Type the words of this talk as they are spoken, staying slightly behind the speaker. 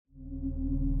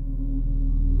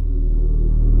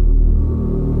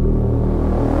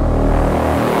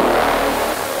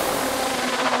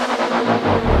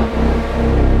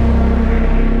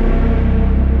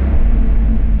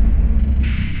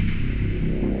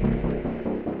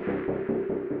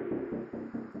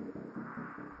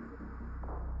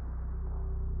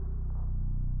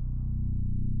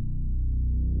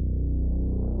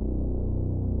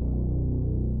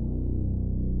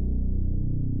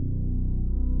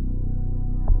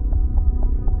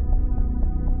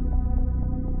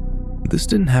This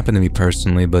didn't happen to me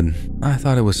personally, but I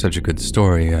thought it was such a good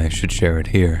story I should share it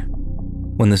here.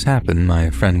 When this happened, my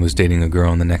friend was dating a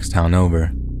girl in the next town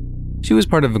over. She was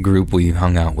part of a group we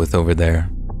hung out with over there.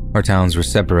 Our towns were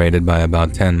separated by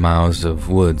about 10 miles of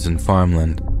woods and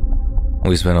farmland.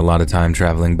 We spent a lot of time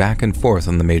traveling back and forth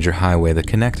on the major highway that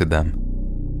connected them.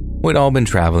 We'd all been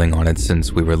traveling on it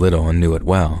since we were little and knew it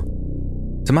well.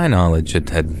 To my knowledge, it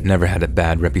had never had a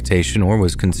bad reputation or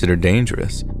was considered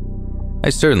dangerous. I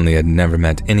certainly had never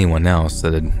met anyone else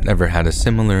that had ever had a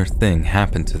similar thing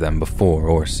happen to them before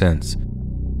or since.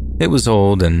 It was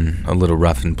old and a little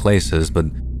rough in places, but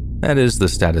that is the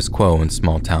status quo in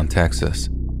small-town Texas.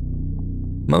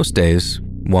 Most days,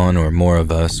 one or more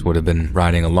of us would have been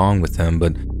riding along with him,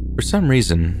 but for some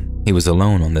reason, he was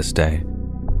alone on this day.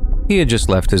 He had just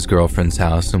left his girlfriend's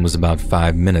house and was about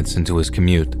 5 minutes into his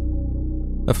commute.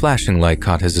 A flashing light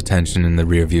caught his attention in the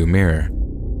rearview mirror.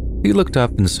 He looked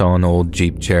up and saw an old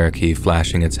Jeep Cherokee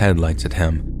flashing its headlights at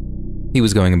him. He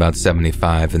was going about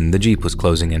 75 and the Jeep was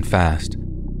closing in fast.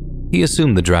 He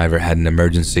assumed the driver had an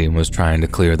emergency and was trying to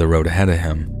clear the road ahead of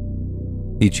him.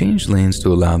 He changed lanes to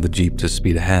allow the Jeep to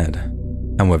speed ahead.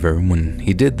 However, when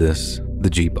he did this,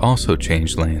 the Jeep also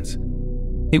changed lanes.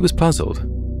 He was puzzled.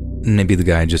 Maybe the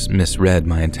guy just misread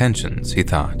my intentions, he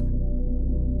thought.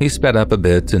 He sped up a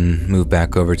bit and moved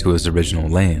back over to his original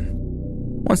lane.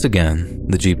 Once again,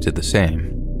 the Jeep did the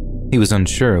same. He was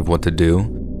unsure of what to do,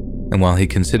 and while he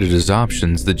considered his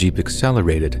options, the Jeep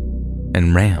accelerated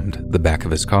and rammed the back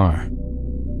of his car.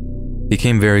 He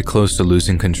came very close to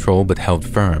losing control but held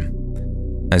firm.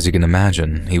 As you can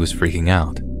imagine, he was freaking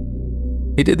out.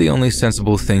 He did the only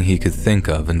sensible thing he could think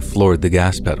of and floored the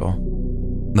gas pedal.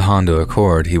 The Honda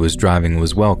Accord he was driving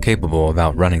was well capable of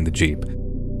outrunning the Jeep.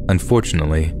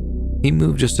 Unfortunately, he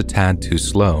moved just a tad too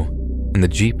slow, and the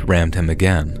Jeep rammed him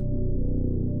again.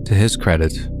 To his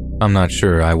credit, I'm not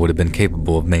sure I would have been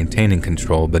capable of maintaining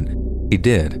control, but he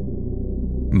did.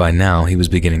 By now, he was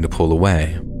beginning to pull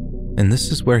away, and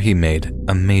this is where he made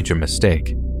a major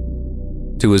mistake.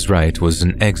 To his right was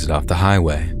an exit off the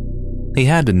highway. He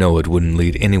had to know it wouldn't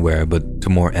lead anywhere but to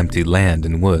more empty land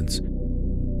and woods.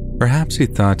 Perhaps he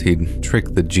thought he'd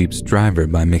trick the Jeep's driver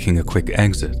by making a quick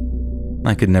exit.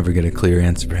 I could never get a clear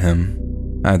answer for him.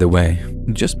 Either way,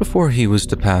 just before he was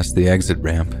to pass the exit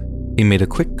ramp, he made a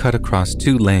quick cut across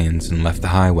 2 lanes and left the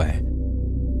highway.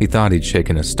 He thought he'd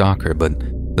shaken a stalker, but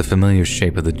the familiar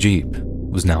shape of the Jeep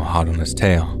was now hot on his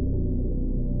tail.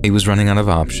 He was running out of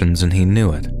options and he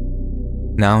knew it.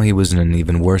 Now he was in an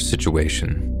even worse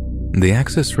situation. The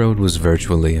access road was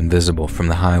virtually invisible from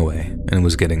the highway and it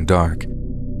was getting dark.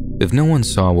 If no one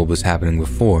saw what was happening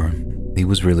before, he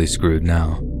was really screwed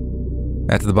now.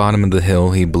 At the bottom of the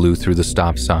hill, he blew through the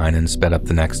stop sign and sped up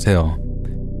the next hill.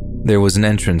 There was an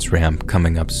entrance ramp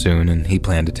coming up soon and he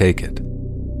planned to take it.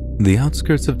 The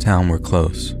outskirts of town were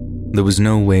close. There was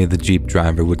no way the Jeep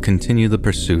driver would continue the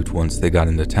pursuit once they got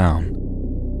into town.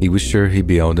 He was sure he'd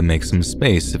be able to make some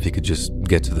space if he could just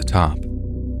get to the top.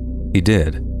 He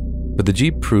did, but the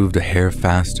Jeep proved a hair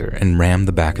faster and rammed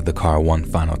the back of the car one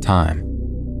final time.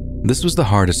 This was the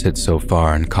hardest hit so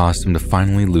far and caused him to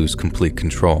finally lose complete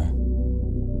control.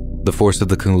 The force of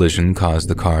the collision caused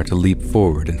the car to leap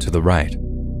forward and to the right.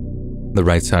 The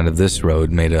right side of this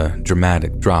road made a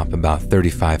dramatic drop about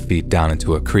 35 feet down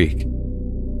into a creek.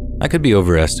 I could be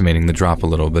overestimating the drop a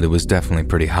little, but it was definitely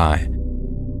pretty high.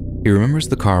 He remembers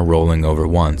the car rolling over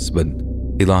once, but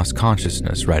he lost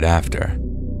consciousness right after.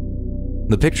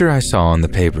 The picture I saw on the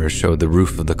paper showed the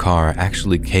roof of the car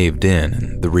actually caved in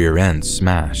and the rear end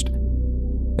smashed.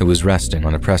 It was resting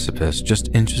on a precipice just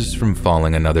inches from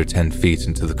falling another 10 feet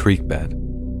into the creek bed.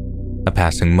 A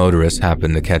passing motorist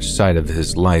happened to catch sight of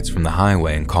his lights from the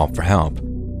highway and called for help.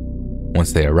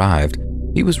 Once they arrived,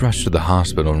 he was rushed to the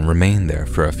hospital and remained there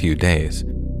for a few days.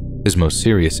 His most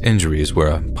serious injuries were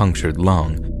a punctured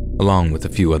lung, along with a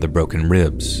few other broken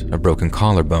ribs, a broken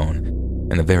collarbone,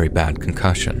 and a very bad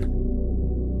concussion.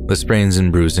 The sprains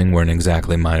and bruising weren't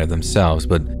exactly minor themselves,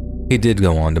 but he did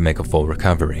go on to make a full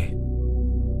recovery.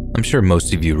 I'm sure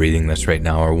most of you reading this right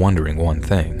now are wondering one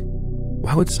thing.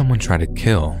 Why would someone try to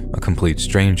kill a complete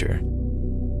stranger?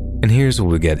 And here's where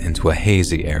we get into a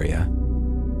hazy area.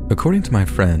 According to my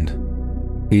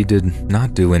friend, he did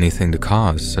not do anything to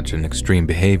cause such an extreme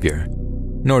behavior,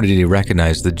 nor did he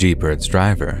recognize the Jeep or its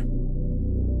driver.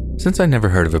 Since I never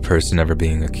heard of a person ever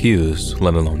being accused,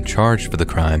 let alone charged for the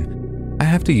crime, I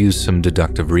have to use some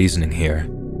deductive reasoning here.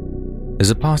 Is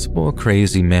it possible a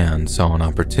crazy man saw an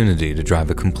opportunity to drive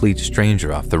a complete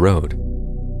stranger off the road?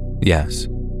 Yes,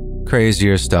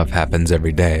 crazier stuff happens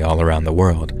every day all around the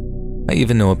world. I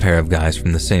even know a pair of guys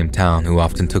from the same town who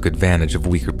often took advantage of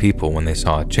weaker people when they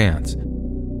saw a chance.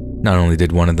 Not only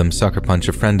did one of them sucker punch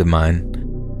a friend of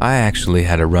mine, I actually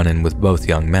had a run-in with both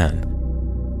young men.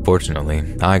 Fortunately,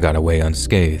 I got away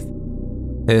unscathed.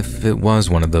 If it was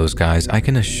one of those guys, I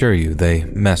can assure you they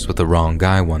messed with the wrong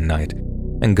guy one night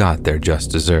and got their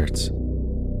just desserts.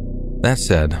 That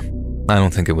said, I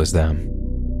don't think it was them.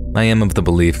 I am of the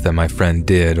belief that my friend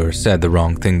did or said the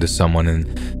wrong thing to someone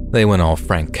and they went all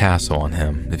Frank Castle on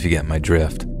him, if you get my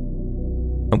drift.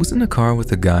 I was in a car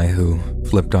with a guy who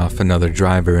flipped off another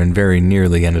driver and very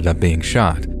nearly ended up being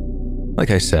shot.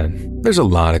 Like I said, there's a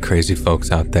lot of crazy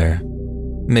folks out there.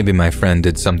 Maybe my friend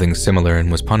did something similar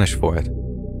and was punished for it.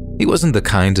 He wasn't the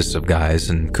kindest of guys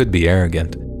and could be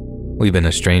arrogant. We've been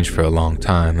estranged for a long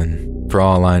time, and for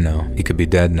all I know, he could be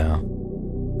dead now.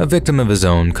 A victim of his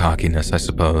own cockiness, I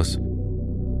suppose.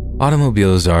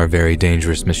 Automobiles are very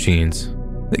dangerous machines.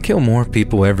 They kill more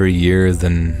people every year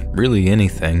than really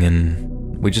anything, and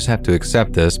we just have to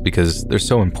accept this because they're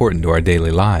so important to our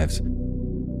daily lives.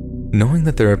 Knowing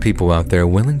that there are people out there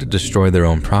willing to destroy their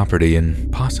own property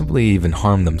and possibly even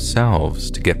harm themselves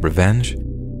to get revenge,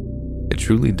 it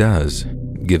truly does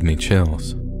give me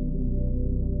chills.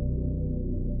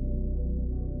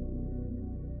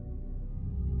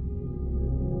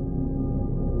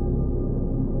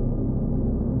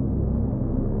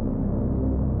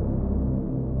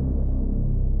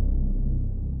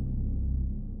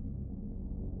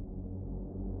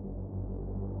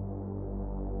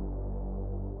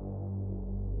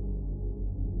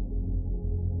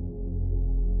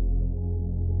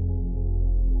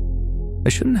 I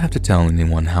shouldn't have to tell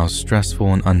anyone how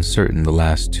stressful and uncertain the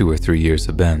last 2 or 3 years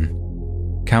have been.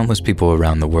 Countless people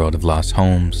around the world have lost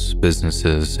homes,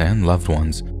 businesses, and loved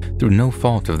ones through no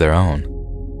fault of their own.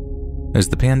 As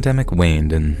the pandemic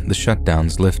waned and the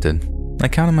shutdowns lifted, I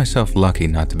counted myself lucky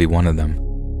not to be one of them.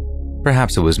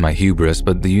 Perhaps it was my hubris,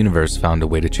 but the universe found a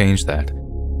way to change that.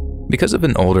 Because of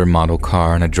an older model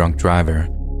car and a drunk driver,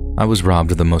 I was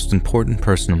robbed of the most important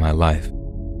person in my life.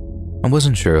 I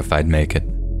wasn't sure if I'd make it,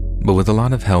 but with a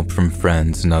lot of help from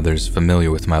friends and others familiar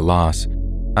with my loss,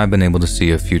 I've been able to see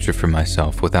a future for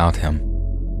myself without him.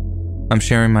 I'm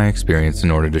sharing my experience in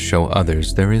order to show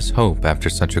others there is hope after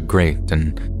such a great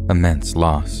and immense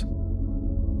loss.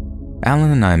 Alan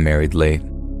and I married late.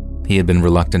 He had been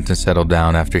reluctant to settle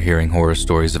down after hearing horror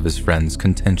stories of his friends'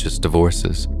 contentious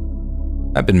divorces.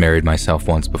 I've been married myself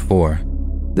once before.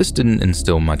 This didn't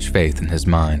instill much faith in his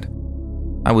mind.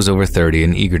 I was over 30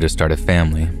 and eager to start a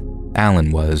family.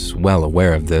 Alan was well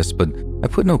aware of this, but I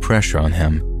put no pressure on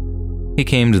him. He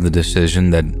came to the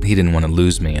decision that he didn't want to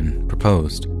lose me and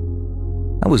proposed.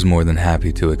 I was more than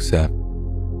happy to accept.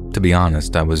 To be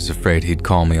honest, I was afraid he'd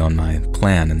call me on my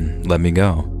plan and let me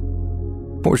go.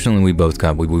 Fortunately, we both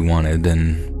got what we wanted,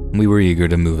 and we were eager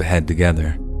to move ahead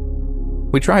together.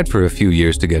 We tried for a few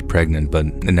years to get pregnant, but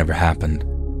it never happened.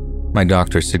 My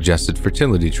doctor suggested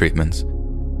fertility treatments.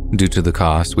 Due to the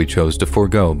cost, we chose to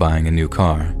forego buying a new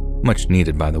car, much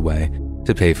needed by the way,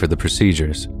 to pay for the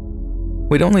procedures.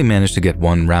 We'd only managed to get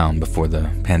one round before the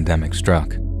pandemic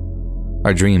struck.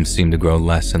 Our dreams seemed to grow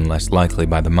less and less likely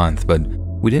by the month, but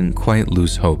we didn't quite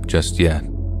lose hope just yet.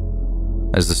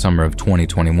 As the summer of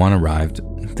 2021 arrived,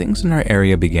 things in our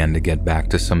area began to get back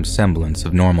to some semblance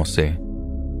of normalcy.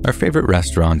 Our favorite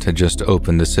restaurant had just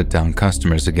opened to sit-down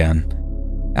customers again.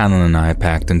 Alan and I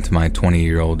packed into my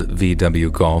 20-year-old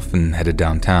VW Golf and headed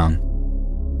downtown.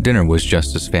 Dinner was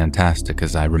just as fantastic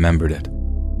as I remembered it.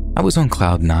 I was on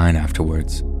cloud 9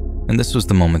 afterwards, and this was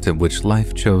the moment at which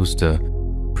life chose to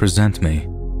present me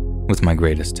with my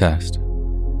greatest test.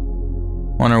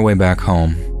 On our way back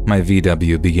home, my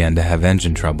VW began to have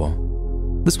engine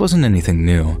trouble. This wasn't anything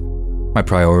new. My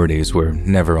priorities were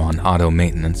never on auto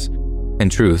maintenance. In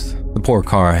truth, the poor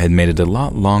car had made it a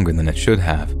lot longer than it should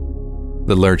have.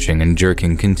 The lurching and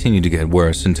jerking continued to get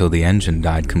worse until the engine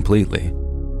died completely.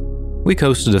 We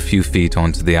coasted a few feet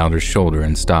onto the outer shoulder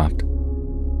and stopped.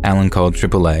 Alan called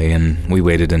AAA and we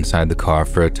waited inside the car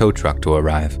for a tow truck to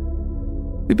arrive.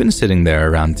 We'd been sitting there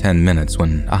around 10 minutes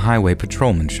when a highway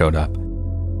patrolman showed up.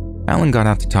 Alan got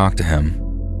out to talk to him.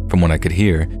 From what I could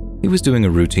hear, he was doing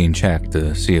a routine check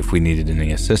to see if we needed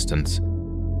any assistance.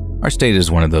 Our state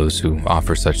is one of those who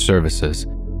offer such services.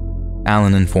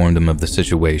 Alan informed him of the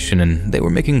situation and they were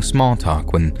making small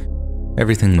talk when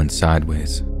everything went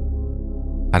sideways.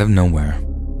 Out of nowhere,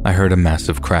 I heard a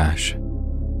massive crash.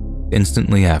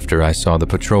 Instantly after, I saw the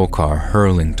patrol car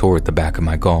hurling toward the back of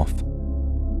my Golf.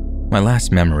 My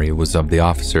last memory was of the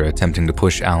officer attempting to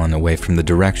push Alan away from the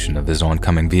direction of his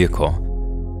oncoming vehicle.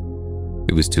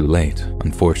 It was too late,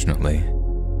 unfortunately.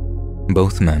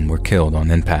 Both men were killed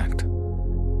on impact.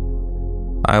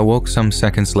 I awoke some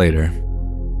seconds later.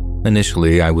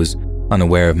 Initially, I was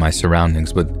unaware of my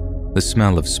surroundings, but The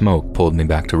smell of smoke pulled me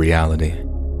back to reality.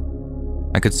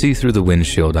 I could see through the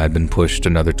windshield I'd been pushed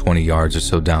another 20 yards or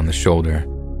so down the shoulder.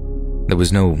 There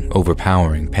was no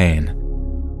overpowering pain.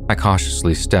 I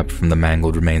cautiously stepped from the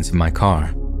mangled remains of my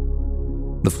car.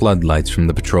 The floodlights from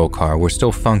the patrol car were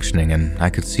still functioning and I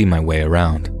could see my way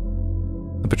around.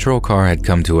 The patrol car had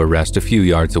come to a rest a few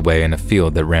yards away in a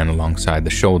field that ran alongside the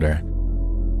shoulder.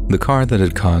 The car that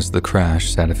had caused the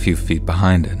crash sat a few feet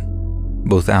behind it.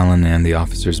 Both Alan and the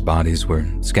officers' bodies were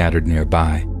scattered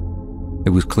nearby. It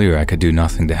was clear I could do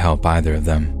nothing to help either of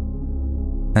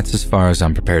them. That's as far as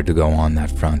I'm prepared to go on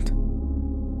that front.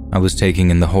 I was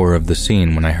taking in the horror of the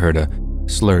scene when I heard a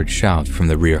slurred shout from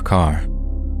the rear car.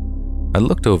 I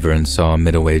looked over and saw a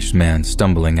middle-aged man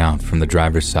stumbling out from the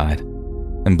driver's side,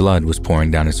 and blood was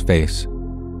pouring down his face.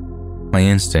 My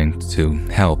instinct to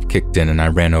help kicked in and I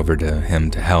ran over to him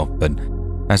to help, but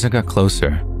as I got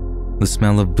closer, the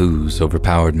smell of booze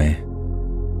overpowered me.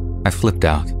 I flipped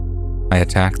out. I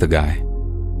attacked the guy.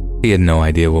 He had no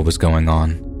idea what was going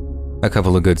on. A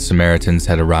couple of good Samaritans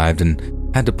had arrived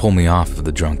and had to pull me off of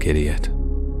the drunk idiot.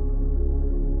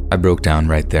 I broke down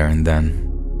right there and then.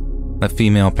 A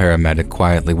female paramedic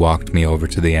quietly walked me over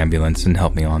to the ambulance and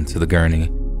helped me onto the gurney.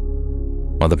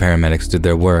 While the paramedics did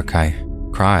their work, I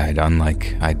cried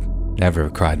unlike I'd never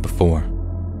cried before.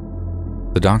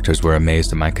 The doctors were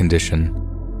amazed at my condition.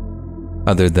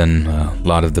 Other than a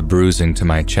lot of the bruising to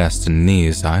my chest and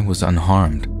knees, I was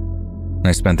unharmed.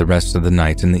 I spent the rest of the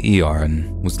night in the ER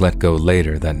and was let go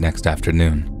later that next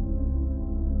afternoon.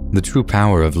 The true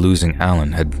power of losing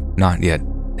Alan had not yet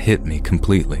hit me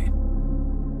completely.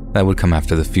 That would come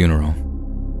after the funeral.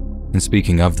 And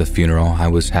speaking of the funeral, I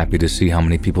was happy to see how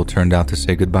many people turned out to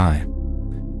say goodbye.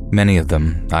 Many of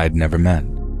them I had never met.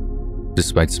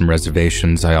 Despite some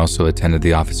reservations, I also attended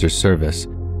the officer's service.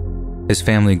 His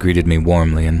family greeted me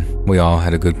warmly and we all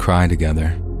had a good cry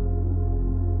together.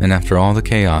 And after all the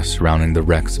chaos surrounding the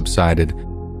wreck subsided,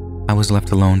 I was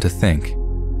left alone to think.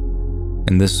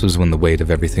 And this was when the weight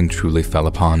of everything truly fell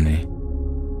upon me.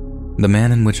 The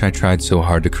man in which I tried so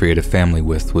hard to create a family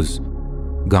with was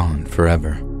gone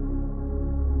forever.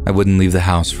 I wouldn't leave the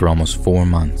house for almost 4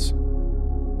 months.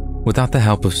 Without the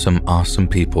help of some awesome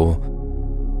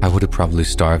people, I would have probably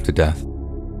starved to death.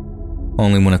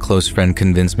 Only when a close friend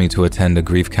convinced me to attend a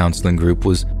grief counseling group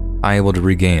was I able to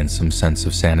regain some sense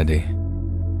of sanity.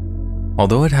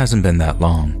 Although it hasn't been that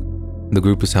long, the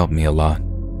group has helped me a lot.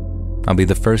 I'll be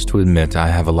the first to admit I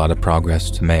have a lot of progress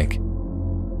to make.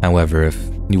 However, if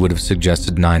you would have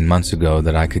suggested 9 months ago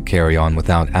that I could carry on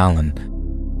without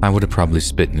Alan, I would have probably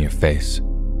spit in your face.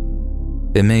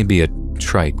 It may be a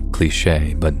trite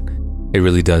cliche, but it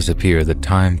really does appear that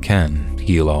time can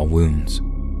heal all wounds.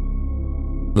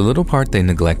 The little part they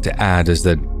neglect to add is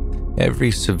that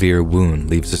every severe wound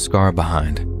leaves a scar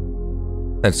behind.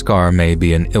 That scar may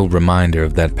be an ill reminder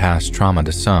of that past trauma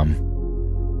to some.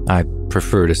 I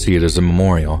prefer to see it as a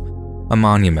memorial, a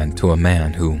monument to a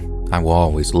man who I will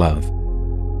always love.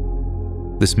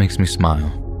 This makes me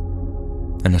smile,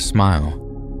 and a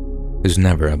smile is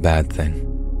never a bad thing.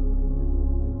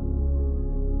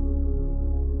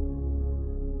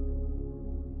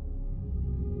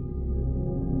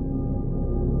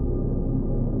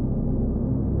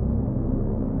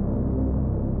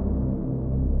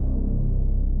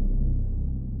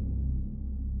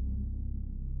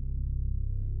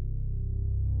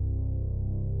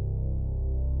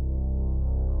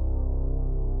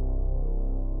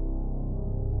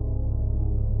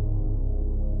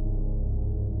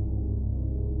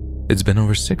 It's been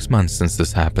over 6 months since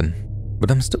this happened,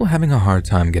 but I'm still having a hard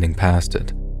time getting past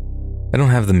it. I don't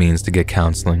have the means to get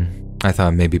counseling. I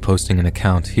thought maybe posting an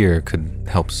account here could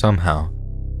help somehow.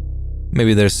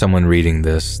 Maybe there's someone reading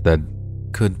this that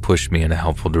could push me in a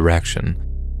helpful direction,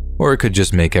 or it could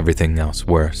just make everything else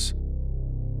worse.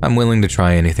 I'm willing to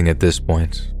try anything at this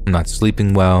point. I'm not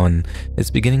sleeping well, and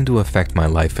it's beginning to affect my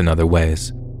life in other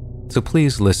ways. So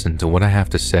please listen to what I have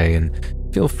to say and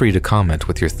feel free to comment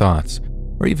with your thoughts.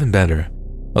 Or even better,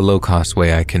 a low-cost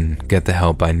way I can get the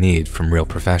help I need from real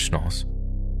professionals.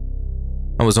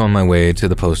 I was on my way to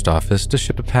the post office to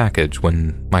ship a package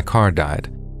when my car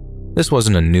died. This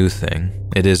wasn't a new thing,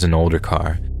 it is an older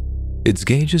car. Its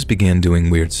gauges began doing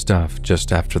weird stuff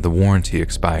just after the warranty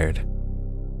expired.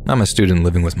 I'm a student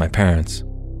living with my parents.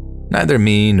 Neither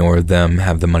me nor them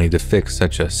have the money to fix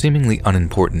such a seemingly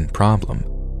unimportant problem.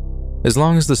 As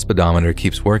long as the speedometer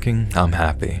keeps working, I'm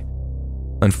happy.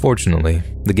 Unfortunately,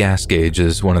 the gas gauge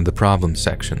is one of the problem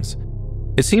sections.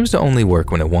 It seems to only work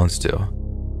when it wants to.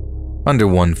 Under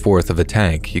 1/4 of a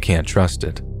tank, you can't trust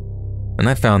it. And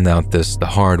I found out this the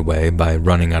hard way by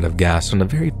running out of gas on a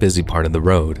very busy part of the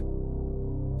road.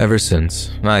 Ever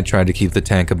since, I tried to keep the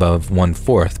tank above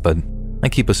 1/4, but I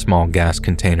keep a small gas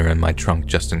container in my trunk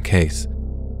just in case.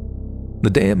 The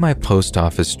day of my post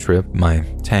office trip, my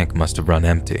tank must have run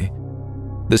empty.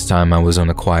 This time I was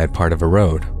on a quiet part of a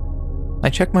road.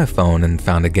 I checked my phone and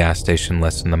found a gas station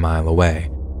less than a mile away.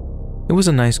 It was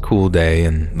a nice cool day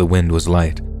and the wind was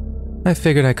light. I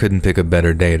figured I couldn't pick a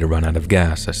better day to run out of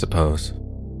gas, I suppose.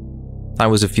 I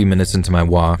was a few minutes into my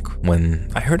walk when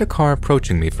I heard a car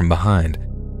approaching me from behind.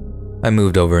 I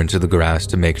moved over into the grass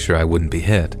to make sure I wouldn't be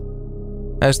hit.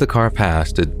 As the car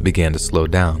passed, it began to slow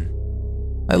down.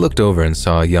 I looked over and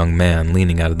saw a young man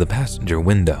leaning out of the passenger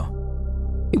window.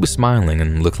 He was smiling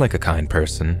and looked like a kind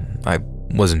person. I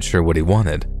wasn't sure what he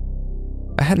wanted.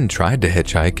 I hadn't tried to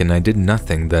hitchhike and I did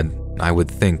nothing that I would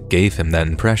think gave him that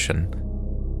impression.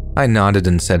 I nodded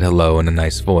and said hello in a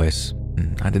nice voice.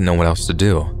 I didn't know what else to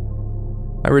do.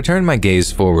 I returned my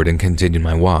gaze forward and continued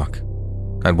my walk.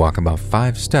 I'd walk about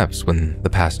 5 steps when the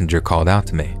passenger called out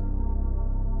to me.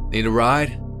 "Need a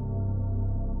ride?"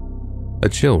 A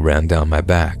chill ran down my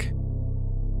back.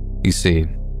 You see,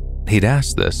 he'd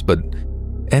asked this, but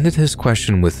ended his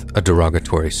question with a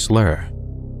derogatory slur.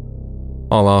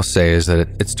 All I'll say is that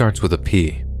it starts with a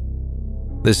P.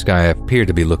 This guy appeared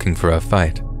to be looking for a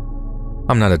fight.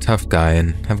 I'm not a tough guy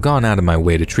and have gone out of my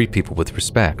way to treat people with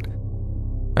respect.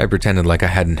 I pretended like I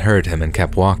hadn't heard him and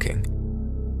kept walking.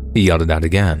 He yelled it out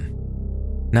again.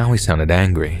 Now he sounded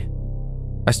angry.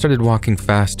 I started walking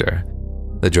faster.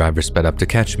 The driver sped up to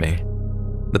catch me.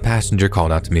 The passenger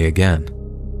called out to me again.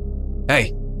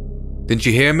 "Hey, didn't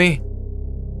you hear me?"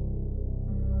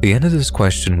 He ended his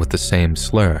question with the same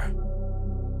slur.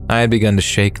 I had begun to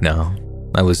shake now.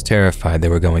 I was terrified they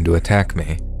were going to attack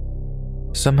me.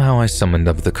 Somehow I summoned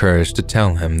up the courage to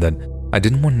tell him that I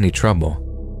didn't want any trouble,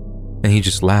 and he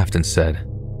just laughed and said,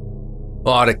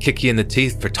 "Well, I ought to kick you in the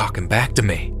teeth for talking back to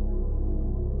me."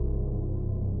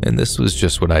 And this was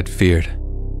just what I'd feared.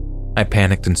 I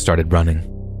panicked and started running.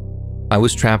 I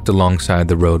was trapped alongside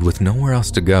the road with nowhere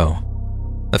else to go.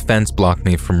 A fence blocked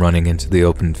me from running into the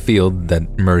open field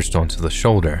that merged onto the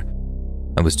shoulder.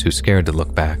 I was too scared to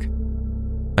look back.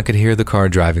 I could hear the car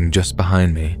driving just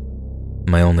behind me.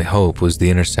 My only hope was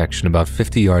the intersection about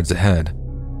 50 yards ahead.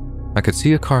 I could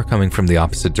see a car coming from the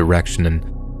opposite direction and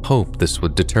hoped this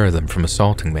would deter them from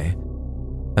assaulting me.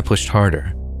 I pushed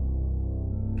harder.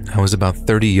 I was about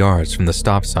 30 yards from the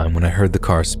stop sign when I heard the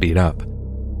car speed up.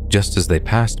 Just as they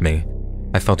passed me,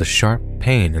 I felt a sharp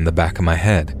pain in the back of my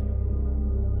head.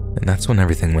 And that's when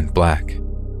everything went black.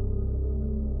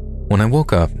 When I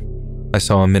woke up, I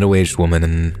saw a middle-aged woman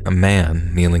and a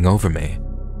man kneeling over me.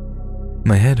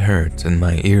 My head hurt and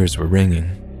my ears were ringing.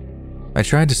 I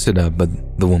tried to sit up, but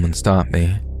the woman stopped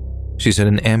me. She said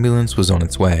an ambulance was on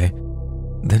its way.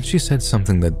 Then she said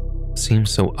something that seemed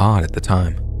so odd at the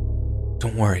time.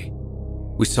 "Don't worry.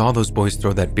 We saw those boys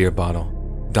throw that beer bottle.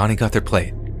 Donnie got their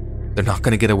plate. They're not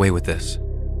going to get away with this."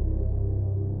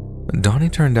 Donnie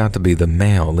turned out to be the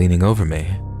male leaning over me.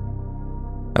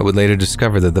 I would later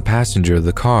discover that the passenger of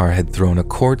the car had thrown a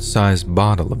quart-sized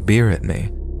bottle of beer at me.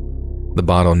 The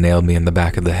bottle nailed me in the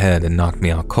back of the head and knocked me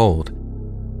out cold.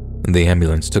 The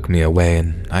ambulance took me away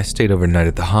and I stayed overnight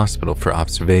at the hospital for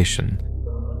observation.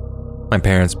 My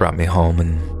parents brought me home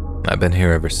and I've been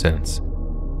here ever since.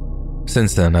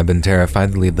 Since then, I've been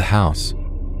terrified to leave the house.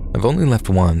 I've only left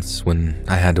once when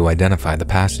I had to identify the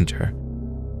passenger.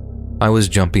 I was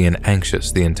jumpy and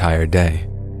anxious the entire day.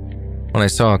 When I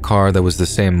saw a car that was the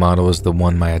same model as the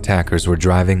one my attackers were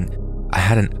driving, I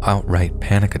had an outright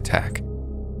panic attack.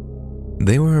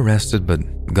 They were arrested but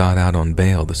got out on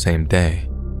bail the same day.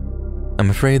 I'm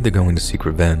afraid they're going to seek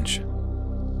revenge.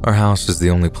 Our house is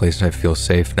the only place I feel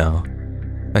safe now.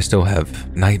 I still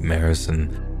have nightmares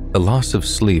and the loss of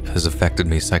sleep has affected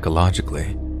me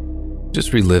psychologically.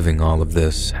 Just reliving all of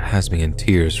this has me in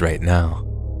tears right now.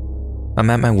 I'm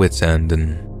at my wit's end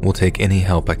and will take any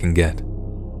help I can get.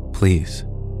 Please,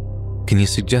 can you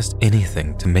suggest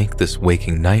anything to make this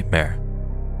waking nightmare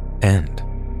end?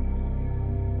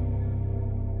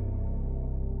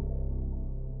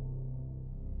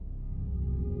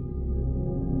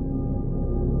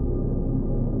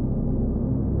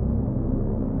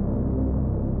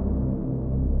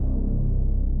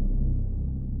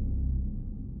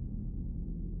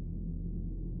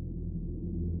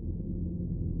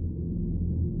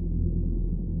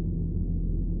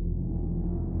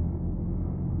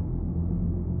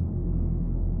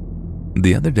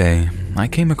 The other day, I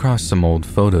came across some old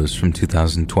photos from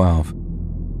 2012.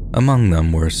 Among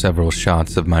them were several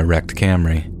shots of my wrecked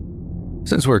Camry.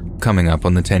 Since we're coming up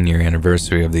on the 10-year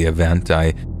anniversary of the event,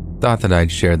 I thought that I'd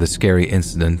share the scary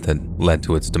incident that led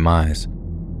to its demise.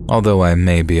 although I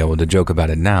may be able to joke about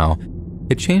it now,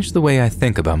 it changed the way I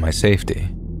think about my safety.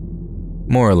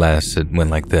 More or less, it went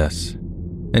like this.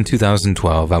 In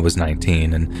 2012, I was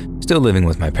 19 and still living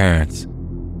with my parents.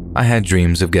 I had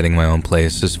dreams of getting my own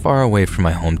place as far away from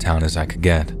my hometown as I could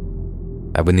get.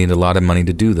 I would need a lot of money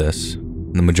to do this.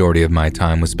 The majority of my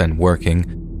time was spent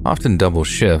working, often double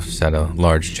shifts, at a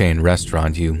large chain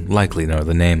restaurant you likely know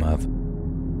the name of.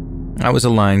 I was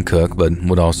a line cook, but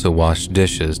would also wash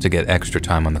dishes to get extra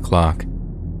time on the clock.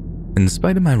 In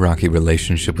spite of my rocky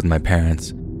relationship with my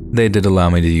parents, they did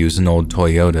allow me to use an old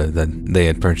Toyota that they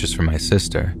had purchased for my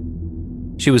sister.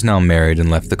 She was now married and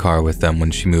left the car with them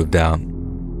when she moved out.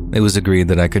 It was agreed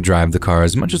that I could drive the car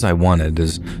as much as I wanted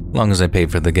as long as I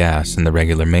paid for the gas and the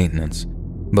regular maintenance,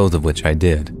 both of which I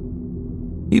did.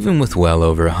 Even with well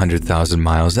over 100,000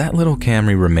 miles, that little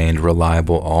Camry remained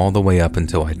reliable all the way up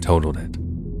until I totaled it.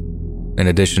 In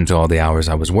addition to all the hours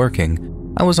I was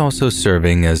working, I was also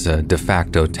serving as a de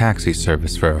facto taxi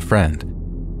service for a friend.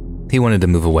 He wanted to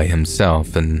move away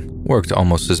himself and worked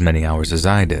almost as many hours as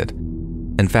I did.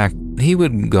 In fact, he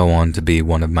would go on to be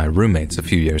one of my roommates a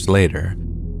few years later.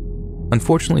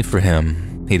 Unfortunately for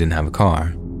him, he didn't have a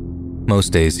car. Most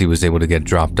days he was able to get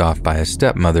dropped off by his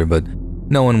stepmother, but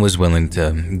no one was willing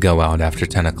to go out after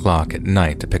 10 o'clock at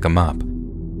night to pick him up.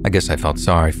 I guess I felt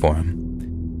sorry for him.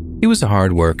 He was a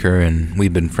hard worker and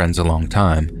we'd been friends a long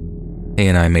time. He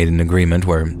and I made an agreement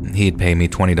where he'd pay me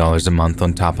 $20 a month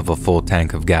on top of a full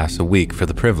tank of gas a week for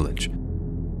the privilege.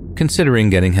 Considering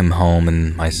getting him home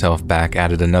and myself back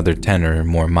added another 10 or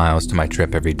more miles to my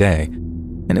trip every day,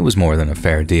 and it was more than a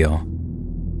fair deal.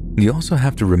 You also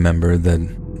have to remember that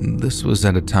this was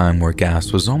at a time where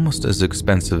gas was almost as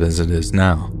expensive as it is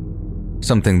now.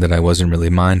 Something that I wasn't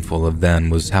really mindful of then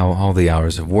was how all the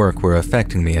hours of work were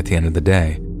affecting me at the end of the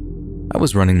day. I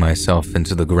was running myself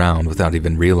into the ground without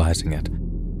even realizing it.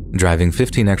 Driving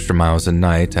 15 extra miles a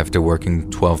night after working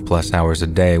 12 plus hours a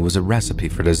day was a recipe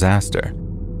for disaster.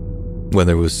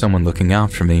 Whether it was someone looking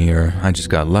out for me or I just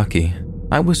got lucky,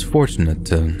 I was fortunate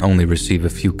to only receive a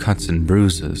few cuts and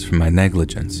bruises from my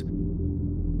negligence.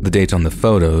 The date on the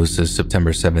photos is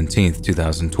September 17th,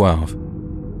 2012.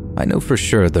 I know for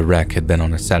sure the wreck had been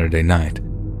on a Saturday night.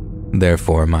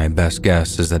 Therefore, my best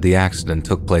guess is that the accident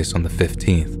took place on the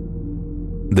 15th.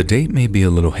 The date may be a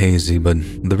little hazy, but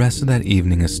the rest of that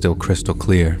evening is still crystal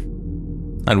clear.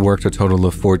 I'd worked a total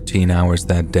of 14 hours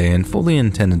that day and fully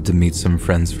intended to meet some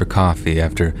friends for coffee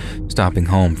after stopping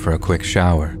home for a quick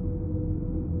shower.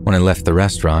 When I left the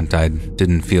restaurant, I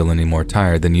didn't feel any more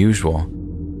tired than usual.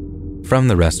 From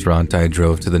the restaurant, I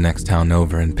drove to the next town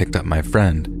over and picked up my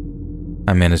friend.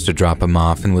 I managed to drop him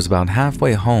off and was about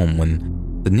halfway home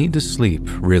when the need to sleep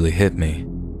really hit me.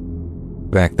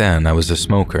 Back then, I was a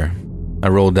smoker. I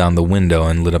rolled down the window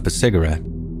and lit up a cigarette.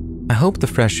 I hoped the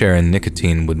fresh air and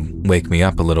nicotine would wake me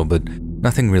up a little, but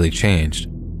nothing really changed.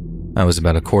 I was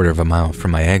about a quarter of a mile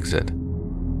from my exit.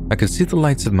 I could see the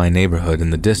lights of my neighborhood in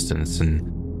the distance,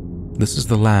 and this is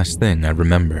the last thing I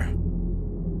remember.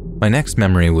 My next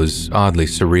memory was oddly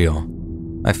surreal.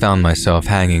 I found myself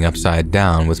hanging upside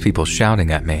down with people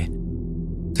shouting at me.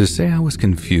 To say I was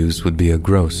confused would be a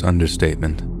gross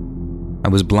understatement. I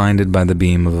was blinded by the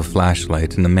beam of a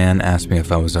flashlight and the man asked me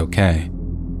if I was okay.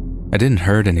 I didn't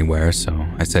hurt anywhere, so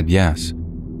I said yes.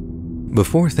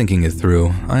 Before thinking it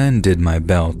through, I undid my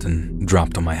belt and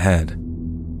dropped on my head.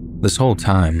 This whole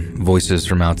time, voices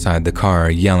from outside the car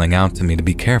are yelling out to me to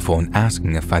be careful and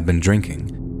asking if I'd been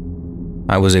drinking.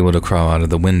 I was able to crawl out of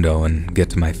the window and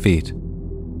get to my feet.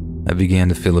 I began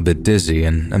to feel a bit dizzy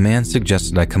and a man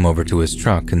suggested I come over to his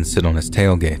truck and sit on his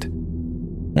tailgate.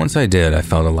 Once I did, I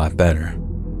felt a lot better.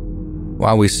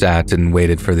 While we sat and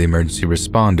waited for the emergency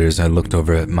responders, I looked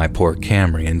over at my poor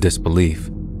Camry in disbelief.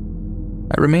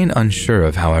 I remained unsure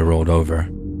of how I rolled over.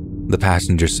 The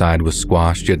passenger side was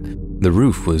squashed, yet the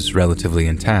roof was relatively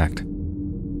intact.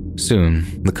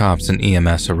 Soon, the cops and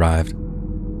EMS arrived.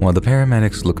 While the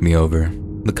paramedics looked me over,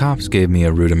 the cops gave me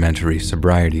a rudimentary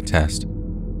sobriety test.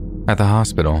 At the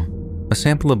hospital, a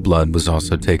sample of blood was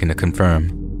also taken to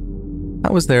confirm.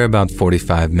 I was there about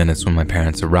 45 minutes when my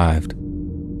parents arrived.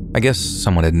 I guess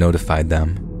someone had notified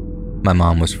them. My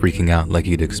mom was freaking out like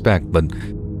you'd expect, but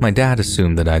my dad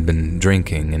assumed that I'd been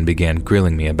drinking and began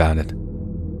grilling me about it.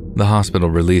 The hospital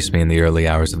released me in the early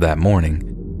hours of that morning,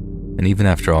 and even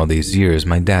after all these years,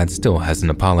 my dad still hasn't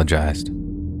apologized.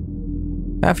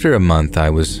 After a month,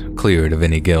 I was cleared of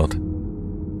any guilt.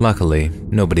 Luckily,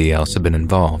 nobody else had been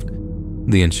involved.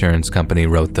 The insurance company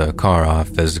wrote the car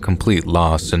off as a complete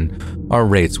loss and our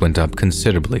rates went up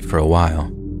considerably for a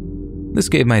while. This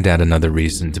gave my dad another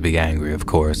reason to be angry, of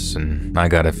course, and I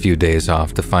got a few days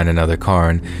off to find another car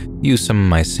and use some of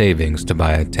my savings to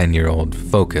buy a 10-year-old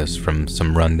Focus from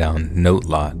some rundown note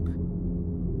lot.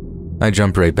 I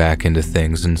jumped right back into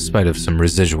things in spite of some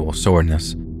residual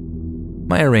soreness.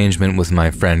 My arrangement with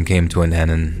my friend came to an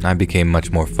end and I became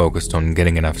much more focused on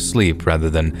getting enough sleep rather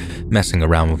than messing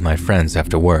around with my friends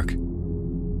after work.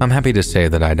 I'm happy to say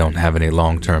that I don't have any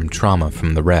long-term trauma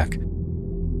from the wreck.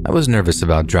 I was nervous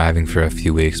about driving for a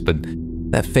few weeks, but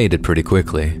that faded pretty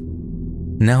quickly.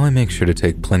 Now I make sure to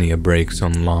take plenty of breaks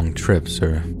on long trips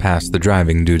or pass the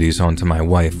driving duties on to my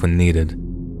wife when needed.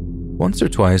 Once or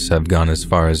twice I've gone as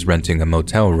far as renting a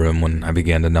motel room when I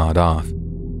began to nod off.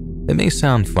 It may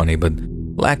sound funny, but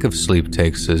lack of sleep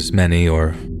takes as many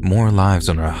or more lives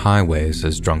on our highways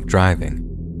as drunk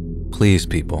driving. Please,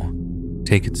 people,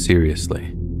 take it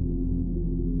seriously.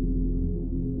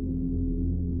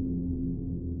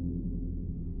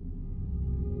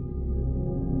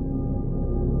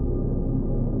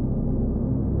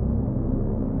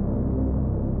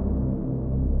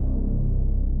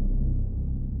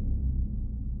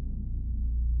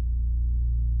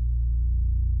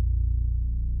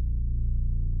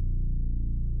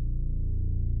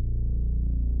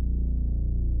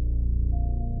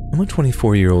 I'm a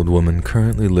 24-year-old woman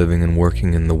currently living and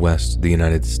working in the west of the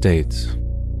United States.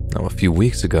 Now, a few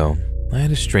weeks ago, I had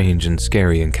a strange and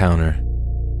scary encounter.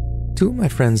 Two of my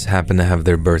friends happened to have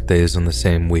their birthdays on the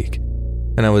same week,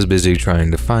 and I was busy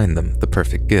trying to find them the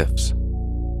perfect gifts.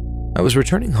 I was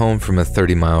returning home from a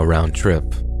 30-mile round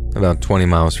trip. About 20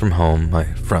 miles from home, my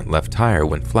front left tire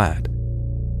went flat.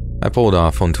 I pulled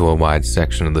off onto a wide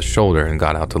section of the shoulder and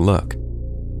got out to look.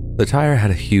 The tire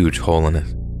had a huge hole in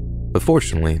it. But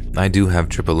fortunately, I do have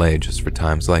AAA just for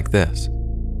times like this.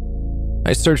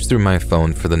 I searched through my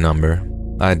phone for the number.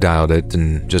 I dialed it,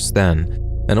 and just then,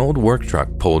 an old work truck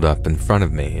pulled up in front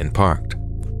of me and parked.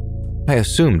 I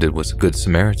assumed it was a good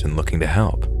Samaritan looking to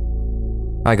help.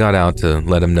 I got out to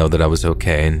let him know that I was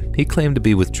okay, and he claimed to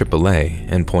be with AAA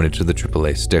and pointed to the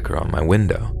AAA sticker on my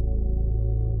window.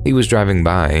 He was driving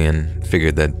by and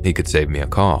figured that he could save me a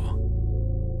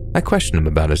call. I questioned him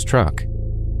about his truck.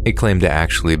 He claimed to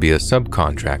actually be a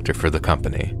subcontractor for the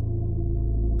company.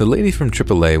 The lady from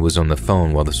AAA was on the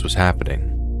phone while this was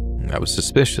happening. I was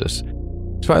suspicious,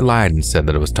 so I lied and said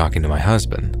that I was talking to my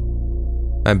husband.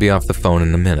 I'd be off the phone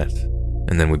in a minute,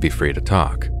 and then we'd be free to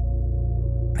talk.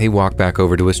 He walked back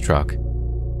over to his truck,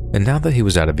 and now that he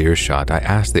was out of earshot, I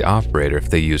asked the operator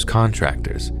if they use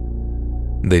contractors.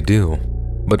 They do,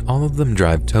 but all of them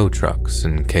drive tow trucks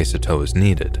in case a tow is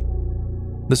needed.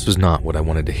 This was not what I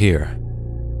wanted to hear,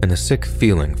 and a sick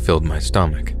feeling filled my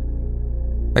stomach.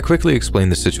 I quickly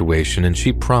explained the situation, and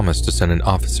she promised to send an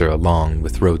officer along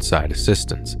with roadside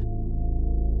assistance.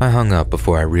 I hung up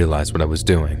before I realized what I was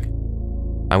doing.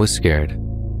 I was scared,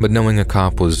 but knowing a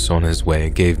cop was on his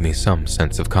way gave me some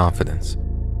sense of confidence.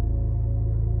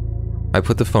 I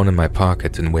put the phone in my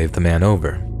pocket and waved the man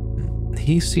over.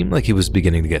 He seemed like he was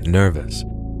beginning to get nervous.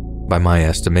 By my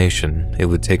estimation, it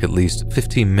would take at least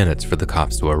 15 minutes for the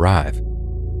cops to arrive.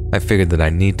 I figured that I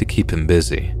need to keep him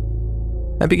busy.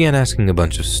 I began asking a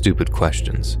bunch of stupid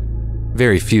questions.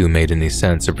 Very few made any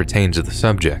sense or pertained to the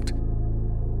subject.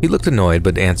 He looked annoyed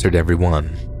but answered every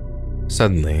one.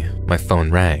 Suddenly, my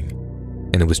phone rang,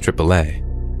 and it was AAA.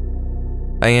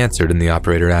 I answered and the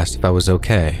operator asked if I was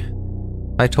okay.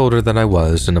 I told her that I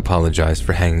was and apologized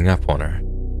for hanging up on her.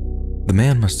 The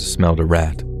man must have smelled a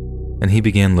rat, and he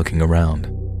began looking around.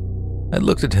 I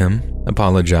looked at him,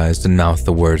 apologized, and mouthed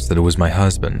the words that it was my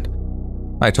husband.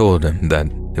 I told him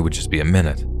that it would just be a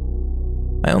minute.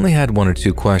 I only had 1 or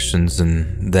 2 questions,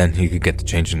 and then he could get to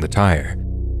changing the tire.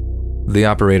 The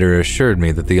operator assured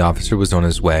me that the officer was on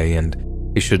his way and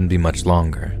he shouldn't be much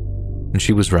longer. And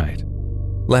she was right.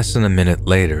 Less than a minute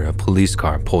later, a police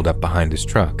car pulled up behind his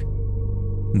truck.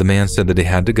 The man said that he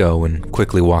had to go and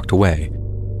quickly walked away,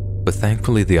 but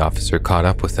thankfully the officer caught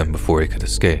up with him before he could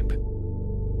escape.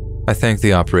 I thanked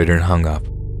the operator and hung up,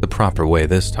 the proper way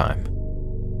this time.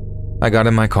 I got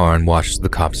in my car and watched as the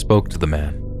cop spoke to the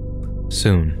man.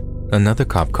 Soon, another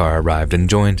cop car arrived and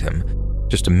joined him.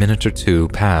 Just a minute or 2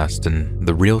 passed and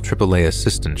the real AAA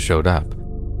assistant showed up.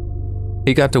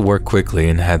 He got to work quickly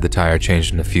and had the tire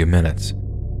changed in a few minutes.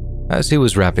 As he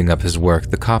was wrapping up his work,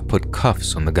 the cop put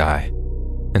cuffs on the guy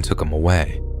and took him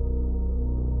away.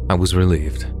 I was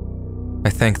relieved. I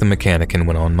thanked the mechanic and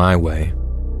went on my way.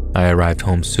 I arrived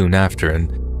home soon after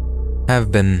and have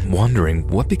been wondering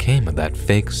what became of that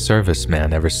fake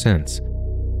serviceman ever since.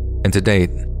 And to date,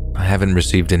 I haven't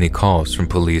received any calls from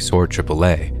police or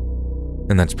AAA,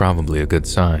 and that's probably a good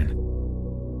sign.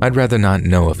 I'd rather not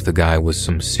know if the guy was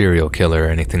some serial killer or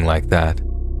anything like that,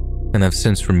 and I've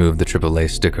since removed the AAA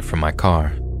sticker from my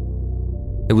car.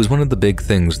 It was one of the big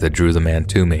things that drew the man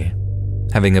to me.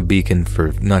 Having a beacon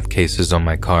for nutcases on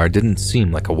my car didn't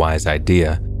seem like a wise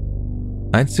idea.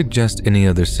 I'd suggest any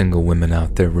other single women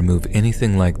out there remove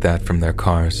anything like that from their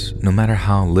cars, no matter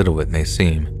how little it may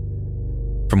seem.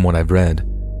 From what I've read,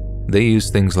 they use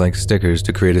things like stickers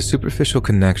to create a superficial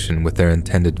connection with their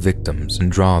intended victims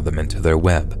and draw them into their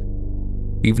web.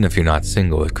 Even if you're not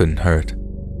single, it couldn't hurt.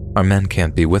 Our men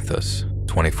can't be with us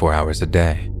 24 hours a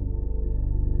day.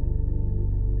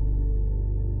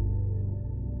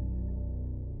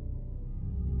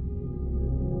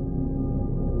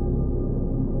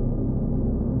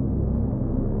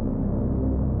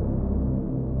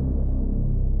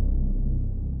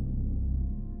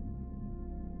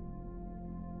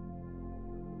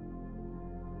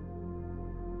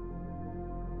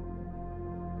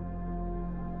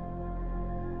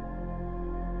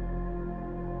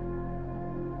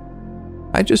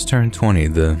 I just turned 20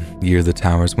 the year the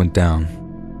towers went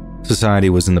down.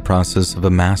 Society was in the process of a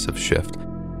massive shift,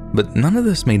 but none of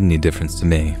this made any difference to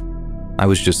me. I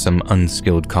was just some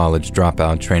unskilled college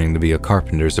dropout training to be a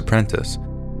carpenter's apprentice,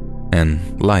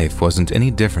 and life wasn't any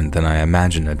different than I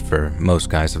imagined it for most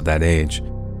guys of that age.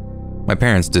 My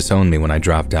parents disowned me when I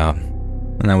dropped out,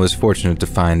 and I was fortunate to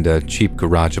find a cheap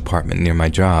garage apartment near my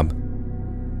job.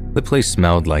 The place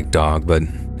smelled like dog, but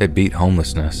it beat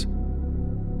homelessness.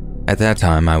 At that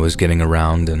time, I was getting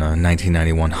around in a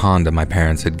 1991 Honda my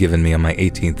parents had given me on my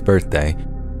 18th birthday,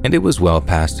 and it was well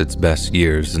past its best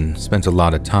years and spent a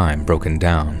lot of time broken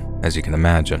down, as you can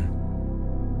imagine.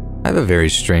 I have a very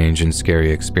strange and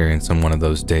scary experience on one of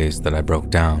those days that I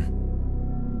broke down.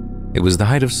 It was the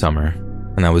height of summer,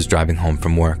 and I was driving home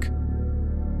from work.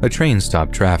 A train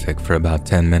stopped traffic for about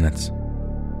 10 minutes.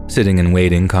 Sitting and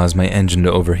waiting caused my engine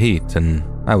to overheat, and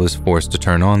I was forced to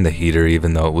turn on the heater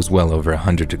even though it was well over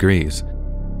 100 degrees.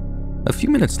 A few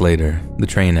minutes later, the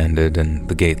train ended and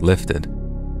the gate lifted.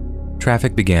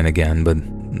 Traffic began again, but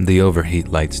the overheat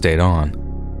light stayed on,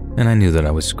 and I knew that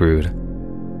I was screwed.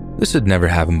 This had never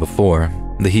happened before.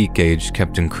 The heat gauge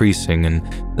kept increasing,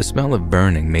 and the smell of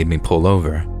burning made me pull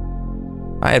over.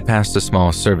 I had passed a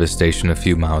small service station a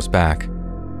few miles back.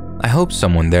 I hoped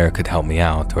someone there could help me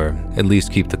out, or at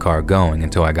least keep the car going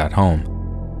until I got home.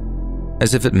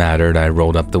 As if it mattered, I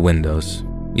rolled up the windows.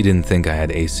 You didn't think I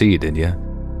had AC, did you?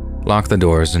 Locked the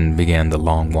doors and began the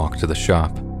long walk to the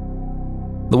shop.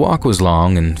 The walk was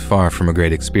long and far from a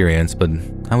great experience, but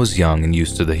I was young and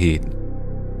used to the heat.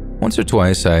 Once or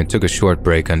twice, I took a short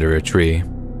break under a tree.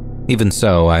 Even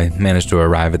so, I managed to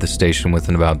arrive at the station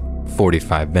within about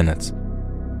 45 minutes.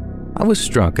 I was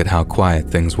struck at how quiet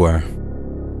things were.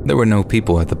 There were no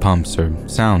people at the pumps or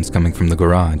sounds coming from the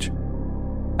garage.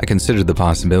 I considered the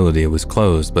possibility it was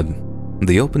closed, but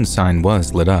the open sign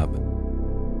was lit up.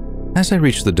 As I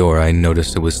reached the door, I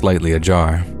noticed it was slightly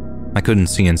ajar. I couldn't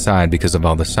see inside because of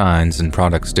all the signs and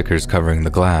product stickers covering the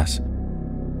glass.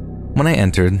 When I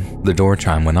entered, the door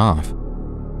chime went off.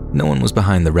 No one was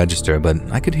behind the register, but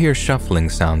I could hear shuffling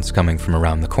sounds coming from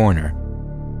around the corner.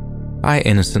 I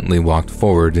innocently walked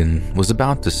forward and was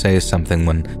about to say something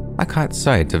when I caught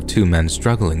sight of two men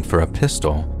struggling for a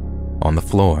pistol on the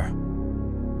floor.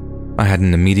 I had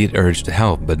an immediate urge to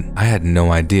help, but I had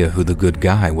no idea who the good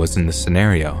guy was in this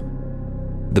scenario.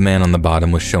 The man on the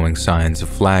bottom was showing signs of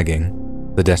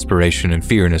flagging. The desperation and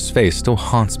fear in his face still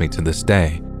haunts me to this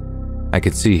day. I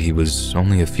could see he was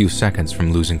only a few seconds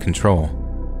from losing control.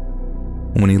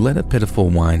 When he let a pitiful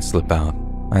whine slip out,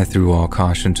 I threw all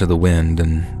caution to the wind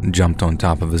and jumped on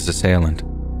top of his assailant.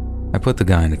 I put the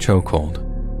guy in a chokehold.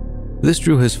 This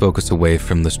drew his focus away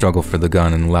from the struggle for the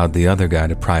gun and allowed the other guy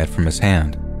to pry it from his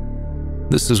hand.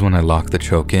 This is when I locked the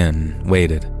choke in and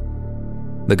waited.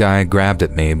 The guy grabbed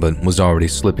at me but was already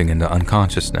slipping into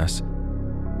unconsciousness.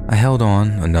 I held on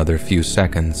another few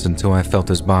seconds until I felt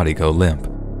his body go limp.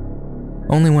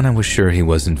 Only when I was sure he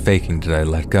wasn't faking did I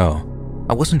let go.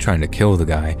 I wasn't trying to kill the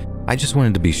guy, I just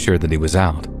wanted to be sure that he was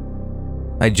out.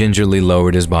 I gingerly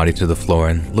lowered his body to the floor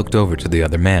and looked over to the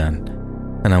other man,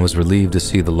 and I was relieved to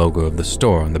see the logo of the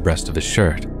store on the breast of his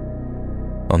shirt.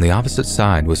 On the opposite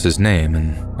side was his name,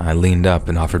 and I leaned up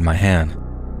and offered my hand.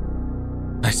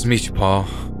 "Nice to meet you, Paul.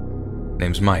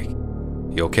 Name's Mike.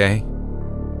 You okay?"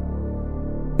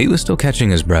 He was still catching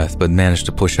his breath, but managed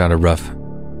to push out a rough,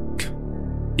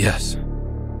 "Yes."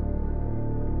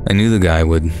 I knew the guy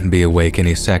would be awake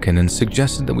any second and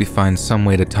suggested that we find some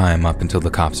way to tie him up until the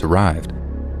cops arrived.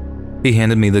 He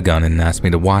handed me the gun and asked me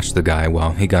to watch the guy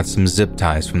while he got some zip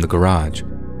ties from the garage.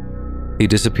 He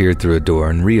disappeared through a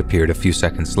door and reappeared a few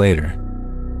seconds later.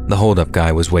 The holdup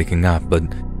guy was waking up, but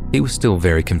He was still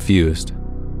very confused.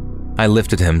 I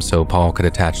lifted him so Paul could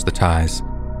attach the ties.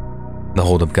 The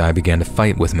holdup guy began to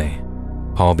fight with me.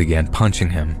 Paul began punching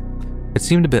him. It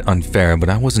seemed a bit unfair, but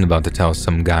I wasn't about to tell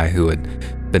some guy who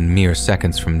had been mere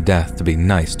seconds from death to be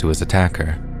nice to his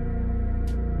attacker.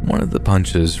 One of the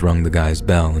punches rung the guy's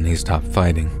bell and he stopped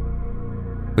fighting.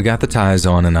 We got the ties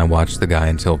on and I watched the guy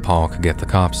until Paul could get the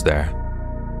cops there.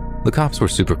 The cops were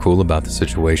super cool about the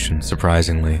situation,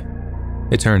 surprisingly.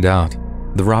 It turned out,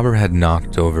 the robber had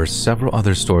knocked over several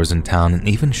other stores in town and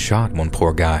even shot one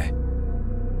poor guy.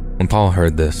 When Paul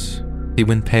heard this, he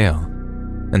went pale,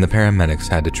 and the paramedics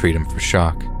had to treat him for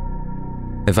shock.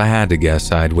 If I had to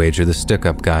guess, I'd wager the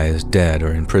stick-up guy is dead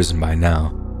or in prison by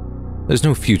now. There's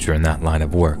no future in that line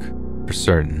of work, for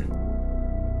certain.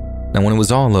 Now, when it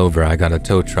was all over, I got a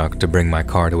tow truck to bring my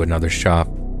car to another shop.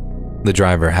 The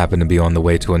driver happened to be on the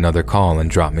way to another call and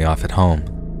dropped me off at home.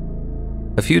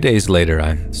 A few days later,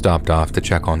 I stopped off to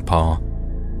check on Paul,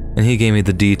 and he gave me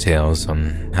the details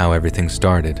on how everything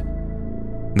started.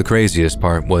 The craziest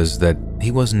part was that he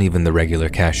wasn't even the regular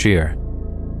cashier.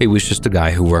 He was just a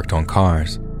guy who worked on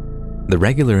cars. The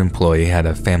regular employee had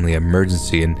a family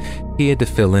emergency and he had to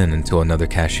fill in until another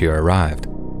cashier arrived.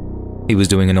 He was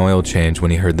doing an oil change when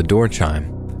he heard the door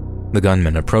chime. The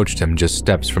gunman approached him just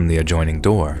steps from the adjoining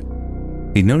door.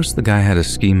 He noticed the guy had a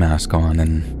ski mask on,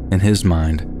 and in his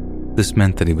mind, this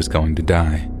meant that he was going to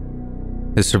die.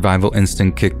 His survival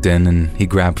instinct kicked in and he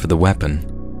grabbed for the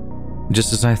weapon.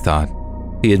 Just as I thought,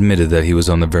 he admitted that he was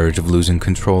on the verge of losing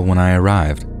control when I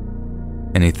arrived,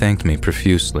 and he thanked me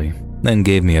profusely, then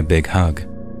gave me a big hug.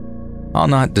 I'll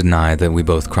not deny that we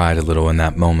both cried a little in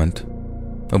that moment.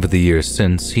 Over the years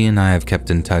since, he and I have kept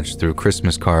in touch through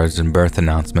Christmas cards and birth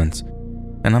announcements,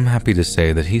 and I'm happy to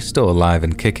say that he's still alive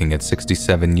and kicking at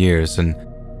 67 years, and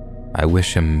I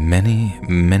wish him many,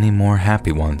 many more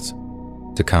happy ones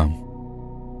to come.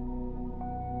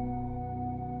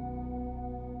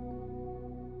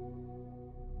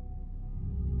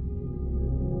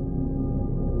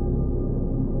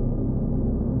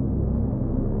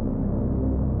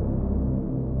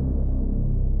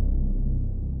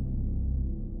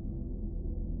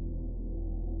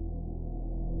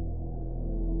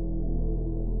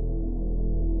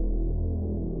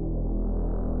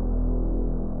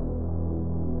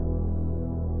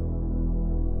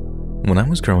 When I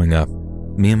was growing up,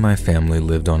 me and my family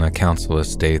lived on a council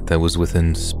estate that was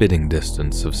within spitting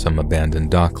distance of some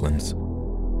abandoned docklands.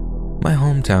 My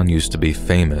hometown used to be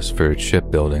famous for its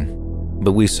shipbuilding,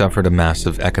 but we suffered a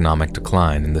massive economic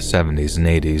decline in the 70s and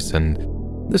 80s,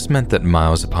 and this meant that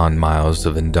miles upon miles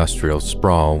of industrial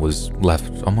sprawl was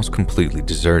left almost completely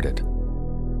deserted.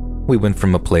 We went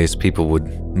from a place people would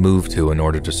move to in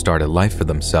order to start a life for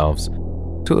themselves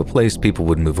to a place people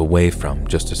would move away from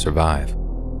just to survive.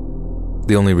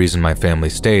 The only reason my family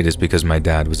stayed is because my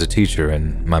dad was a teacher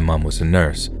and my mom was a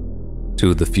nurse,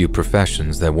 two of the few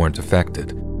professions that weren't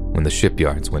affected when the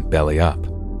shipyards went belly up.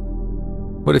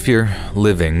 But if your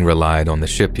living relied on the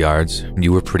shipyards,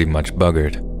 you were pretty much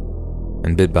buggered.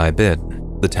 And bit by bit,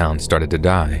 the town started to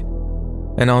die.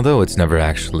 And although it's never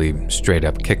actually straight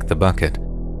up kicked the bucket,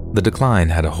 the decline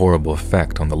had a horrible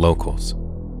effect on the locals.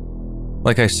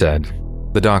 Like I said,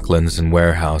 the docklands and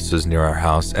warehouses near our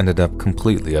house ended up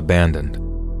completely abandoned.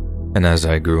 And as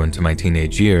I grew into my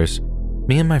teenage years,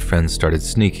 me and my friends started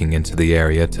sneaking into the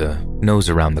area to nose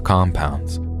around the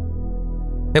compounds.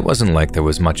 It wasn't like there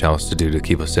was much else to do to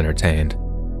keep us entertained,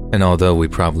 and although we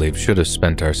probably should have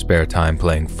spent our spare time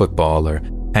playing football or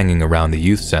hanging around the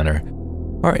youth center,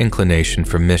 our inclination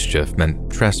for mischief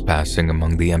meant trespassing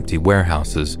among the empty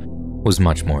warehouses was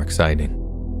much more exciting.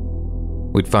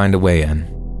 We'd find a way in,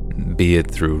 be it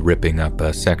through ripping up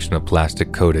a section of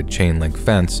plastic-coated chain-link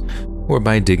fence or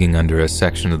by digging under a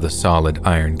section of the solid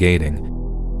iron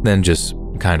gating, then just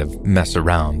kind of mess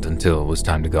around until it was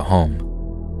time to go home.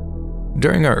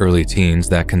 During our early teens,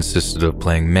 that consisted of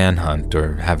playing manhunt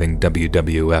or having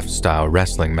WWF-style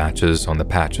wrestling matches on the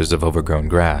patches of overgrown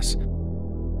grass.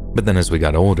 But then as we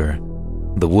got older,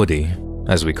 the Woody,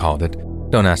 as we called it,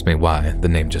 don't ask me why, the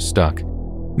name just stuck,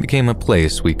 became a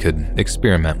place we could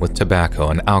experiment with tobacco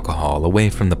and alcohol away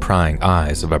from the prying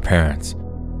eyes of our parents.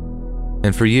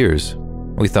 And for years,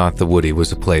 we thought the Woody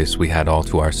was a place we had all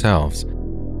to ourselves,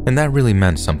 and that really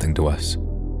meant something to us.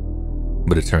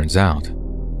 But it turns out,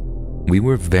 we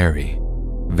were very,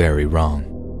 very wrong.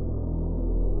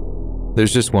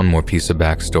 There's just one more piece of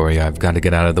backstory I've got to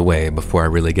get out of the way before I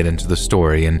really get into the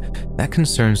story, and that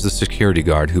concerns the security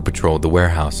guard who patrolled the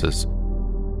warehouses.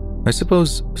 I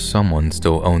suppose someone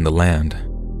still owned the land,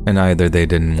 and either they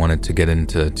didn't want it to get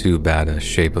into too bad a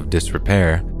shape of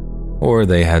disrepair, or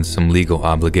they had some legal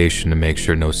obligation to make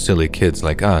sure no silly kids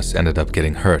like us ended up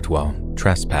getting hurt while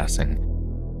trespassing.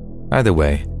 Either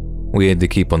way, we had to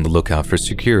keep on the lookout for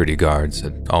security guards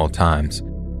at all times.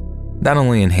 That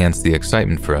only enhanced the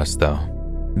excitement for us, though,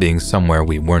 being somewhere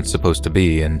we weren't supposed to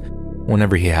be, and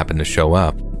whenever he happened to show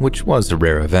up, which was a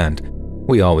rare event,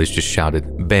 we always just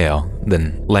shouted, "Bail,"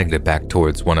 then legged it back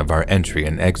towards one of our entry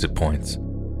and exit points.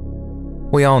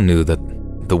 We all knew that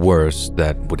the worst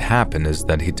that would happen is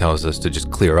that he tells us to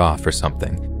just clear off or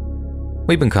something.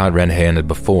 We'd been caught red-handed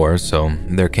before, so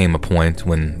there came a point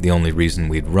when the only reason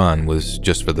we'd run was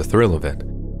just for the thrill of it.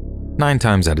 9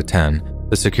 times out of 10,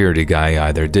 the security guy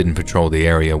either didn't patrol the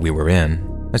area we were in,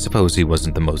 I suppose he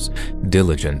wasn't the most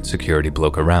diligent security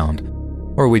bloke around,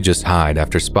 or we'd just hide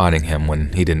after spotting him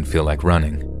when he didn't feel like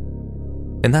running.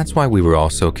 And that's why we were all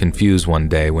so confused one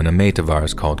day when a mate of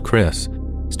ours called Chris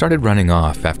started running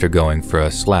off after going for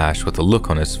a slash with a look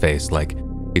on his face like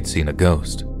he'd seen a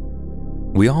ghost.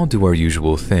 We all do our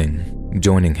usual thing,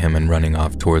 joining him and running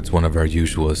off towards one of our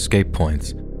usual escape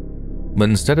points. But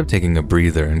instead of taking a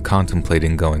breather and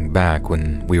contemplating going back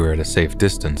when we were at a safe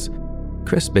distance,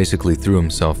 Chris basically threw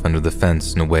himself under the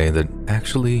fence in a way that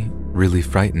actually really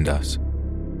frightened us.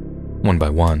 One by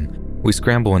one, we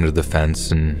scramble under the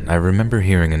fence, and I remember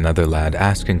hearing another lad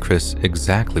asking Chris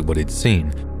exactly what he'd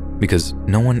seen, because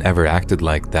no one ever acted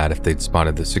like that if they'd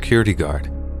spotted the security guard.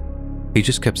 He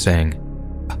just kept saying,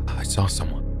 I saw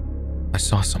someone. I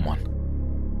saw someone.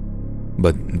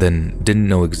 But then didn't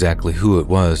know exactly who it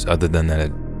was other than that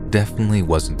it definitely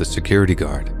wasn't the security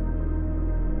guard.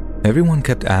 Everyone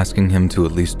kept asking him to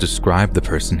at least describe the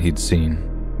person he'd seen.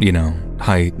 You know,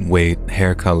 height, weight,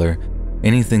 hair color,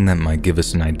 anything that might give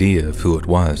us an idea of who it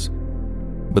was.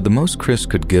 But the most Chris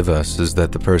could give us is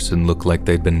that the person looked like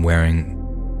they'd been wearing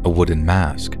a wooden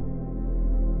mask.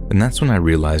 And that's when I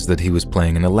realized that he was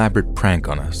playing an elaborate prank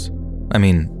on us. I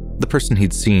mean, the person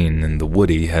he'd seen in the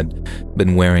Woody had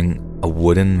been wearing a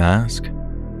wooden mask?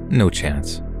 No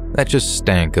chance. That just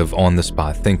stank of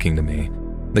on-the-spot thinking to me.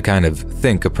 The kind of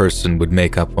think a person would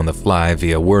make up on the fly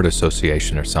via word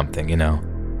association or something, you know?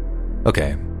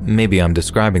 Okay, maybe I'm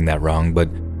describing that wrong, but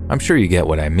I'm sure you get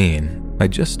what I mean. I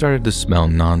just started to smell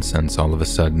nonsense all of a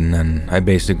sudden, and I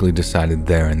basically decided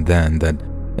there and then that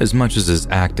as much as his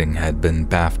acting had been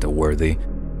BAFTA-worthy,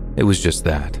 it was just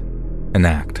that, an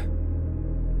act.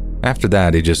 After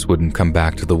that, he just wouldn't come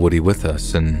back to the Woody with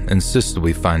us and insisted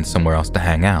we find somewhere else to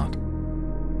hang out.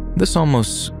 This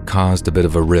almost caused a bit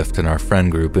of a rift in our friend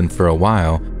group, and for a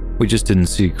while, we just didn't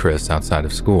see Chris outside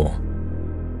of school.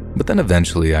 But then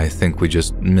eventually, I think we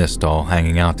just missed all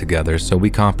hanging out together, so we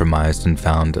compromised and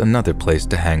found another place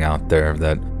to hang out there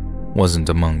that wasn't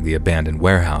among the abandoned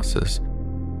warehouses.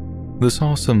 This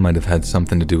also might have had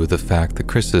something to do with the fact that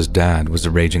Chris's dad was a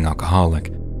raging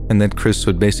alcoholic, and that Chris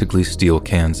would basically steal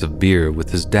cans of beer with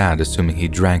his dad, assuming he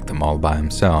drank them all by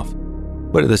himself.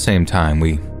 But at the same time,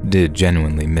 we did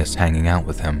genuinely miss hanging out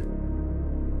with him.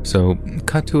 So,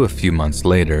 cut to a few months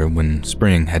later, when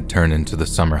spring had turned into the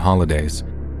summer holidays.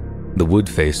 The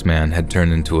Woodface man had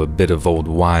turned into a bit of old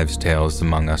wives' tales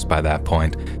among us by that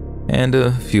point, and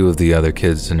a few of the other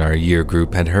kids in our year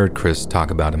group had heard Chris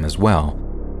talk about him as well.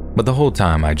 But the whole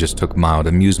time I just took mild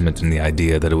amusement in the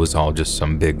idea that it was all just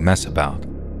some big mess about.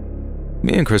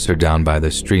 Me and Chris are down by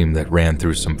the stream that ran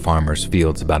through some farmers'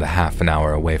 fields about a half an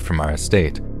hour away from our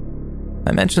estate.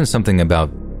 I mentioned something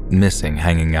about missing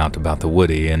hanging out about the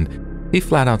Woody, and he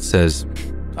flat out says,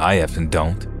 I effing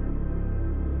don't.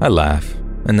 I laugh,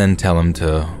 and then tell him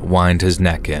to wind his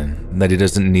neck in, that he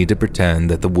doesn't need to pretend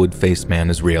that the Woodface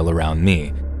man is real around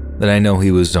me, that I know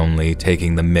he was only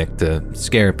taking the mick to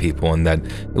scare people and that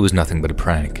it was nothing but a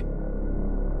prank.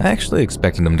 I actually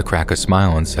expected him to crack a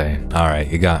smile and say,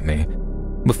 alright, you got me,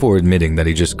 before admitting that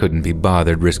he just couldn't be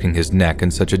bothered risking his neck in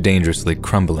such a dangerously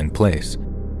crumbling place.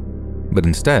 But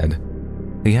instead,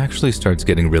 he actually starts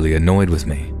getting really annoyed with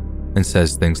me and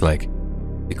says things like,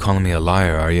 you calling me a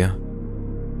liar, are you?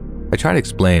 I tried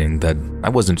explaining that I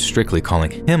wasn't strictly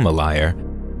calling him a liar,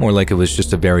 more like it was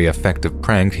just a very effective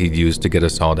prank he'd used to get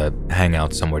us all to hang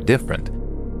out somewhere different.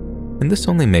 And this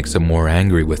only makes him more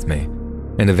angry with me,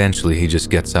 and eventually he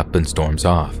just gets up and storms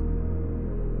off.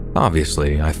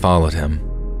 Obviously, I followed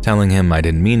him, telling him I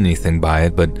didn't mean anything by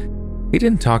it, but he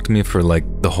didn't talk to me for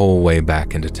like the whole way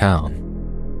back into town.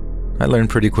 I learned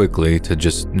pretty quickly to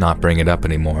just not bring it up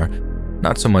anymore,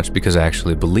 not so much because I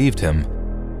actually believed him,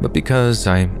 but because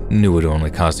I knew it would only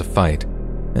cause a fight.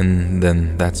 And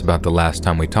then that's about the last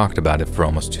time we talked about it for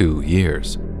almost 2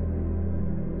 years.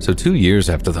 So 2 years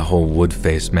after the whole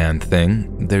Woodface man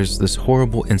thing, there's this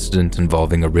horrible incident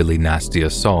involving a really nasty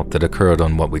assault that occurred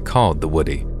on what we called the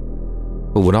Woody.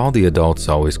 but what all the adults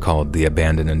always called the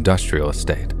abandoned industrial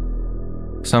estate.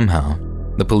 Somehow,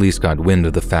 the police got wind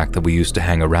of the fact that we used to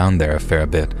hang around there a fair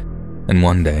bit, and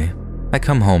one day, I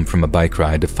come home from a bike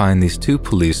ride to find these two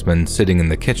policemen sitting in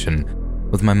the kitchen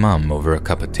with my mom over a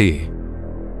cup of tea.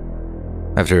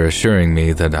 After assuring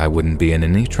me that I wouldn't be in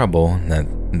any trouble, that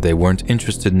they weren't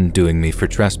interested in doing me for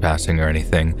trespassing or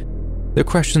anything, their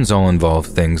questions all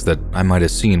involved things that I might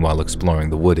have seen while exploring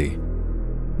the woody.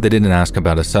 They didn't ask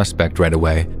about a suspect right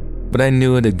away, but I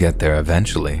knew it'd get there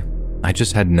eventually. I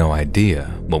just had no idea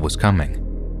what was coming.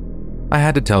 I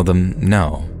had to tell them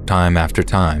no, time after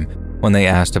time, when they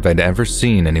asked if I'd ever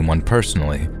seen anyone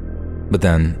personally. But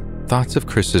then, thoughts of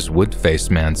Chris's wood-faced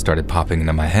man started popping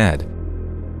into my head.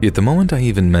 Yet the moment I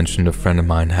even mentioned a friend of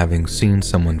mine having seen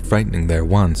someone frightening there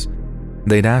once,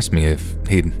 they'd asked me if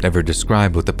he'd ever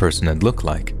described what the person had looked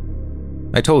like.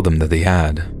 I told them that he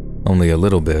had, only a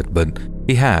little bit, but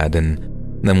he had,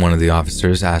 and then one of the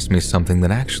officers asked me something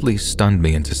that actually stunned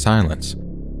me into silence.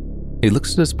 He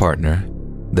looks at his partner,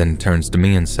 then turns to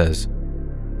me and says,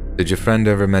 "Did your friend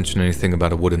ever mention anything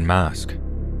about a wooden mask?"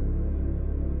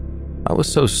 I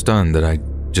was so stunned that I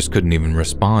just couldn't even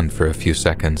respond for a few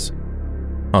seconds.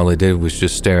 All I did was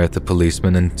just stare at the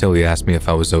policeman until he asked me if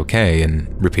I was okay and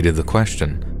repeated the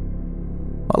question.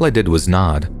 All I did was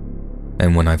nod,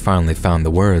 and when I finally found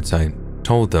the words, I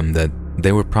told them that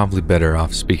they were probably better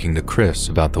off speaking to Chris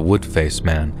about the wood-faced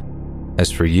man,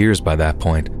 as for years by that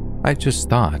point, I just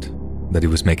thought that he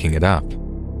was making it up.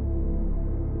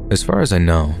 As far as I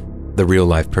know, the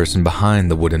real-life person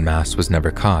behind the wooden mask was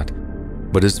never caught,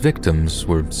 but his victims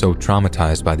were so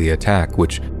traumatized by the attack,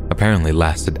 which apparently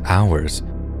lasted hours,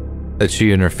 that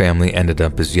she and her family ended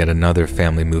up as yet another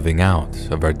family moving out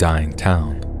of our dying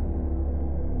town.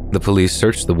 The police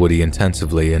searched the woody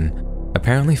intensively and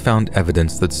apparently found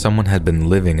evidence that someone had been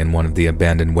living in one of the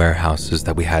abandoned warehouses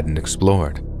that we hadn't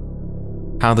explored.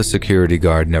 How the security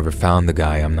guard never found the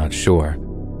guy, I'm not sure,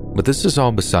 but this is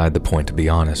all beside the point, to be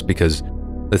honest, because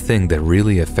the thing that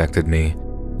really affected me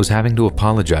was having to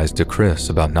apologize to Chris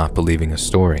about not believing his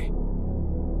story.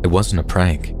 It wasn't a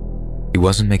prank. He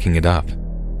wasn't making it up.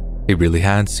 He really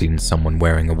had seen someone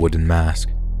wearing a wooden mask.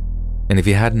 And if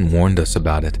he hadn't warned us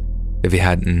about it, if he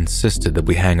hadn't insisted that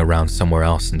we hang around somewhere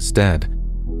else instead,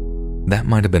 that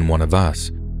might have been one of us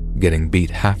getting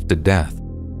beat half to death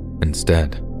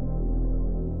instead.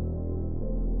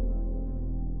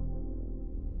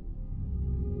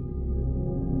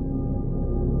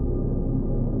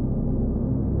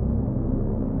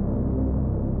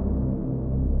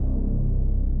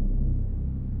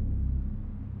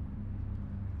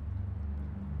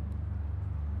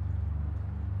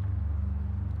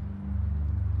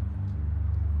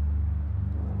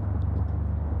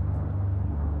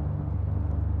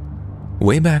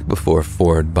 Way back before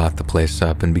Ford bought the place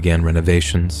up and began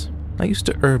renovations, I used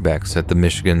to urbex at the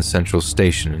Michigan Central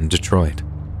Station in Detroit.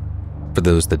 For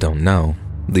those that don't know,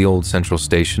 the old Central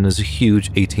Station is a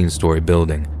huge 18-story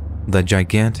building with a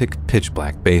gigantic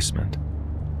pitch-black basement.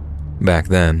 Back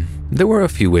then, there were a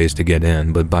few ways to get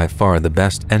in, but by far the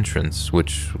best entrance,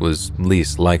 which was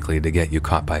least likely to get you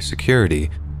caught by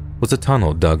security, was a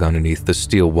tunnel dug underneath the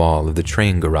steel wall of the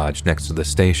train garage next to the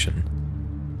station.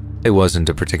 It wasn't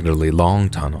a particularly long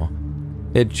tunnel.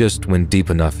 It just went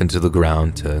deep enough into the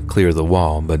ground to clear the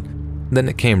wall, but then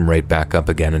it came right back up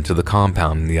again into the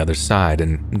compound on the other side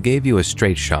and gave you a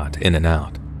straight shot in and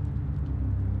out.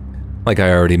 Like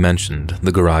I already mentioned,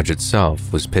 the garage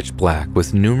itself was pitch black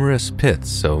with numerous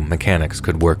pits so mechanics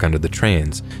could work under the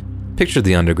trains. Picture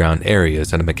the underground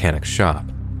areas at a mechanic's shop.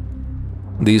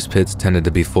 These pits tended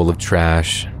to be full of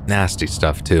trash, nasty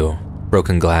stuff too.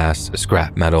 Broken glass,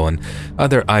 scrap metal, and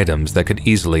other items that could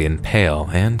easily impale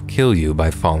and kill you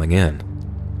by falling in.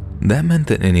 That meant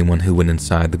that anyone who went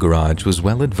inside the garage was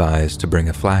well advised to bring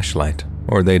a flashlight,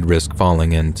 or they'd risk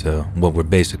falling into what were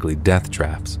basically death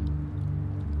traps.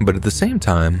 But at the same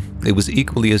time, it was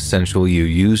equally essential you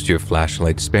used your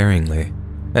flashlight sparingly,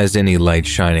 as any light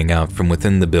shining out from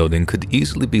within the building could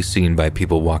easily be seen by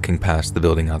people walking past the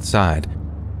building outside,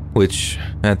 which,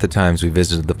 at the times we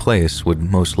visited the place, would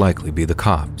most likely be the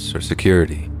cops or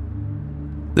security.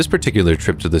 This particular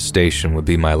trip to the station would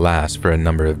be my last for a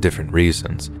number of different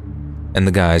reasons, and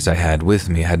the guys I had with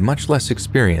me had much less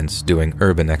experience doing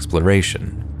urban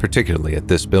exploration, particularly at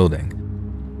this building.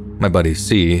 My buddy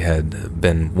C had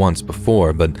been once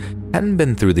before, but hadn't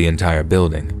been through the entire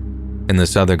building, and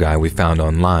this other guy we found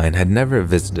online had never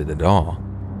visited at all.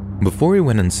 Before we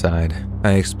went inside,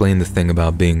 I explained the thing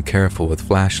about being careful with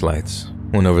flashlights,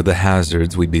 went over the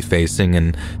hazards we'd be facing,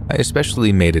 and I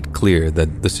especially made it clear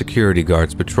that the security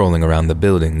guards patrolling around the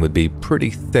building would be pretty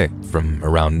thick from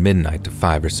around midnight to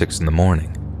 5 or 6 in the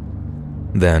morning.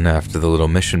 Then, after the little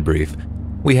mission brief,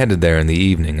 we headed there in the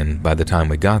evening, and by the time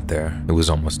we got there, it was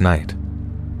almost night.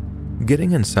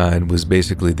 Getting inside was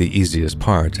basically the easiest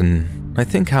part, and I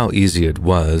think how easy it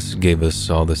was gave us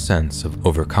all the sense of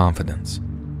overconfidence.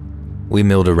 We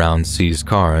milled around C's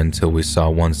car until we saw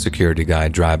one security guy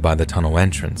drive by the tunnel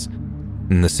entrance,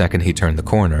 and the second he turned the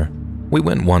corner, we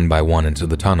went one by one into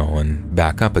the tunnel and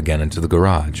back up again into the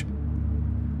garage.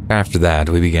 After that,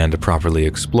 we began to properly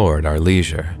explore at our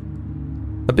leisure.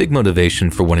 A big motivation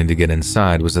for wanting to get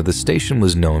inside was that the station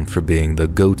was known for being the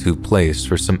go-to place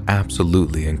for some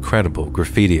absolutely incredible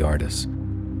graffiti artists.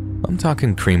 I'm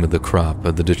talking cream of the crop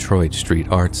of the Detroit street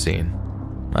art scene.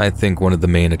 I think one of the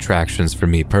main attractions for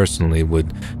me personally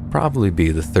would probably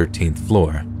be the 13th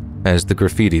floor, as the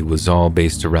graffiti was all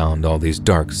based around all these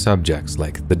dark subjects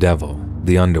like the devil,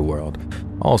 the underworld,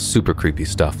 all super creepy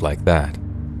stuff like that.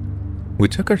 We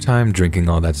took our time drinking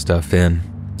all that stuff in,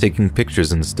 taking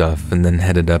pictures and stuff, and then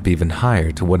headed up even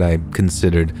higher to what I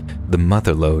considered the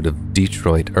motherlode of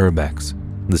Detroit urbex,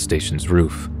 the station's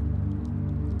roof.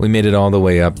 We made it all the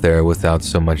way up there without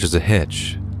so much as a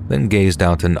hitch, then gazed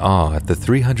out in awe at the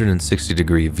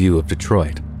 360-degree view of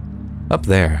Detroit. Up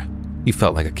there, you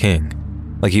felt like a king,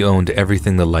 like you owned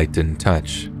everything the light didn't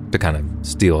touch, to kind of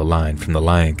steal a line from The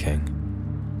Lion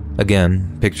King.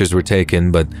 Again, pictures were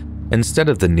taken, but instead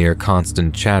of the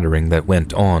near-constant chattering that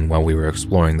went on while we were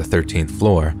exploring the 13th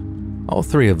floor, all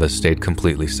three of us stayed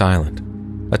completely silent,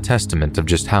 a testament of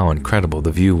just how incredible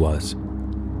the view was.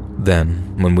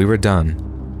 Then, when we were done,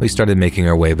 we started making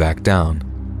our way back down.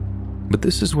 But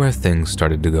this is where things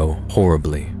started to go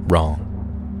horribly wrong.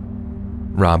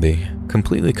 Robbie,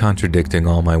 completely contradicting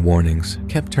all my warnings,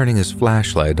 kept turning his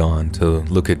flashlight on to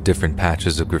look at different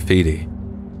patches of graffiti.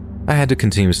 I had to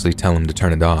continuously tell him to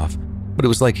turn it off, but it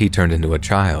was like he turned into a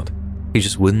child. He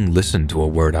just wouldn't listen to a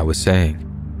word I was saying.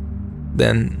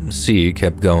 Then C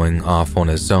kept going off on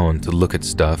his own to look at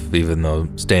stuff, even though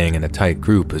staying in a tight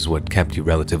group is what kept you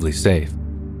relatively safe.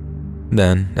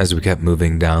 Then, as we kept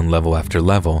moving down level after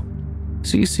level,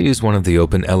 C sees one of the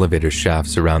open elevator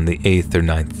shafts around the 8th or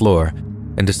 9th floor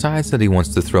and decides that he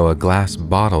wants to throw a glass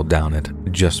bottle down it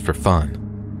just for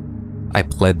fun. I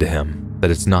pled to him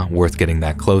that it's not worth getting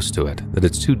that close to it, that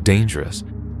it's too dangerous.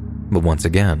 But once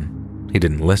again, he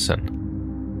didn't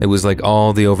listen. It was like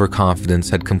all the overconfidence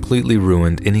had completely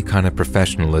ruined any kind of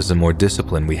professionalism or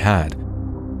discipline we had,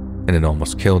 and it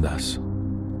almost killed us.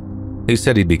 He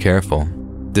said he'd be careful,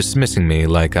 dismissing me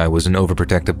like I was an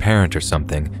overprotective parent or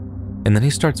something, and then he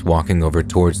starts walking over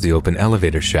towards the open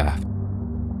elevator shaft.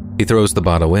 He throws the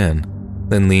bottle in,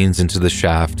 then leans into the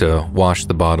shaft to watch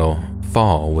the bottle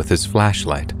fall with his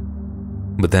flashlight.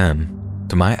 But then,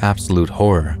 to my absolute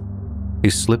horror, he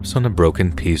slips on a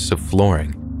broken piece of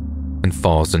flooring and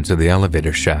falls into the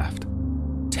elevator shaft,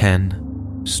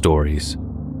 10 stories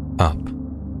up.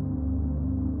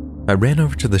 I ran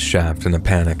over to the shaft in a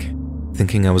panic,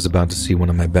 thinking I was about to see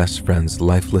one of my best friend's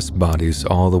lifeless bodies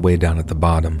all the way down at the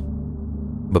bottom.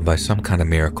 But by some kind of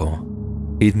miracle,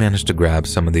 he'd managed to grab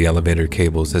some of the elevator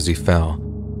cables as he fell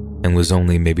and was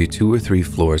only maybe 2 or 3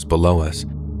 floors below us,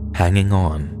 hanging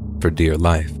on for dear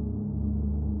life.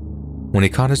 When he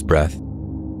caught his breath,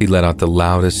 he let out the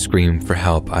loudest scream for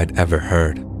help I'd ever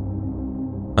heard.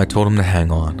 I told him to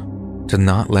hang on, to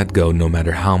not let go no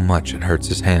matter how much it hurts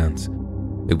his hands.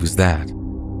 It was that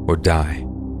or die.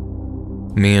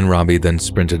 Me and Robbie then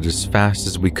sprinted as fast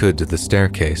as we could to the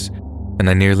staircase, and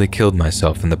I nearly killed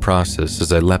myself in the process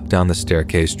as I leapt down the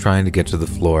staircase trying to get to the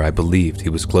floor I believed he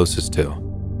was closest to.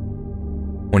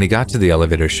 When he got to the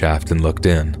elevator shaft and looked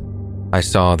in, I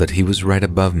saw that he was right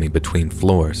above me between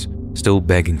floors, still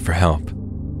begging for help.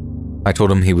 I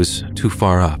told him he was too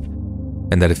far up,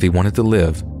 and that if he wanted to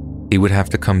live, he would have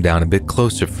to come down a bit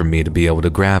closer for me to be able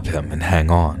to grab him and hang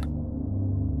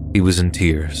on. He was in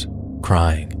tears,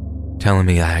 crying, telling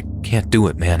me, "I can't do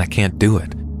it, man, I can't do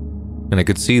it." And I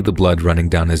could see the blood running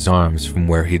down his arms from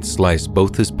where he'd sliced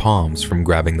both his palms from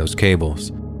grabbing those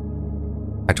cables.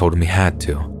 I told him he had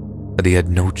to, that he had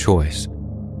no choice,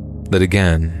 that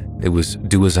again, it was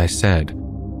do as I said,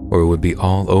 or it would be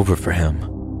all over for him.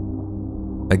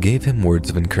 I gave him words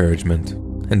of encouragement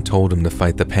and told him to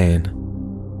fight the pain,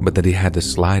 but that he had to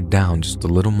slide down just a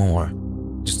little more,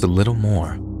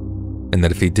 and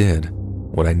that if he did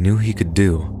what I knew he could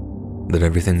do, that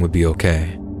everything would be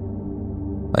okay.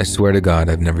 I swear to God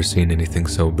I've never seen anything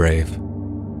so brave.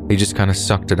 He just kind of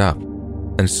sucked it up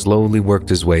and slowly worked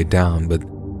his way down, but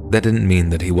that didn't mean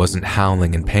that he wasn't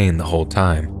howling in pain the whole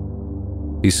time.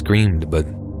 He screamed, but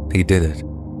he did it.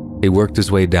 He worked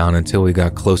his way down until he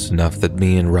got close enough that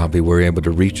me and Robbie were able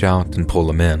to reach out and pull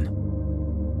him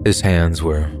in. His hands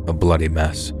were a bloody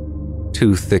mess,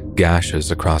 2 thick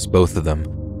gashes across both of them.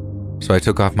 So I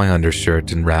took off my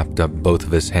undershirt and wrapped up both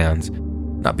of his hands,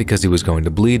 not because he was going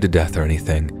to bleed to death or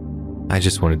anything. I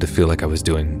just wanted to feel like I was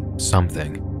doing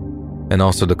something, and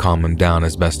also to calm him down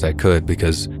as best I could,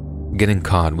 because getting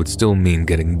caught would still mean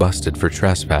getting busted for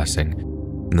trespassing,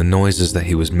 and the noises that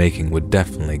he was making would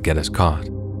definitely get us caught.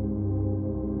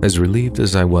 As relieved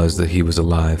as I was that he was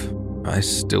alive, I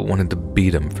still wanted to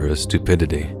beat him for his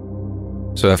stupidity.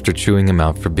 So after chewing him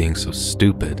out for being so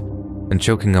stupid, and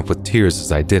choking up with tears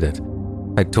as I did it,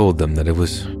 I told them that it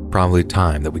was probably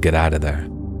time that we get out of there.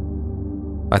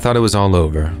 I thought it was all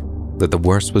over, that the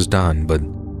worst was done, but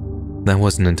that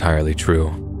wasn't entirely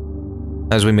true.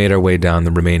 As we made our way down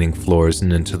the remaining floors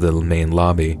and into the main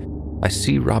lobby, I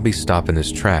see Robbie stop in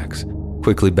his tracks,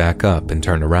 quickly back up and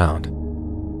turn around.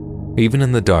 Even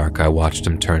in the dark, I watched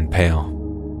him turn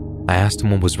pale. I asked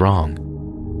him what was wrong,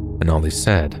 and all he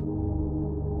said,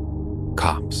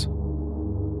 "Cops."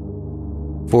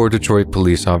 4 Detroit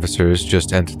police officers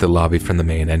just entered the lobby from the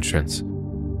main entrance.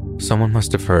 Someone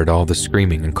must have heard all the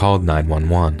screaming and called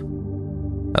 911.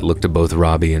 I looked at both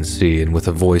Robbie and C, and with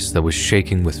a voice that was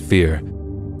shaking with fear,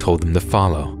 told them to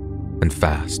follow, and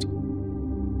fast.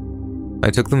 I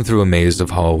took them through a maze of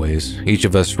hallways, each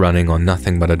of us running on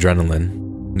nothing but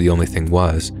adrenaline. The only thing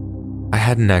was, I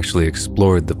hadn't actually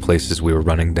explored the places we were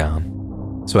running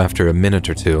down. So after a minute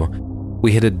or two,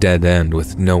 we hit a dead end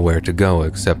with nowhere to go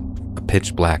except a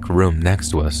pitch black room next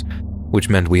to us, which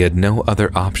meant we had no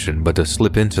other option but to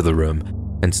slip into the room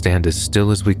and stand as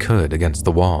still as we could against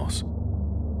the walls.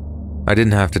 I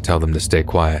didn't have to tell them to stay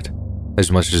quiet.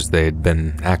 As much as they'd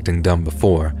been acting dumb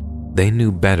before, they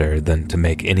knew better than to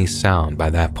make any sound by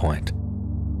that point.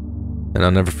 And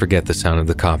I'll never forget the sound of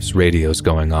the cops' radios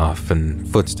going off and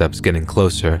footsteps getting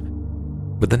closer,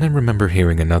 but then I remember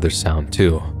hearing another sound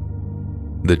too.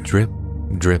 The drip,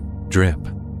 drip, drip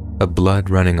of blood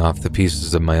running off the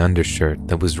pieces of my undershirt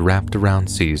that was wrapped around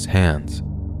C's hands.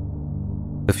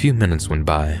 A few minutes went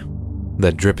by,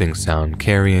 that dripping sound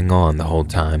carrying on the whole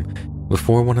time,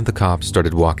 before one of the cops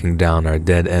started walking down our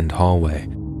dead-end hallway,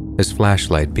 his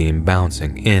flashlight beam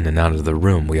bouncing in and out of the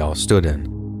room we all stood in,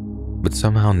 but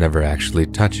somehow never actually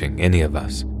touching any of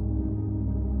us.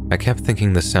 I kept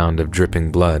thinking the sound of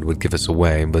dripping blood would give us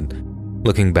away, but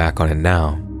looking back on it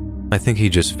now, I think he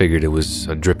just figured it was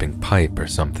a dripping pipe or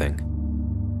something.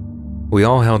 We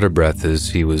all held our breath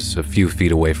as he was a few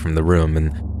feet away from the room,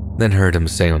 and then heard him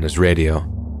say on his radio,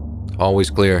 "Always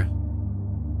clear."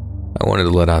 I wanted to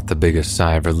let out the biggest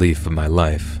sigh of relief of my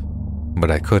life, but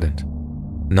I couldn't.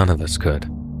 None of us could.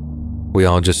 We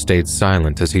all just stayed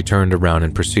silent as he turned around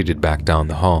and proceeded back down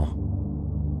the hall.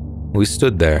 We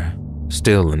stood there,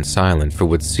 still and silent for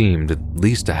what seemed at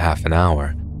least a half an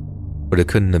hour, but it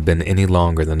couldn't have been any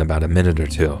longer than about a minute or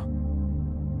two.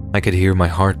 I could hear my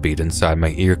heartbeat inside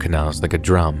my ear canals like a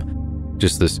drum,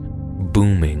 just this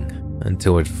booming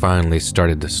until it finally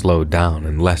started to slow down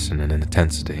and lessen in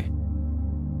intensity.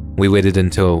 We waited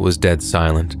until it was dead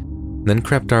silent, then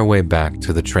crept our way back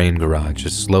to the train garage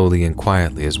as slowly and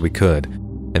quietly as we could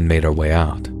and made our way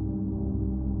out.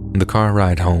 The car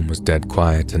ride home was dead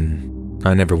quiet, and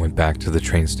I never went back to the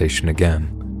train station again.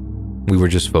 We were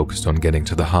just focused on getting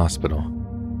to the hospital.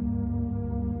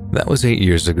 That was 8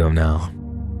 years ago now,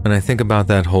 and I think about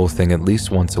that whole thing at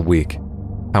least once a week,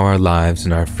 how our lives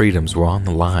and our freedoms were on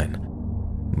the line,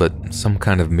 but some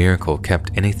kind of miracle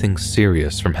kept anything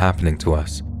serious from happening to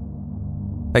us.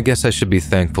 I guess I should be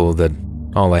thankful that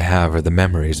all I have are the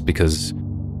memories, because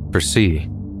for C,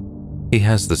 he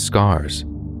has the scars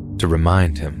to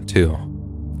remind him too.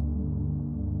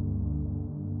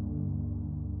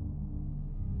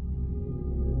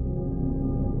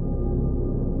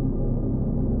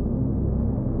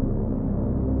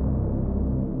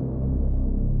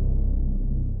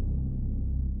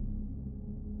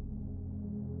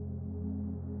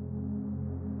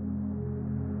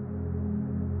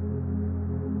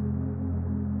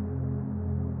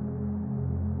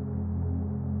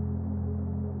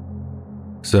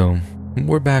 So,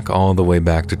 we're back all the way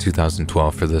back to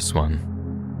 2012 for this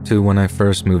one, to when I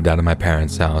first moved out of my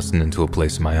parents' house and into a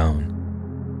place of my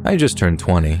own. I just turned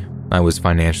 20, I was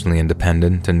financially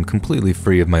independent and completely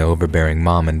free of my overbearing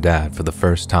mom and dad for the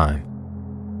first time.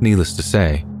 Needless to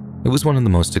say, it was one of the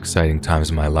most exciting times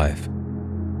of my life.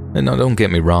 And now don't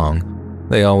get me wrong,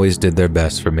 they always did their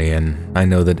best for me, and I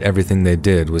know that everything they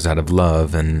did was out of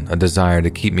love and a desire to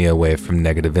keep me away from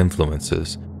negative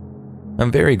influences. I'm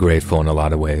very grateful in a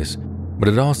lot of ways, but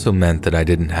it also meant that I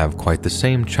didn't have quite the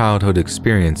same childhood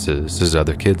experiences as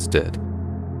other kids did.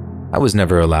 I was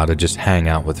never allowed to just hang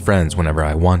out with friends whenever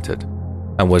I wanted.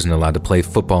 I wasn't allowed to play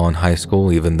football in high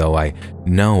school even though I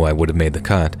know I would have made the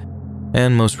cut.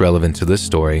 And most relevant to this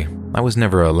story, I was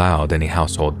never allowed any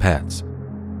household pets.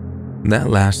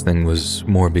 That last thing was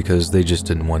more because they just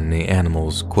didn't want any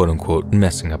animals, quote-unquote,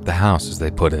 messing up the house as they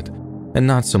put it, and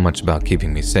not so much about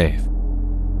keeping me safe.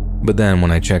 But then when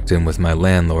I checked in with my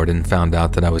landlord and found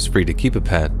out that I was free to keep a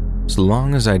pet, so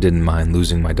long as I didn't mind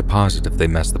losing my deposit if they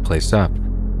messed the place up,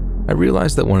 I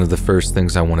realized that one of the first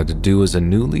things I wanted to do as a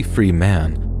newly free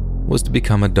man was to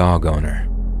become a dog owner.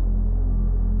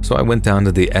 So I went down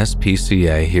to the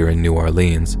SPCA here in New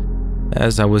Orleans,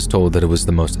 as I was told that it was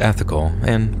the most ethical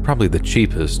and probably the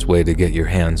cheapest way to get your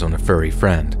hands on a furry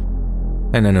friend.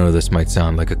 And I know this might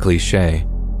sound like a cliche,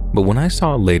 but when I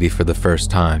saw a lady for the first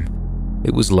time,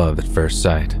 it was love at first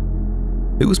sight.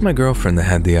 It was my girlfriend that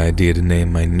had the idea to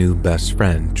name my new best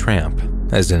friend Tramp,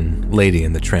 as in Lady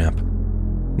and the Tramp.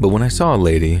 But when I saw a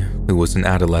lady, who was an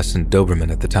adolescent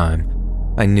Doberman at the time,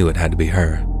 I knew it had to be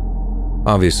her.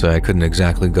 Obviously, I couldn't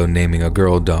exactly go naming a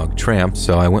girl dog Tramp,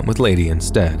 so I went with Lady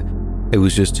instead. It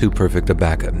was just too perfect a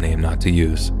backup name not to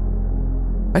use.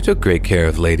 I took great care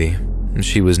of Lady, and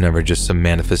she was never just some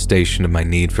manifestation of my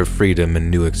need for freedom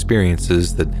and new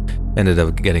experiences that ended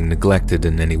up getting neglected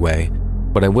in any way,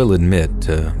 but I will admit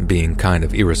to being kind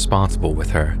of irresponsible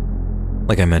with her.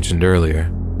 Like I mentioned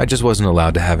earlier, I just wasn't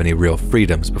allowed to have any real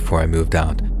freedoms before I moved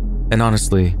out, and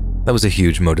honestly, that was a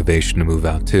huge motivation to move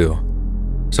out too.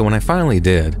 So when I finally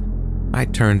did, I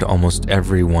turned almost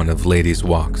every one of Lady's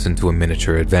walks into a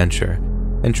miniature adventure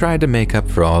and tried to make up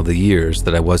for all the years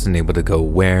that I wasn't able to go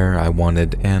where I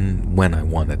wanted and when I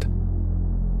wanted.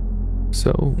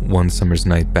 So one summer's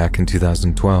night back in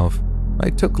 2012, I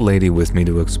took Lady with me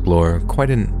to explore quite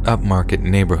an upmarket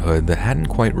neighborhood that hadn't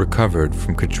quite recovered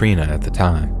from Katrina at the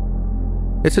time.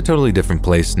 It's a totally different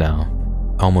place now,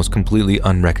 almost completely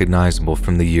unrecognizable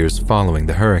from the years following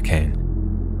the hurricane.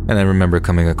 And I remember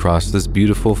coming across this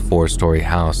beautiful 4-story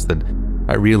house that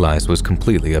I realized was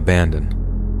completely abandoned.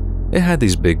 It had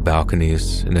these big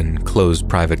balconies, an enclosed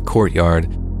private courtyard,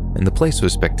 and the place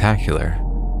was spectacular,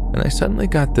 and I suddenly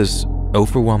got this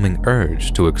overwhelming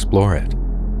urge to explore it.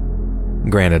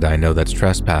 Granted, I know that's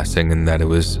trespassing and that it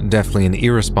was definitely an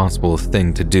irresponsible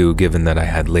thing to do given that I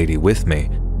had Lady with me,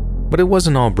 but it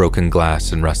wasn't all broken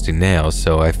glass and rusty nails,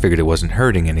 so I figured it wasn't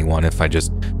hurting anyone if I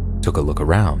just took a look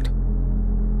around.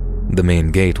 The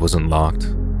main gate wasn't locked,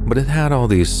 but it had all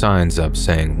these signs up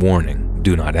saying, "Warning,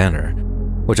 do not enter,"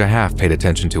 which I half paid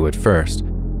attention to at first,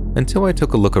 until I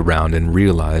took a look around and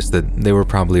realized that they were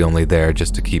probably only there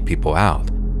just to keep people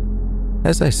out.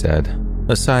 As I said,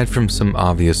 aside from some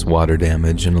obvious water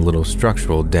damage and a little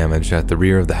structural damage at the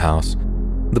rear of the house,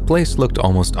 the place looked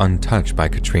almost untouched by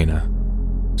Katrina.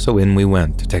 So in we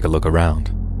went to take a look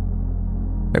around.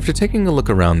 After taking a look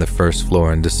around the first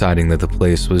floor and deciding that the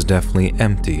place was definitely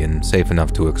empty and safe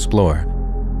enough to explore,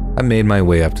 I made my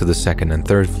way up to the second and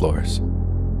third floors.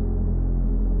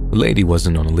 The lady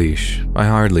wasn't on a leash. I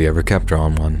hardly ever kept her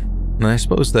on one, and I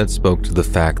suppose that spoke to the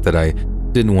fact that I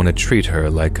didn't want to treat her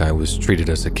like I was treated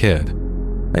as a kid.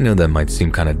 I know that might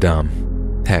seem kind of dumb.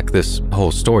 Heck, this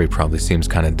whole story probably seems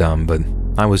kind of dumb, but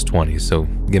I was 20, so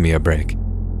give me a break.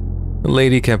 The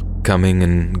lady kept coming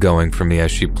and going for me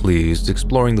as she pleased,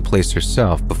 exploring the place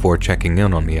herself before checking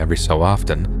in on me every so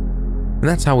often. And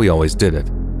that's how we always did it.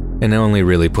 And I only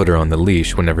really put her on the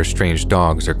leash whenever strange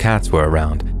dogs or cats were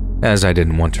around, as I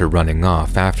didn't want her running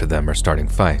off after them or starting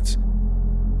fights.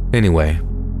 Anyway,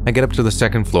 I get up to the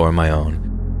second floor on my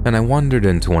own, and I wandered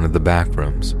into one of the back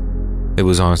rooms. It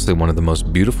was honestly one of the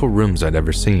most beautiful rooms I'd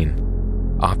ever seen.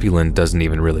 Opulent doesn't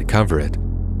even really cover it,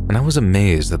 and I was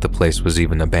amazed that the place was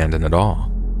even abandoned at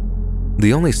all.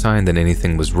 The only sign that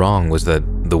anything was wrong was that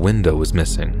the window was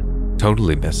missing,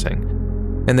 totally missing,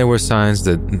 and there were signs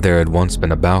that there had once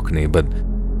been a balcony, but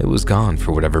it was gone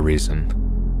for whatever reason.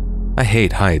 I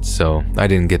hate heights, so I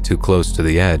didn't get too close to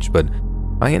the edge, but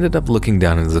I ended up looking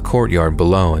down into the courtyard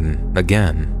below, and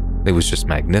again, it was just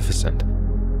magnificent.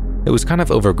 It was kind of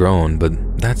overgrown,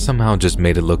 but that somehow just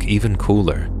made it look even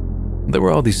cooler. There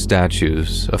were all these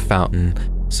statues, a fountain,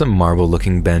 some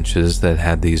marble-looking benches that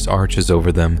had these arches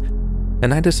over them,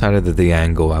 and I decided that the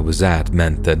angle I was at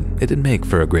meant that it'd make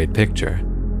for a great picture.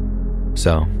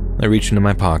 So, I reach into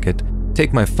my pocket,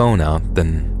 take my phone out,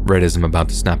 then right as I'm about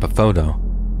to snap a photo,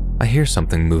 I hear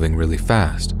something moving really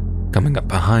fast, coming up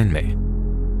behind me,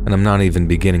 and I'm not even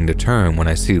beginning to turn when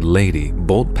I see Lady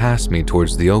bolt past me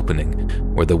towards the opening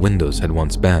where the windows had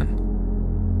once been.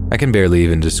 I can barely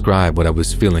even describe what I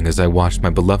was feeling as I watched my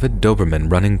beloved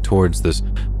Doberman running towards this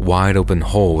wide-open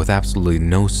hole with absolutely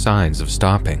no signs of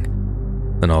stopping.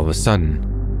 Then all of a sudden,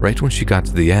 right when she got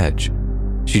to the edge,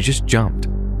 she just jumped,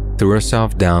 threw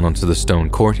herself down onto the stone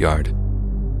courtyard,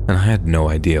 and I had no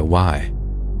idea why.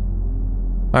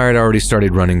 I had already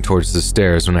started running towards the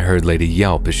stairs when I heard Lady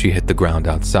yelp as she hit the ground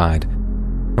outside,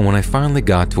 and when I finally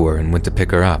got to her and went to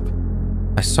pick her up,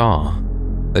 I saw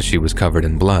that she was covered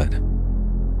in blood.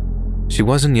 She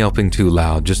wasn't yelping too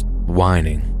loud, just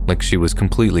whining, like she was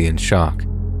completely in shock.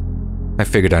 I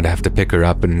figured I'd have to pick her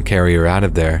up and carry her out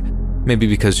of there, maybe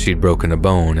because she'd broken a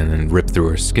bone and then ripped through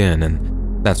her skin,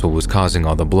 and that's what was causing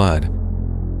all the blood.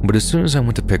 But as soon as I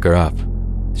went to pick her up,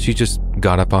 she just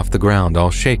got up off the ground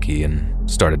all shaky and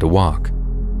started to walk.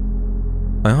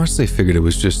 I honestly figured it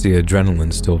was just the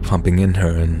adrenaline still pumping in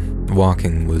her, and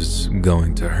walking was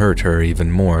going to hurt her even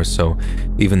more, so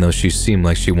even though she seemed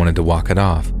like she wanted to walk it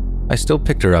off, I still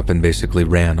picked her up and basically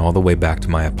ran all the way back to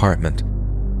my apartment.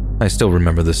 I still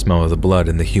remember the smell of the blood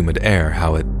in the humid air,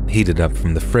 how it heated up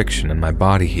from the friction and my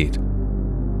body heat.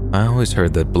 I always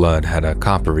heard that blood had a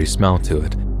coppery smell to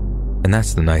it, and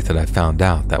that's the night that I found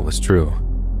out that was true.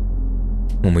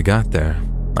 When we got there,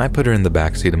 I put her in the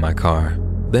backseat of my car,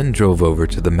 then drove over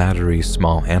to the Mattery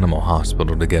Small Animal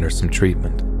Hospital to get her some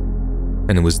treatment.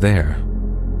 And it was there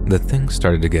that things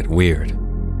started to get weird.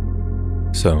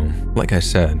 So, like I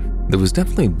said, there was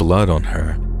definitely blood on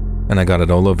her, and I got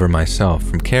it all over myself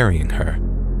from carrying her.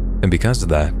 And because of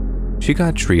that, she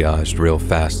got triaged real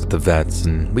fast at the vet's,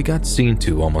 and we got seen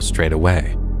to almost straight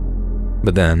away.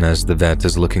 But then, as the vet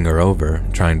is looking her over,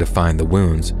 trying to find the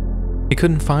wounds, he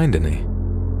couldn't find any.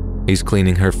 He's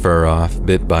cleaning her fur off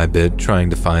bit by bit, trying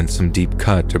to find some deep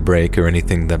cut or break or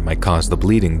anything that might cause the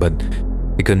bleeding, but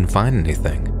he couldn't find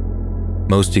anything.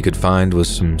 Most he could find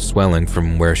was some swelling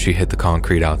from where she hit the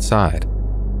concrete outside.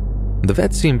 The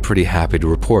vet seemed pretty happy to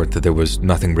report that there was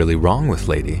nothing really wrong with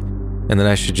Lady, and that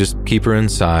I should just keep her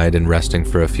inside and resting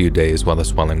for a few days while the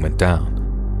swelling went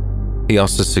down. He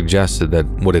also suggested that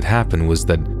what had happened was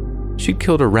that she'd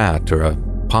killed a rat or a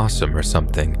possum or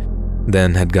something,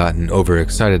 then had gotten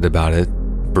overexcited about it,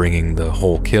 bringing the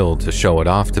whole kill to show it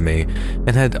off to me,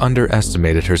 and had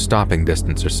underestimated her stopping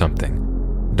distance or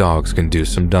something. Dogs can do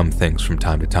some dumb things from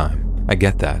time to time, I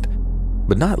get that,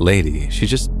 but not Lady. She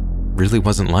just really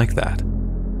wasn't like that.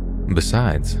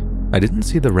 Besides, I didn't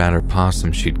see the rat or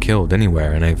possum she'd killed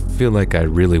anywhere, and I feel like I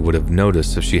really would have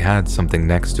noticed if she had something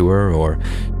next to her or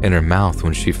in her mouth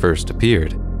when she first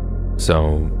appeared.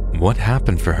 So, what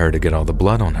happened for her to get all the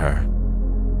blood on her?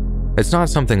 It's not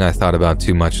something I thought about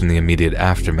too much in the immediate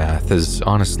aftermath, as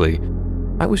honestly,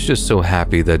 I was just so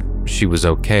happy that she was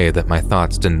okay that my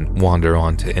thoughts didn't wander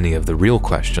on to any of the real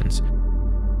questions.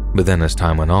 But then as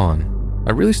time went on,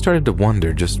 I really started to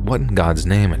wonder just what in God's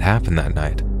name had happened that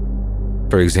night.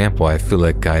 For example, I feel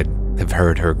like I'd have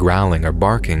heard her growling or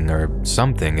barking or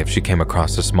something if she came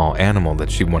across a small animal that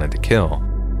she wanted to kill,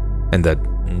 and that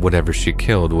whatever she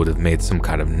killed would have made some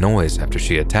kind of noise after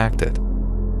she attacked it.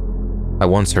 I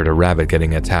once heard a rabbit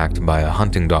getting attacked by a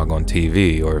hunting dog on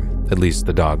TV, or at least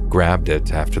the dog grabbed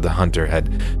it after the hunter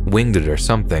had winged it or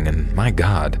something, and my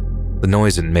God, the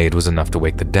noise it made was enough to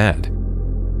wake the dead.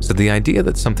 So the idea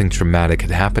that something traumatic had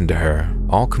happened to her,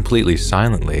 all completely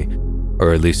silently,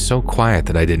 or at least so quiet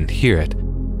that I didn't hear it,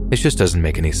 it just doesn't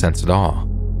make any sense at all.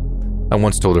 I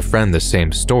once told a friend the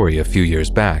same story a few years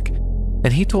back,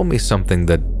 and he told me something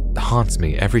that haunts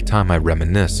me every time I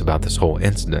reminisce about this whole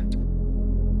incident.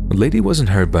 The lady wasn't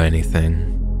hurt by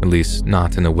anything, at least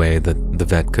not in a way that the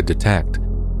vet could detect.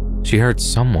 She hurt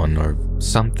someone or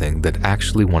something that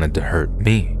actually wanted to hurt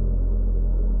me.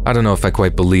 I don't know if I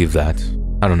quite believe that.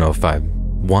 I don't know if I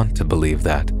want to believe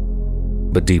that.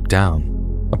 But deep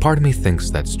down, a part of me thinks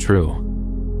that's true.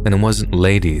 And it wasn't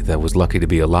Lady that was lucky to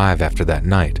be alive after that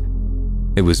night.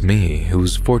 It was me who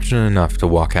was fortunate enough to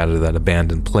walk out of that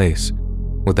abandoned place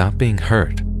without being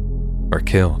hurt or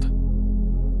killed.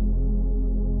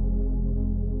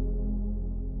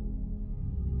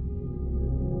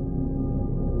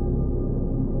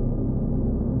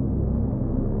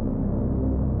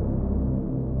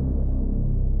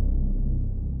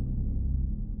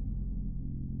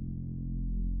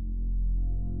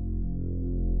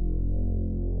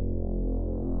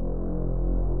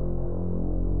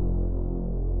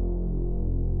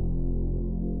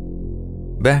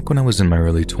 Back when I was in my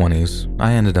early 20s,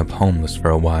 I ended up homeless for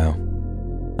a while.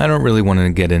 I don't really want to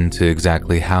get into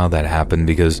exactly how that happened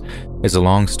because it's a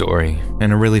long story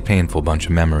and a really painful bunch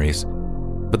of memories.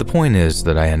 But the point is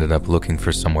that I ended up looking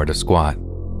for somewhere to squat,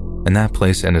 and that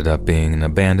place ended up being an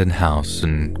abandoned house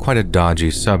in quite a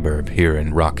dodgy suburb here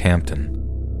in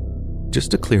Rockhampton.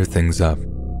 Just to clear things up,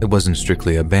 it wasn't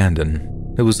strictly abandoned.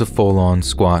 It was a full-on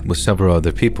squat with several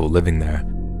other people living there,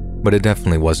 but it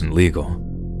definitely wasn't legal.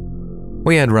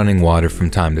 We had running water from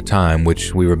time to time,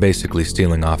 which we were basically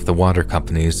stealing off the water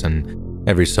companies, and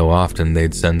every so often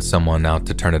they'd send someone out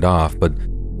to turn it off, but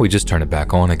we just turn it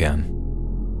back on again.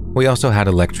 We also had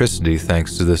electricity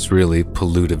thanks to this really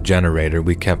pollutive generator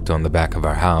we kept on the back of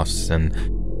our house, and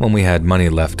when we had money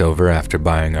left over after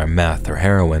buying our meth or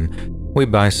heroin,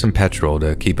 we'd buy some petrol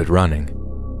to keep it running.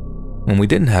 When we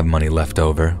didn't have money left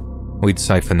over, we'd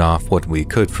siphon off what we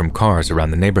could from cars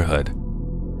around the neighborhood.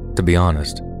 To be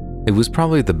honest, it was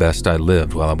probably the best I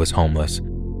lived while I was homeless,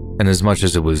 and as much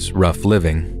as it was rough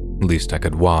living, at least I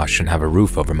could wash and have a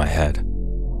roof over my head.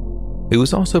 It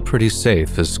was also pretty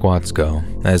safe as squats go,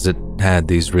 as it had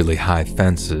these really high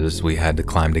fences we had to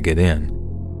climb to get in.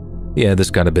 Yeah,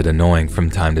 this got a bit annoying from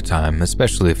time to time,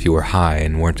 especially if you were high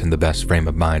and weren't in the best frame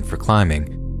of mind for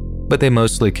climbing, but they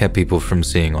mostly kept people from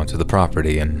seeing onto the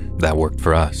property, and that worked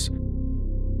for us.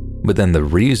 But then the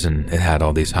reason it had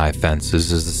all these high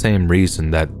fences is the same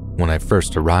reason that when I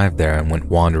first arrived there and went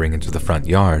wandering into the front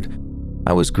yard,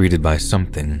 I was greeted by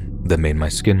something that made my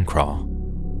skin crawl.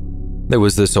 There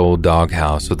was this old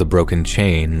doghouse with a broken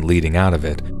chain leading out of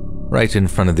it. Right in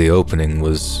front of the opening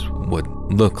was what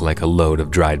looked like a load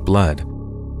of dried blood.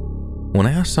 When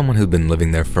I asked someone who'd been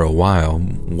living there for a while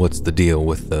what's the deal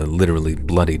with the literally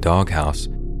bloody doghouse,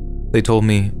 they told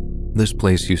me this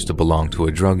place used to belong to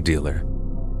a drug dealer.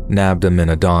 Nabbed him in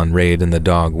a dawn raid and the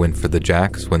dog went for the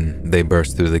jacks when they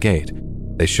burst through the gate.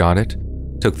 They shot it,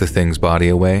 took the thing's body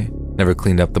away, never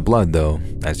cleaned up the blood though,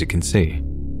 as you can see.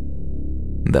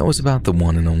 That was about the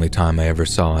one and only time I ever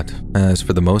saw it, as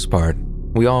for the most part,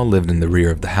 we all lived in the rear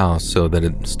of the house so that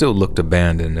it still looked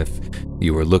abandoned if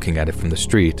you were looking at it from the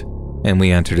street, and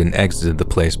we entered and exited the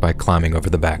place by climbing over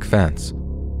the back fence.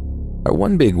 Our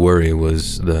one big worry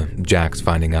was the jacks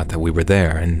finding out that we were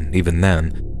there, and even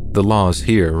then, the laws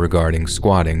here regarding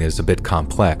squatting is a bit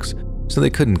complex, so they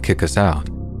couldn't kick us out.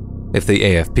 If the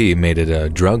AFP made it a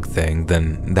drug thing,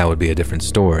 then that would be a different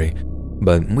story,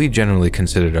 but we generally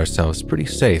considered ourselves pretty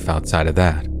safe outside of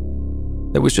that.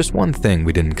 There was just one thing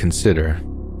we didn't consider,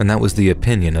 and that was the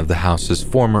opinion of the house's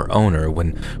former owner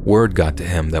when word got to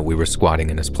him that we were squatting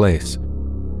in his place.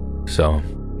 So,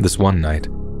 this one night,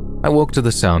 I woke to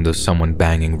the sound of someone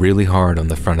banging really hard on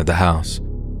the front of the house.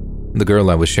 The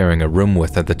girl I was sharing a room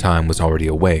with at the time was already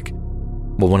awake,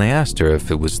 but when I asked her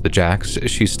if it was the jacks,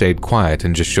 she stayed quiet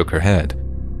and just shook her head.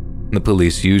 The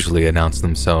police usually announce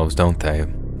themselves, don't they?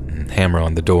 Hammer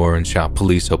on the door and shout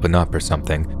 "police open up" or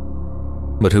something.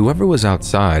 But whoever was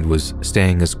outside was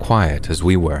staying as quiet as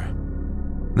we were.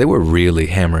 They were really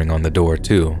hammering on the door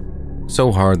too,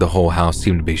 so hard the whole house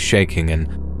seemed to be shaking, and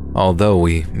although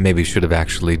we maybe should have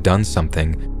actually done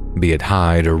something, be it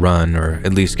hide or run or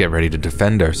at least get ready to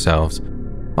defend ourselves,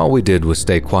 all we did was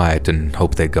stay quiet and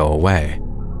hope they'd go away,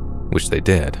 which they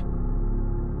did.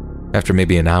 After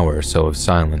maybe an hour or so of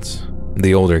silence,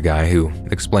 the older guy who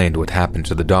explained what happened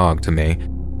to the dog to me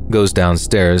goes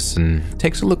downstairs and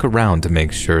takes a look around to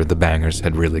make sure the bangers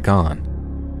had really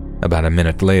gone. About a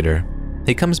minute later,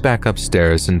 he comes back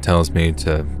upstairs and tells me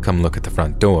to come look at the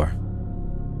front door.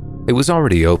 It was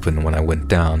already open when I went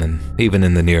down, and even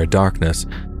in the near darkness,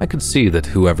 I could see that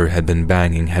whoever had been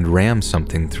banging had rammed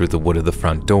something through the wood of the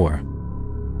front door.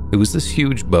 It was this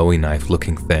huge Bowie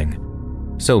knife-looking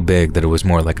thing, so big that it was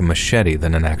more like a machete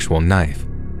than an actual knife.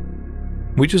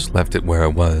 We just left it where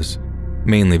it was,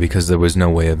 mainly because there was no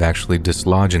way of actually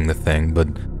dislodging the thing, but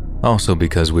also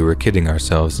because we were kidding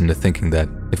ourselves into thinking that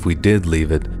if we did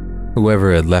leave it,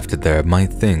 whoever had left it there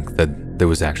might think that there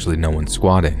was actually no one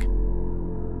squatting.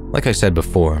 Like I said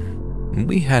before,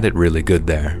 we had it really good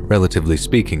there, relatively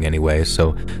speaking anyway,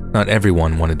 so not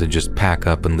everyone wanted to just pack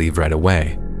up and leave right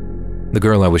away. The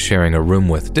girl I was sharing a room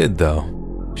with did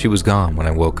though. She was gone when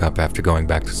I woke up after going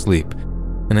back to sleep,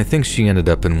 and I think she ended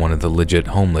up in one of the legit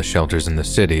homeless shelters in the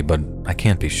city, but I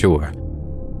can't be sure.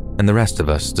 And the rest of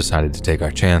us decided to take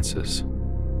our chances.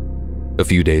 A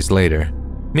few days later,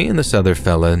 me and this other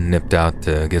fella nipped out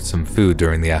to get some food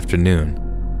during the afternoon.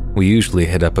 We usually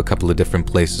hit up a couple of different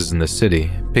places in the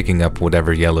city, picking up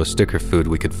whatever yellow sticker food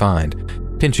we could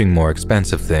find, pinching more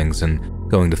expensive things, and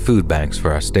going to food banks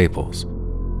for our staples.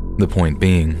 The point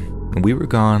being, we were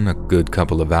gone a good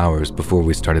couple of hours before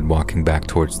we started walking back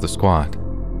towards the squat.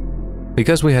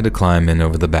 Because we had to climb in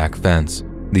over the back fence,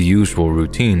 the usual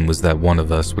routine was that one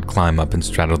of us would climb up and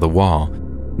straddle the wall,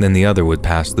 then the other would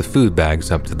pass the food bags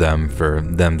up to them for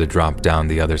them to drop down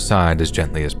the other side as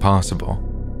gently as possible.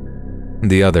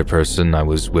 The other person I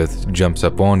was with jumps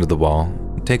up onto the wall,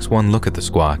 takes one look at the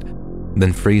squat,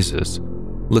 then freezes,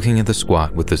 looking at the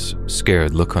squat with this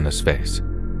scared look on his face.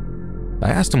 I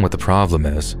asked him what the problem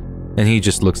is, and he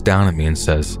just looks down at me and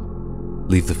says,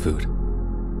 "Leave the food."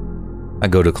 I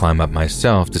go to climb up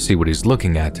myself to see what he's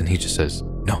looking at, and he just says,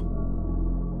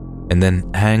 "No," and then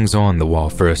hangs on the wall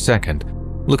for a second,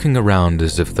 looking around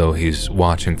as if though he's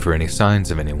watching for any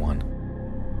signs of anyone.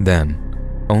 Then,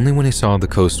 only when he saw the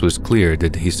coast was clear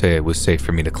did he say it was safe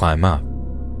for me to climb up.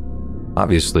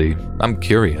 Obviously, I'm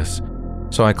curious,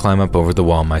 so I climb up over the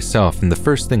wall myself, and the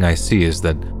first thing I see is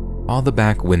that all the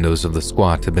back windows of the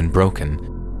squat had been broken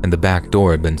and the back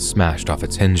door had been smashed off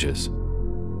its hinges.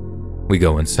 We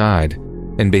go inside,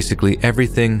 and basically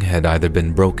everything had either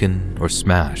been broken or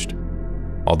smashed.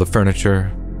 All the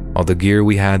furniture, all the gear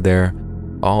we had there,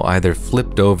 all either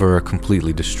flipped over or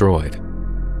completely destroyed.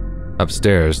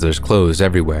 Upstairs, there's clothes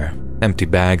everywhere, empty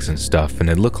bags and stuff, and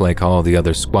it looked like all the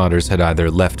other squatters had either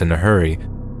left in a hurry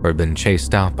or been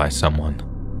chased out by someone.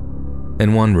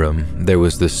 In one room, there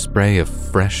was this spray of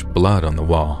fresh blood on the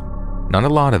wall. Not a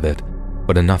lot of it,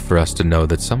 but enough for us to know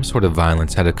that some sort of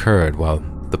violence had occurred while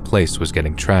the place was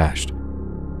getting trashed.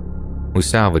 We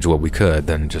salvaged what we could,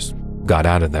 then just got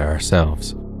out of there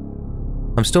ourselves.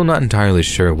 I'm still not entirely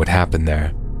sure what happened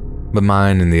there, but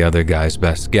mine and the other guy's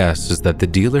best guess is that the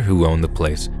dealer who owned the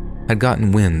place had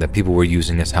gotten wind that people were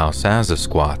using his house as a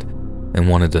squat and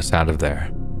wanted us out of there.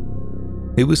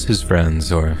 It was his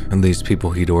friends, or at least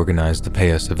people he'd organized to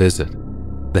pay us a visit,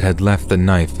 that had left the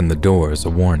knife in the door as a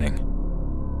warning.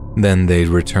 Then they'd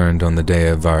returned on the day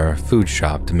of our food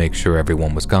shop to make sure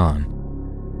everyone was gone.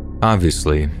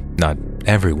 Obviously, not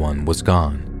everyone was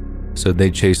gone, so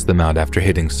they chased them out after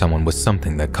hitting someone with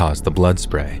something that caused the blood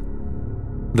spray.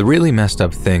 The really messed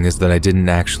up thing is that I didn't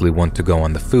actually want to go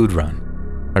on the food run.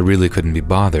 I really couldn't be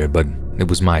bothered, but it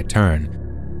was my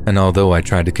turn, and although I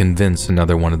tried to convince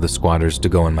another one of the squatters to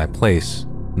go in my place,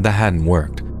 that hadn't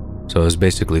worked, so I was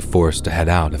basically forced to head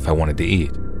out if I wanted to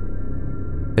eat.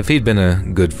 If he'd been a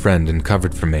good friend and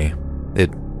covered for me,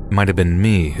 it might have been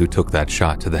me who took that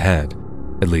shot to the head.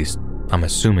 At least, I'm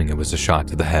assuming it was a shot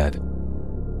to the head.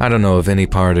 I don't know of any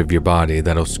part of your body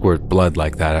that'll squirt blood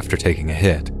like that after taking a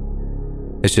hit.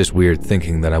 It's just weird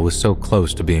thinking that I was so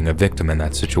close to being a victim in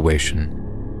that situation,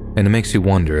 and it makes you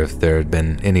wonder if there had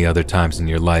been any other times in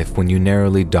your life when you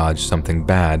narrowly dodged something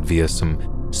bad via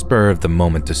some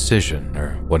spur-of-the-moment decision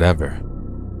or whatever.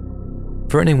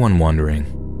 For anyone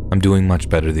wondering, I'm doing much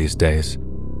better these days.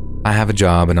 I have a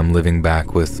job and I'm living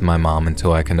back with my mom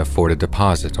until I can afford a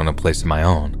deposit on a place of my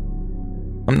own.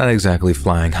 I'm not exactly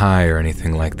flying high or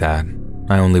anything like that.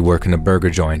 I only work in a burger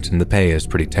joint and the pay is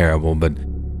pretty terrible, but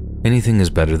anything is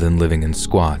better than living in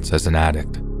squats as an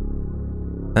addict.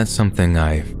 That's something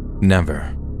I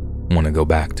never want to go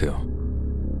back to.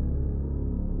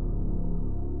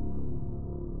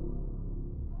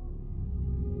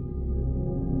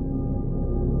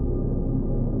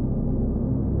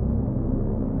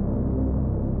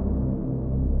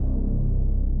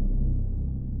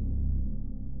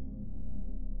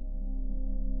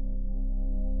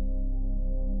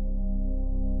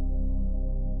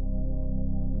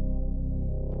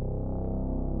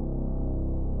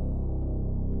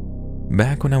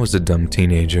 Back when I was a dumb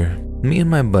teenager, me and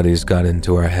my buddies got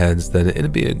into our heads that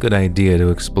it'd be a good idea to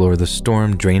explore the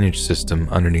storm drainage system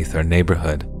underneath our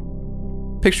neighborhood.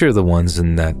 Picture the ones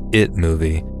in that It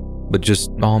movie, but just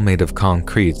all made of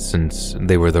concrete since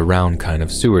they were the round kind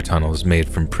of sewer tunnels made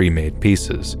from pre-made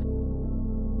pieces.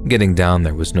 Getting down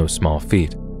there was no small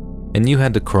feat, and you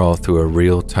had to crawl through a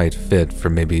real tight fit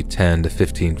for maybe 10 to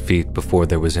 15 feet before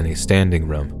there was any standing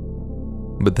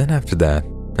room. But then after that,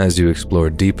 as you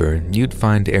explored deeper, you'd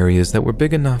find areas that were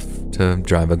big enough to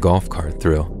drive a golf cart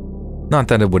through. Not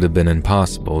that it would have been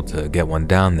impossible to get one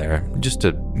down there, just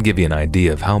to give you an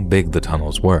idea of how big the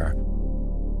tunnels were.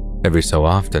 Every so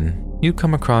often, you'd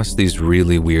come across these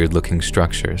really weird-looking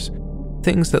structures,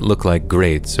 things that look like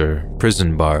grates or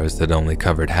prison bars that only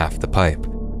covered half the pipe.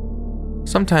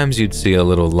 Sometimes you'd see a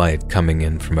little light coming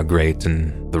in from a grate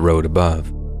in the road above,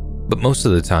 but most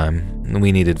of the time,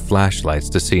 we needed flashlights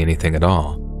to see anything at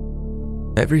all.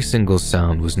 Every single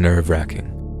sound was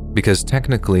nerve-wracking, because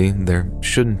technically there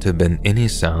shouldn't have been any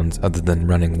sounds other than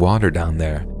running water down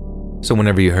there, so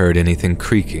whenever you heard anything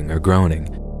creaking or groaning,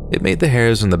 it made the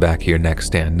hairs on the back of your neck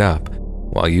stand up,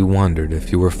 while you wondered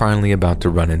if you were finally about to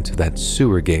run into that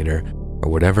sewer gator or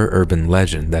whatever urban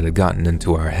legend that had gotten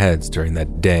into our heads during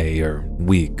that day or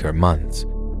week or months.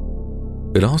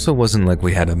 It also wasn't like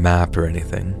we had a map or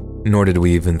anything, nor did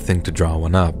we even think to draw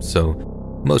one up, so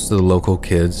most of the local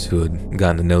kids who had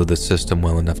gotten to know the system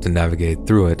well enough to navigate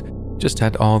through it just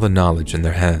had all the knowledge in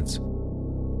their heads.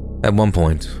 At one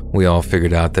point, we all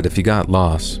figured out that if you got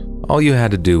lost, All you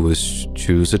had to do was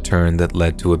choose a turn that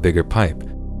led to a bigger pipe.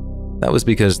 That was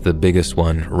because the biggest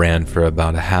one ran for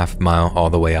about a half-mile all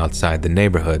the way outside the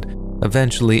neighborhood,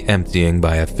 eventually emptying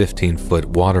by a 15-foot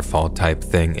waterfall type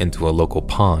thing into a local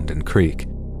pond and creek.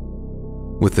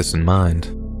 With this in mind,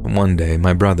 one day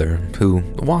my brother, who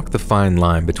walked the fine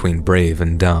line between brave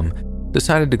and dumb,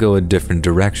 decided to go a different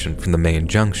direction from the main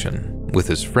junction with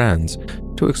his friends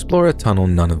to explore a tunnel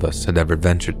none of us had ever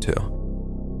ventured to.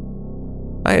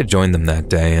 I had joined them that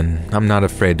day, and I'm not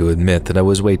afraid to admit that I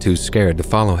was way too scared to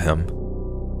follow him.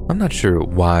 I'm not sure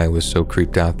why I was so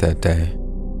creeped out that day.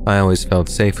 I always felt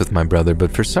safe with my brother,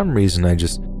 but for some reason I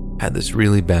just had this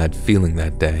really bad feeling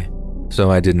that day,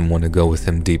 so I didn't want to go with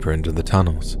him deeper into the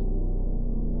tunnels.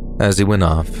 As he went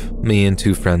off, me and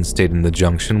 2 friends stayed in the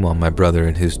junction while my brother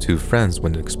and his 2 friends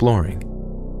went exploring.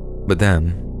 But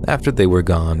then, after they were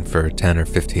gone for 10 or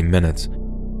 15 minutes,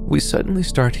 we suddenly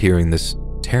start hearing this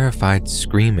terrified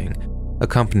screaming,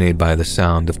 accompanied by the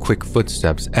sound of quick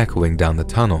footsteps echoing down the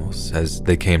tunnels as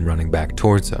they came running back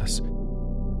towards us.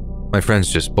 My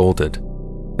friends just bolted,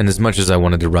 and as much as I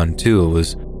wanted to run too, it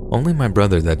was only my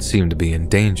brother that seemed to be in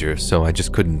danger, so I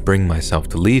just couldn't bring myself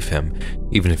to leave him,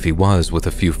 even if he was with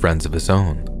a few friends of his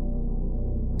own.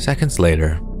 Seconds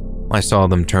later, I saw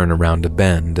them turn around a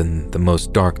bend in the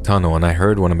most dark tunnel, and I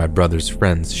heard one of my brother's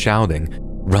friends shouting,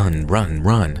 "Run, run,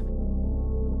 run."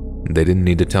 They didn't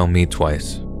need to tell me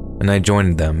twice, and I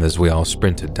joined them as we all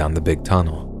sprinted down the big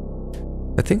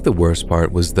tunnel. I think the worst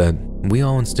part was that we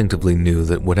all instinctively knew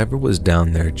that whatever was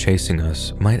down there chasing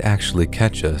us might actually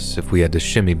catch us if we had to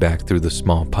shimmy back through the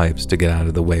small pipes to get out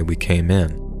of the way we came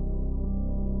in.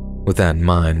 With that in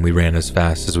mind, we ran as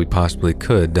fast as we possibly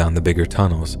could down the bigger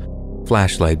tunnels,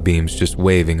 flashlight beams just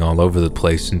waving all over the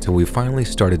place until we finally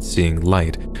started seeing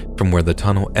light from where the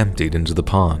tunnel emptied into the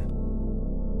pond.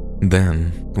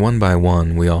 Then, one by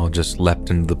one, we all just leapt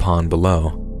into the pond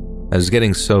below, as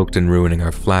getting soaked and ruining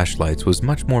our flashlights was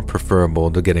much more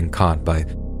preferable to getting caught by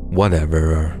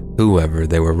whatever or whoever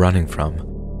they were running from.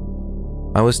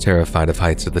 I was terrified of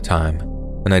heights at the time,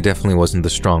 and I definitely wasn't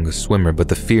the strongest swimmer, but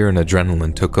the fear and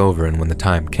adrenaline took over, and when the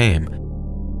time came,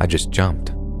 I just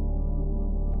jumped.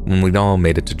 When we'd all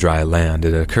made it to dry land,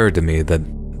 it occurred to me that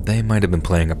they might have been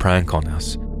playing a prank on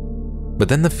us. But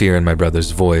then the fear in my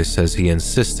brother's voice as he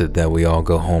insisted that we all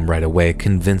go home right away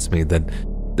convinced me that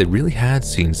they really had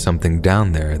seen something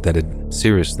down there that had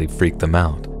seriously freaked them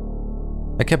out.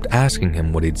 I kept asking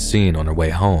him what he'd seen on our way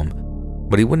home,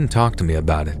 but he wouldn't talk to me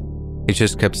about it. He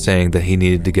just kept saying that he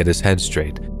needed to get his head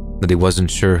straight, that he wasn't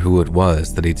sure who it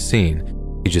was that he'd seen.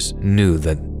 He just knew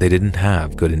that they didn't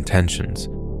have good intentions.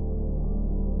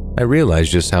 I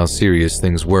realized just how serious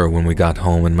things were when we got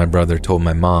home and my brother told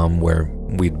my mom where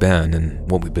we'd been and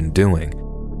what we'd been doing.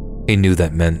 He knew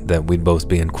that meant that we'd both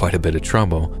be in quite a bit of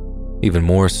trouble, even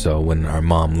more so when our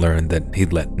mom learned that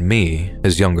he'd let me,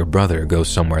 his younger brother, go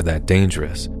somewhere that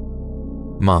dangerous.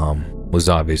 Mom was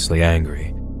obviously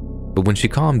angry, but when she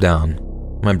calmed down,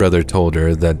 my brother told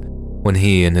her that when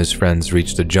he and his friends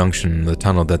reached the junction in the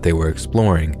tunnel that they were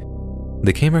exploring,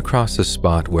 they came across a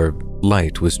spot where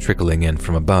light was trickling in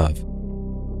from above.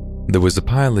 There was a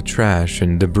pile of trash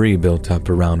and debris built up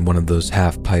around one of those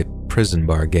half-pipe prison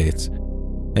bar gates,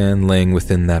 and laying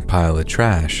within that pile of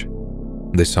trash,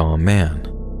 they saw a man,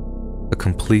 a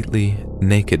completely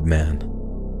naked man.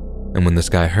 And when this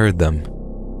guy heard them,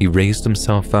 he raised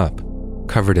himself up,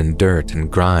 covered in dirt and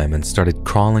grime, and started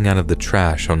crawling out of the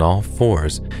trash on all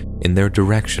fours in their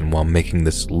direction while making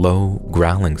this low,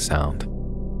 growling sound.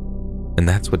 And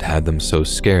that's what had them so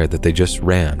scared that they just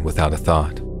ran without a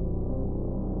thought.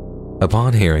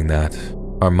 Upon hearing that,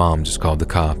 our mom just called the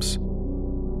cops.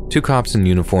 2 cops in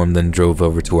uniform then drove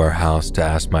over to our house to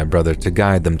ask my brother to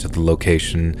guide them to the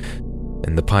location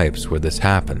in the pipes where this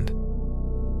happened.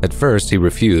 At first, he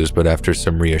refused, but after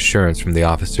some reassurance from the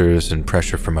officers and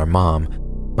pressure from our mom,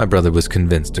 my brother was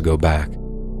convinced to go back.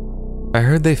 I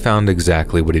heard they found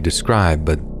exactly what he described,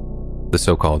 but the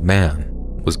so-called man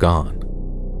was gone.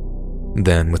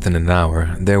 Then, within an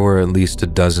hour, there were at least a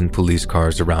dozen police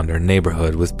cars around our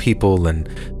neighborhood with people and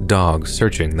dogs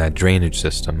searching that drainage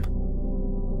system.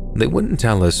 They wouldn't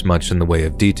tell us much in the way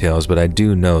of details, but I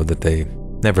do know that they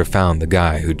never found the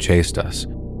guy who chased us.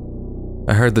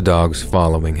 I heard the dogs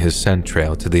following his scent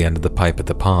trail to the end of the pipe at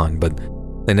the pond, but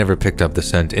they never picked up the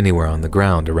scent anywhere on the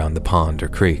ground around the pond or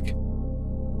creek.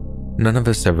 None of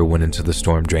us ever went into the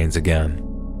storm drains again,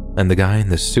 and the guy in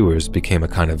the sewers became a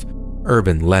kind of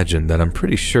urban legend that I'm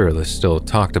pretty sure is still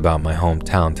talked about in my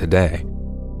hometown today.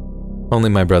 Only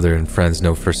my brother and friends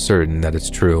know for certain that it's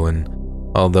true, and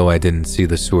although I didn't see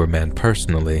the sewer man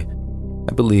personally,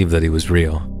 I believe that he was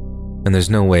real. and there's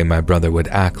no way my brother would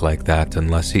act like that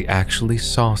unless he actually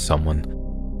saw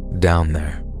someone down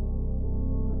there.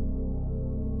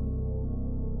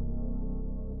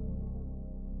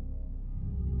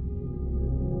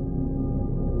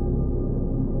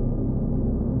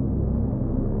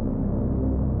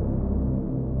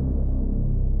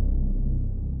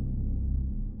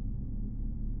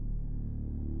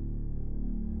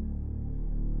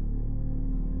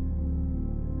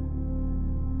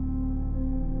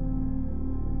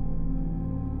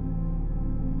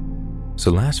 So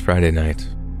last Friday night,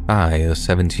 I, a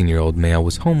 17-year-old male,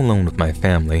 was home alone with my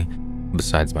family.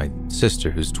 Besides my sister,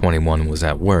 who's 21 and was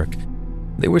at work,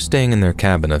 they were staying in their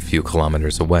cabin a few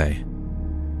kilometers away.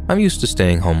 I'm used to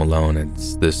staying home alone,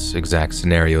 as this exact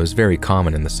scenario is very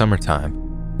common in the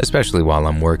summertime, especially while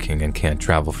I'm working and can't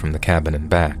travel from the cabin and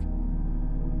back.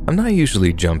 I'm not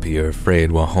usually jumpy or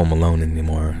afraid while home alone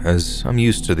anymore, as I'm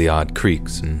used to the odd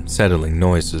creaks and settling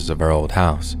noises of our old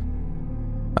house.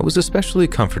 I was especially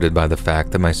comforted by the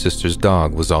fact that my sister's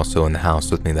dog was also in the house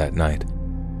with me that night,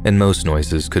 and most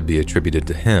noises could be attributed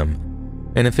to him,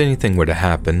 and if anything were to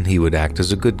happen, he would act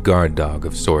as a good guard dog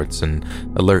of sorts and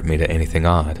alert me to anything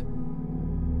odd.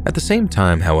 At the same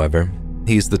time, however,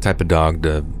 he's the type of dog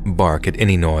to bark at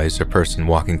any noise or person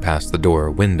walking past the door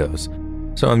or windows,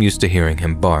 so I'm used to hearing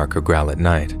him bark or growl at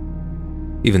night.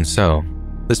 Even so,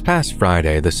 this past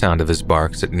Friday, the sound of his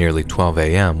barks at nearly 12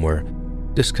 a.m. were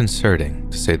disconcerting,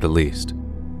 to say the least.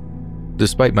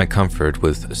 Despite my comfort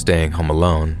with staying home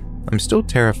alone, I'm still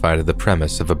terrified of the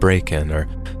premise of a break-in or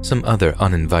some other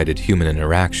uninvited human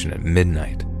interaction at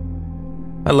midnight.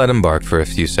 I let him bark for a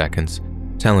few seconds,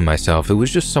 telling myself it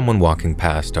was just someone walking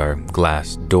past our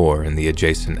glass door in the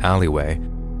adjacent alleyway,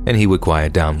 and he would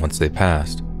quiet down once they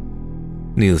passed.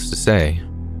 Needless to say,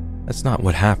 that's not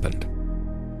what happened.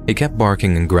 He kept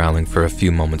barking and growling for a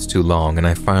few moments too long, and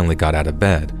I finally got out of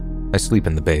bed. I sleep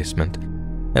in the basement,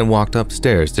 and walked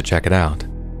upstairs to check it out.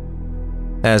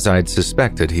 As I'd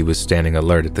suspected, he was standing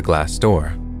alert at the glass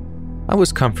door. I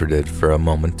was comforted for a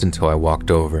moment until I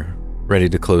walked over, ready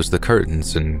to close the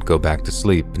curtains and go back to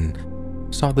sleep, and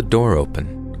saw the door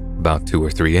open, about 2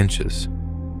 or 3 inches.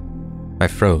 I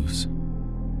froze.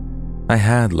 I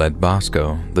had let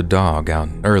Bosco, the dog, out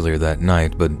earlier that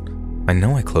night, but I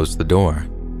know I closed the door.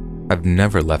 I've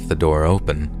never left the door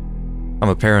open. I'm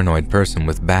a paranoid person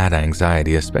with bad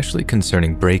anxiety, especially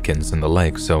concerning break-ins and the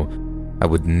like, so I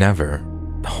would never,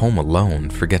 home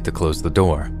alone, forget to close the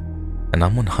door, and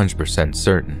I'm 100%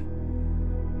 certain.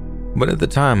 But at the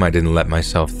time, I didn't let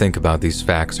myself think about these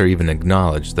facts or even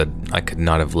acknowledge that I could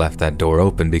not have left that door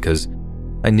open because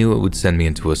I knew it would send me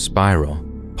into a spiral,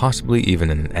 possibly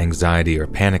even an anxiety or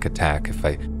panic attack if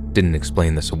I didn't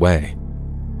explain this away.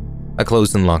 I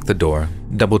closed and locked the door,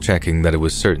 double-checking that it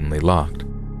was certainly locked.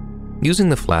 Using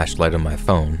the flashlight on my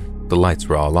phone, the lights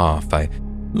were all off, I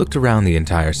looked around the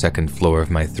entire second floor of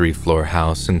my 3-floor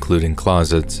house, including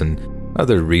closets and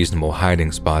other reasonable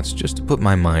hiding spots just to put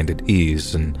my mind at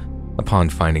ease, and upon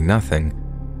finding nothing,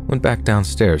 went back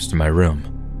downstairs to my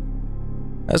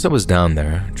room. As I was down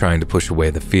there, trying to push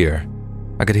away the fear,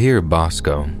 I could hear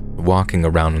Bosco walking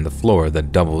around on the floor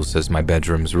that doubles as my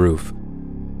bedroom's roof.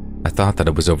 I thought that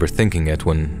I was overthinking it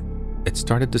when it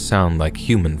started to sound like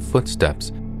human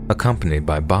footsteps, accompanied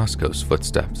by Bosco's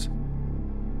footsteps.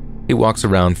 He walks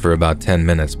around for about 10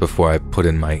 minutes before I put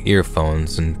in my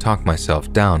earphones and talk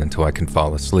myself down until I can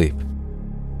fall asleep.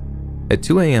 At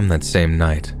 2 a.m. that same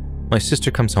night, my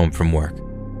sister comes home from work.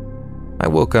 I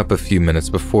woke up a few minutes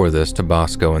before this to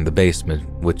Bosco in the basement,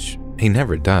 which he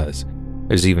never does.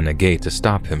 There's even a gate to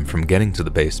stop him from getting to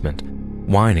the basement,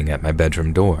 whining at my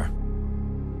bedroom door.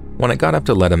 When I got up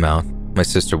to let him out, my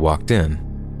sister walked in,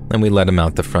 and we let him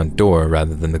out the front door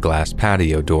rather than the glass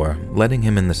patio door, letting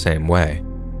him in the same way.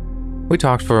 We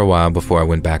talked for a while before I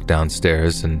went back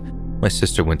downstairs and my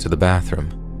sister went to the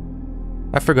bathroom.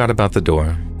 I forgot about the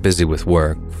door, busy with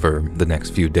work for the next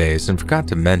few days, and forgot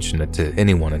to mention it to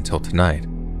anyone until tonight.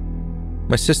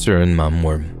 My sister and Mum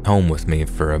were home with me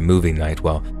for a movie night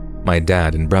while my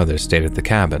dad and brother stayed at the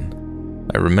cabin.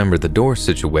 I remember the door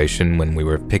situation when we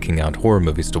were picking out horror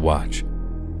movies to watch.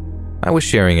 I was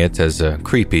sharing it as a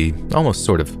creepy, almost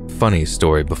sort of funny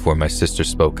story before my sister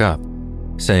spoke up,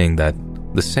 saying that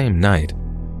the same night,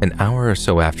 an hour or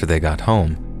so after they got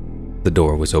home, the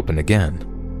door was open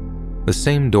again. The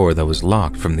same door that was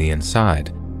locked from the inside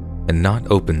and not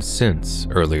opened since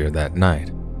earlier that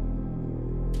night.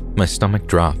 My stomach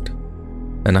dropped,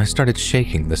 and I started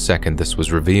shaking the second this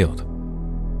was revealed.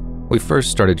 We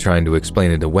first started trying to explain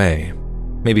it away.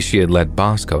 Maybe she had let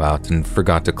Bosco out and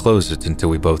forgot to close it until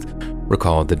we both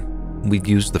recalled that we'd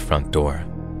used the front door.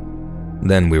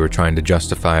 Then we were trying to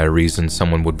justify a reason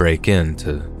someone would break in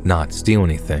to not steal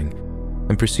anything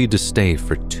and proceed to stay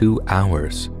for 2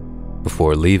 hours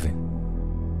before leaving.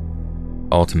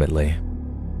 Ultimately,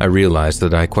 I realized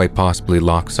that I quite possibly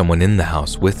locked someone in the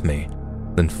house with me,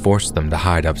 then forced them to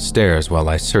hide upstairs while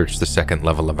I searched the second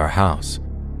level of our house.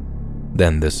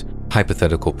 Then this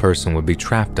hypothetical person would be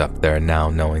trapped up there now,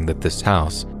 knowing that this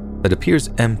house, that appears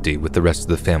empty with the rest of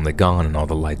the family gone and all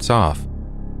the lights off,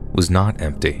 was not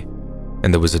empty,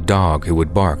 and there was a dog who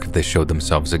would bark if they showed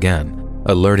themselves again,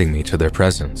 alerting me to their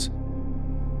presence.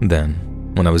 Then,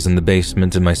 when I was in the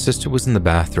basement and my sister was in the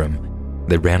bathroom,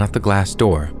 they ran out the glass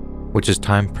door, which is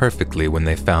timed perfectly when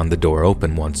they found the door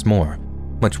open once more,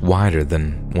 much wider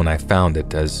than when I found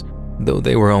it, as though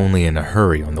they were only in a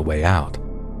hurry on the way out.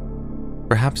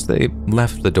 Perhaps they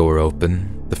left the door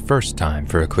open the first time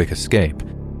for a quick escape,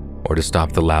 or to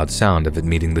stop the loud sound of it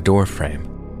meeting the door frame.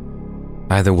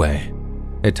 Either way,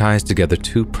 it ties together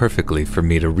too perfectly for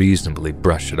me to reasonably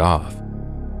brush it off.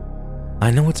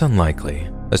 I know it's unlikely,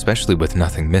 especially with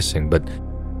nothing missing, but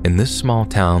in this small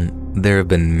town, there have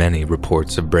been many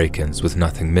reports of break-ins with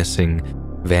nothing missing,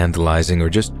 vandalizing, or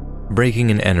just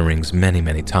breaking and enterings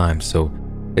many times, so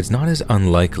it's not as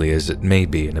unlikely as it may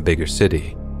be in a bigger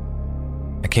city.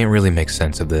 I can't really make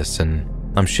sense of this, and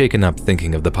I'm shaken up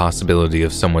thinking of the possibility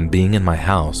of someone being in my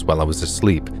house while I was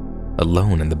asleep,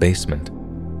 alone in the basement.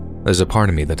 There's a part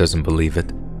of me that doesn't believe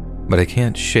it, but I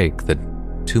can't shake the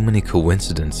too many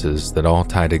coincidences that all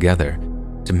tie together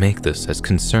to make this as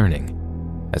concerning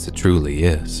as it truly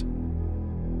is.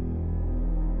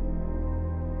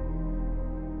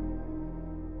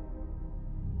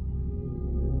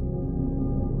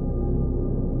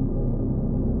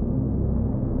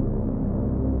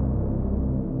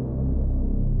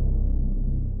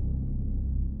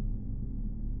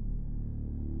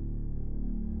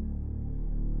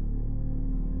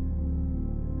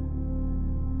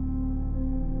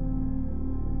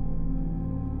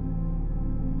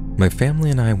 My family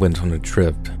and I went on a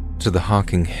trip to the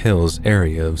Hocking Hills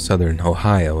area of southern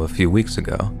Ohio a few weeks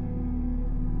ago.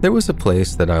 There was a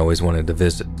place that I always wanted to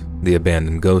visit, the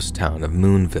abandoned ghost town of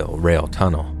Moonville Rail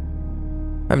Tunnel.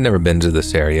 I've never been to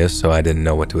this area, so I didn't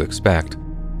know what to expect,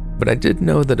 but I did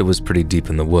know that it was pretty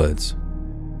deep in the woods.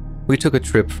 We took a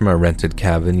trip from our rented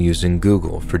cabin using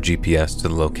Google for GPS to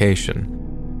the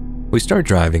location. We start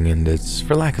driving and it's,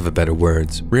 for lack of better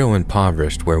words, real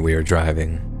impoverished where we are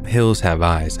driving. Hills have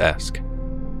eyes-esque.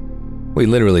 We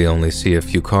literally only see a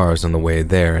few cars on the way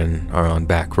there and are on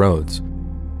back roads.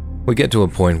 We get to a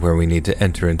point where we need to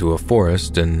enter into a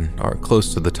forest and are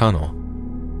close to the tunnel.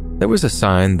 There was a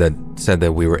sign that said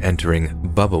that we were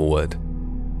entering Bubblewood.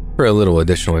 For a little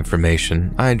additional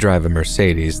information, I drive a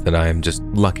Mercedes that I am just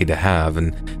lucky to have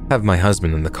and have my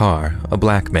husband in the car, a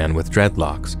black man with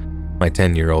dreadlocks, my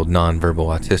 10-year-old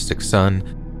nonverbal autistic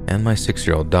son, and my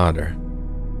 6-year-old daughter.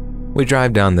 We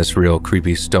drive down this real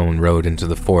creepy stone road into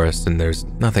the forest and there's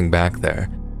nothing back there.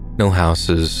 No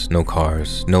houses, no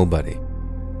cars, nobody.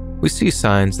 We see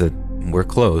signs that we're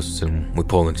close and we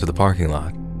pull into the parking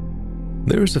lot.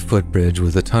 There is a footbridge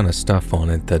with a ton of stuff on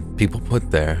it that people put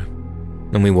there.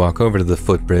 And we walk over to the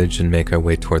footbridge and make our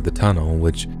way toward the tunnel,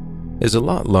 which is a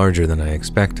lot larger than I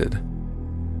expected.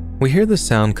 We hear the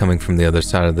sound coming from the other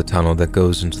side of the tunnel that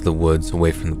goes into the woods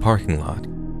away from the parking lot.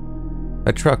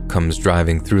 A truck comes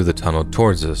driving through the tunnel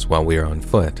towards us while we are on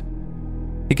foot.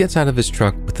 He gets out of his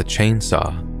truck with a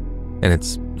chainsaw, and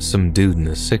it's some dude in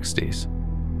his 60s.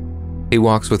 He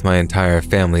walks with my entire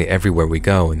family everywhere we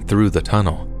go and through the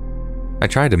tunnel. I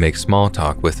tried to make small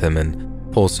talk with him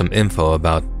and pull some info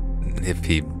about if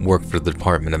he worked for the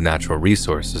Department of Natural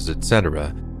Resources, etc.,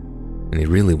 and he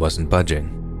really wasn't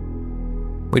budging.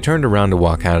 We turned around to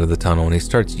walk out of the tunnel and he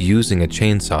starts using a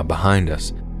chainsaw behind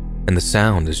us, and the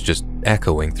sound is just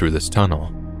echoing through this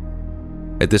tunnel.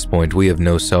 At this point, we have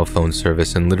no cell phone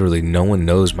service and literally no one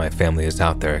knows my family is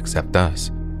out there except us.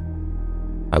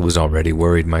 I was already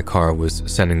worried my car was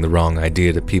sending the wrong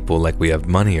idea to people like we have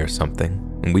money or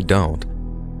something, and we don't.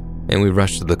 And we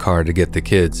rushed to the car to get the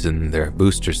kids in their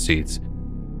booster seats,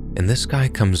 and this guy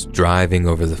comes driving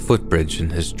over the footbridge in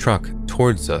his truck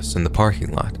towards us in the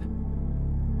parking lot.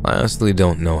 I honestly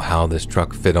don't know how this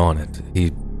truck fit on it.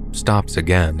 He stops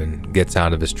again and gets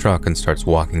out of his truck and starts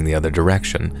walking the other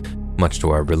direction, much to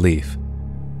our relief.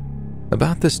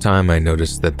 About this time, I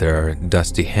noticed that there are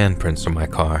dusty handprints on my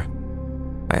car.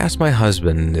 I asked my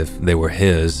husband if they were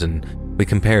his, and we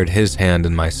compared his hand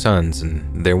and my son's,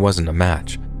 and there wasn't a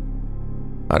match.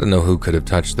 I don't know who could have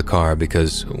touched the car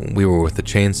because we were with the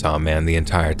chainsaw man the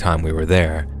entire time we were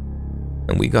there,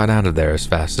 and we got out of there as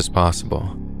fast as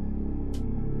possible.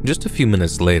 Just a few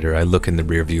minutes later, I look in the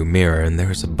rearview mirror and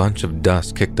there's a bunch of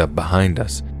dust kicked up behind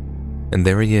us. And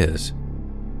there he is.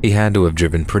 He had to have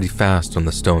driven pretty fast on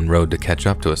the stone road to catch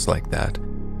up to us like that.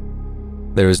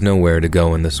 There is nowhere to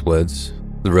go in this woods.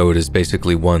 The road is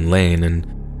basically one lane and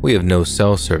we have no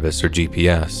cell service or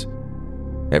GPS.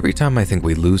 Every time I think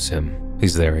we lose him,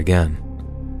 he's there again.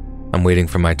 I'm waiting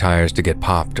for my tires to get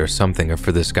popped or something, or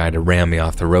for this guy to ram me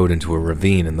off the road into a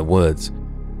ravine in the woods.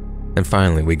 And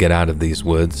finally we get out of these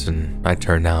woods and I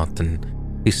turn out and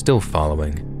he's still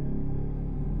following.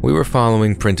 We were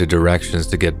following printed directions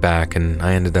to get back and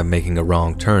I ended up making a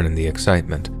wrong turn in the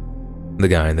excitement. The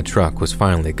guy in the truck was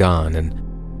finally gone and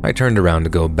I turned around to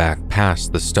go back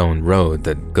past the stone road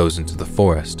that goes into the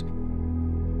forest.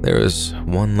 There is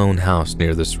one lone house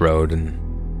near this road and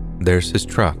there's his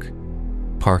truck,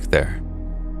 parked there.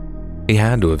 He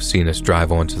had to have seen us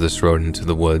drive onto this road into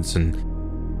the woods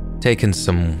and taken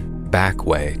some back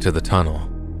way to the tunnel.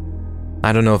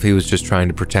 I don't know if he was just trying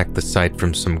to protect the site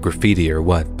from some graffiti or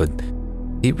what, but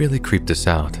he really creeped us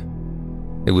out.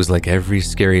 It was like every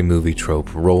scary movie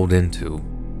trope rolled into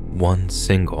one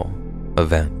single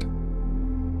event.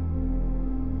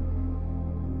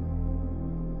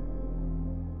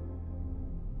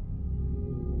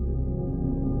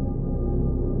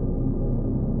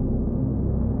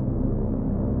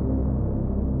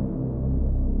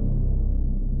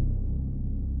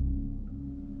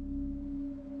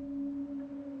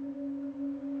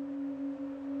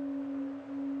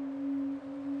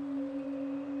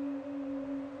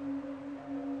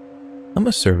 I'm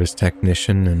a service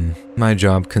technician, and my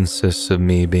job consists of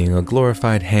me being a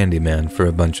glorified handyman for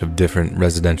a bunch of different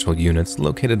residential units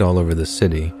located all over the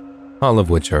city, all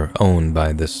of which are owned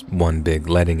by this one big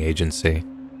letting agency.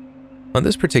 On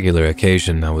this particular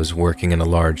occasion, I was working in a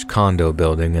large condo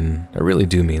building, and I really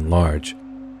do mean large.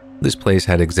 This place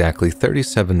had exactly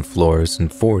 37 floors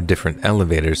and 4 different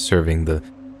elevators serving the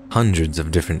hundreds of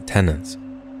different tenants.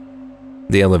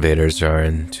 The elevators are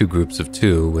in 2 groups of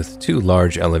 2 with 2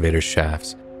 large elevator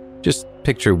shafts. Just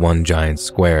picture one giant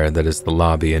square that is the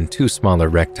lobby and 2 smaller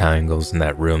rectangles in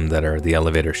that room that are the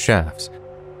elevator shafts.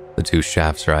 The 2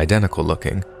 shafts are identical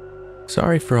looking.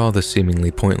 Sorry for all the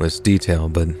seemingly pointless detail,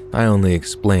 but I only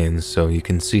explain so you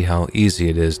can see how easy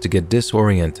it is to get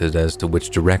disoriented as to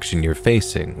which direction you're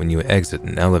facing when you exit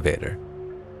an elevator.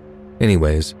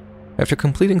 Anyways, after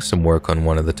completing some work on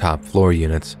one of the top floor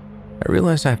units, I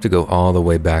realized I have to go all the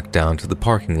way back down to the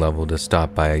parking level to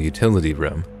stop by a utility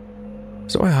room.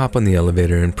 So I hop on the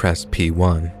elevator and press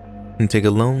P1 and take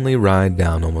a lonely ride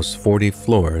down almost 40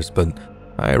 floors, but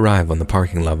I arrive on the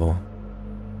parking level.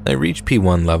 I reach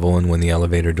P1 level, and when the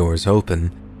elevator doors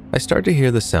open, I start to hear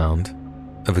the sound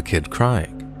of a kid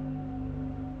crying.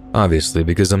 Obviously,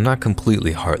 because I'm not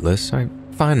completely heartless, I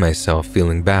find myself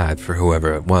feeling bad for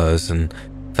whoever it was and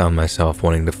found myself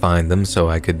wanting to find them so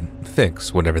I could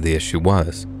fix whatever the issue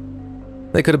was.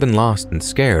 They could have been lost and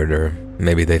scared, or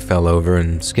maybe they fell over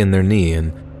and skinned their knee,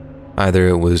 and either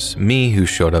it was me who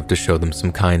showed up to show them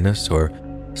some kindness, or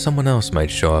someone else might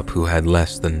show up who had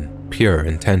less than pure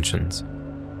intentions.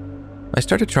 I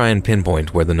start to try and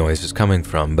pinpoint where the noise is coming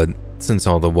from, but since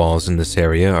all the walls in this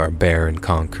area are bare and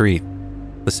concrete,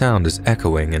 the sound is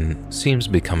echoing and seems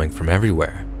to be coming from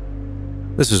everywhere.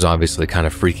 This was obviously kind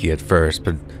of freaky at first,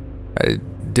 but I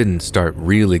didn't start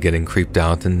really getting creeped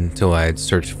out until I had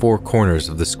searched 4 corners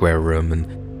of the square room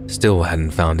and still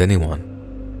hadn't found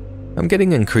anyone. I'm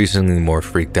getting increasingly more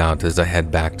freaked out as I head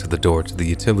back to the door to the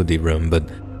utility room, but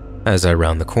as I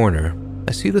round the corner,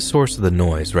 I see the source of the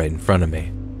noise right in front of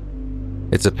me.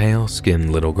 It's a pale-skinned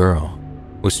little girl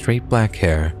with straight black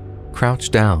hair,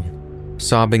 crouched down,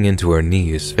 sobbing into her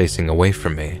knees, facing away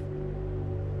from me.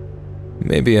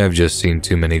 Maybe I've just seen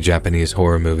too many Japanese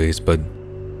horror movies, but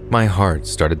my heart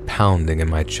started pounding in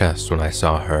my chest when I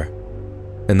saw her,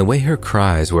 and the way her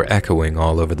cries were echoing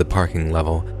all over the parking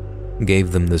level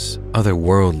gave them this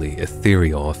otherworldly,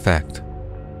 ethereal effect.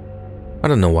 I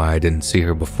don't know why I didn't see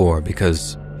her before,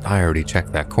 because I already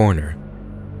checked that corner.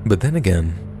 But then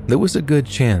again, there was a good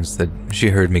chance that she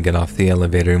heard me get off the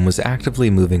elevator and was actively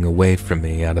moving away from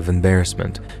me out of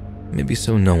embarrassment, maybe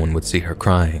so no one would see her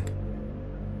crying.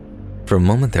 For a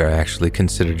moment there, I actually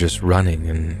considered just running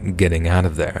and getting out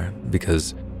of there,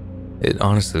 because it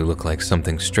honestly looked like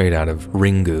something straight out of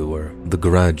Ringu or The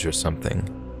Grudge or something.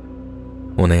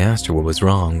 When I asked her what was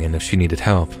wrong and if she needed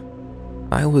help,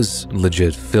 I was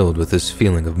legit filled with this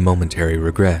feeling of momentary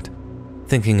regret,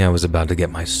 thinking I was about to get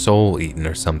my soul eaten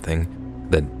or something,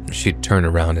 that she'd turn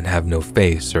around and have no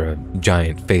face or a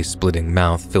giant face-splitting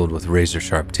mouth filled with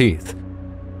razor-sharp teeth.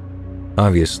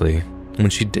 Obviously, when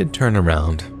she did turn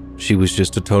around, she was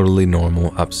just a totally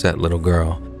normal, upset little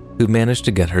girl who managed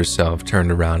to get herself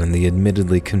turned around in the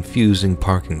admittedly confusing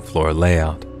parking floor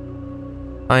layout.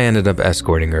 I ended up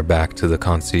escorting her back to the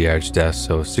concierge desk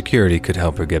so security could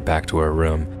help her get back to her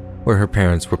room, where her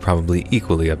parents were probably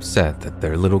equally upset that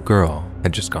their little girl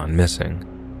had just gone missing.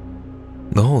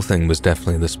 The whole thing was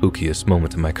definitely the spookiest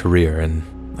moment in my career, and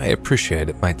I appreciate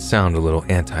it might sound a little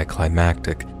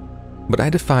anticlimactic, but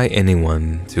I defy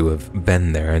anyone to have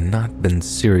been there and not been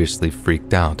seriously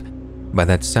freaked out by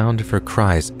that sound of her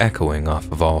cries echoing off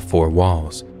of all four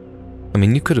walls. I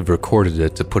mean, you could have recorded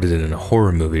it to put it in a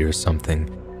horror movie or something,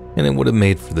 and it would have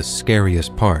made for the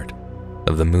scariest part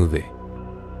of the movie.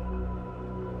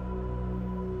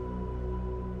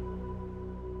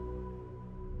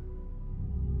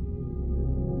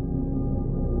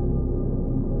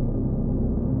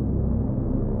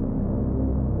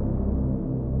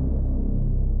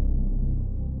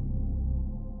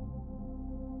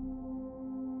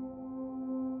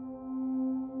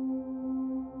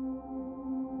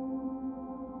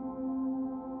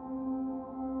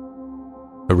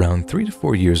 Around 3 to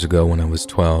 4 years ago when I was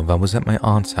 12, I was at my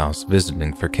aunt's house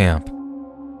visiting for camp.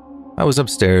 I was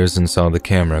upstairs and saw the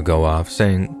camera go off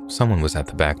saying someone was at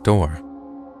the back door.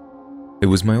 It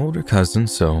was my older cousin,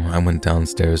 so I went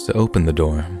downstairs to open the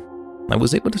door. I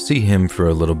was able to see him for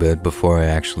a little bit before I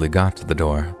actually got to the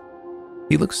door.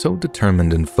 He looked so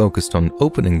determined and focused on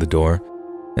opening the door,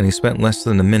 and he spent less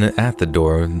than a minute at the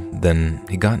door, then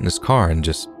he got in his car and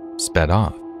just sped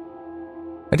off.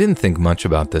 I didn't think much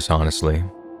about this, honestly.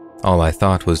 All I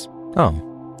thought was,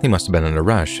 oh, he must have been in a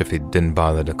rush if he didn't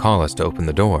bother to call us to open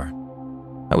the door.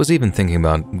 I was even thinking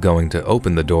about going to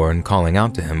open the door and calling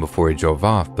out to him before he drove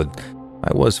off, but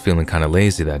I was feeling kind of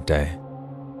lazy that day.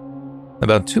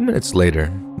 About 2 minutes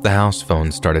later, the house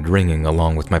phone started ringing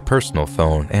along with my personal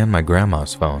phone and my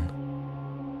grandma's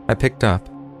phone. I picked up,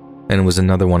 and it was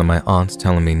another one of my aunts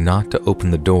telling me not to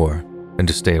open the door and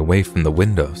to stay away from the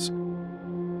windows.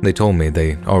 They told me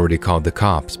they already called the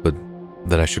cops, but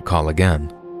that I should call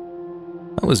again.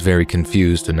 I was very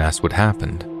confused and asked what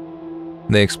happened.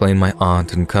 They explained my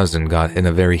aunt and cousin got in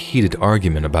a very heated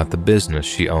argument about the business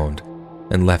she owned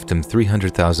and left him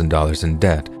 $300,000 in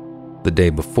debt the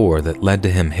day before that led to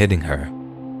him hitting her.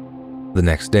 The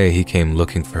next day he came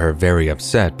looking for her very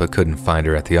upset but couldn't find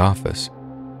her at the office.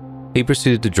 He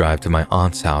proceeded to drive to my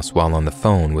aunt's house while on the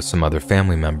phone with some other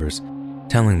family members,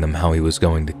 telling them how he was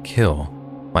going to kill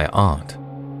my aunt,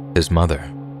 his mother.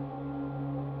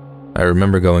 I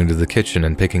remember going to the kitchen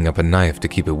and picking up a knife to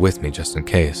keep it with me just in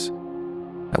case.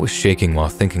 I was shaking while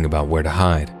thinking about where to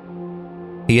hide.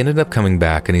 He ended up coming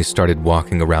back and he started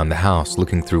walking around the house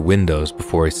looking through windows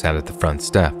before he sat at the front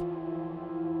step.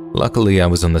 Luckily, I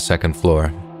was on the second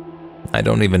floor. I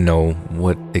don't even know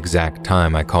what exact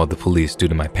time I called the police due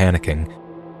to my panicking,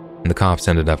 and the cops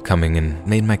ended up coming and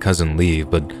made my cousin leave,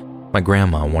 but my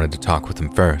grandma wanted to talk with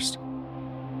him first.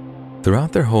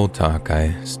 Throughout their whole talk,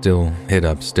 I still hid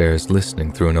upstairs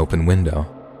listening through an open window.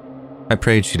 I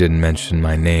prayed she didn't mention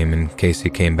my name in case he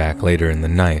came back later in the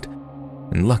night,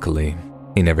 and luckily,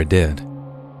 he never did.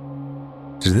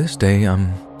 To this day,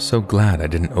 I'm so glad I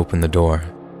didn't open the door.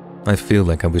 I feel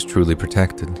like I was truly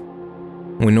protected.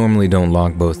 We normally don't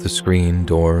lock both the screen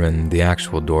door and the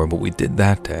actual door, but we did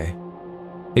that day.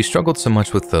 He struggled so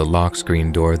much with the lock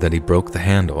screen door that he broke the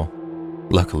handle.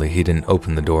 Luckily, he didn't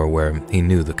open the door where he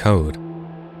knew the code.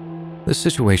 This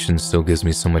situation still gives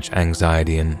me so much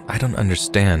anxiety, and I don't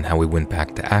understand how we went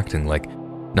back to acting like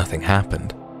nothing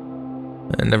happened.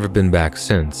 I've never been back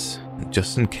since,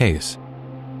 just in case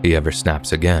he ever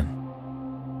snaps again.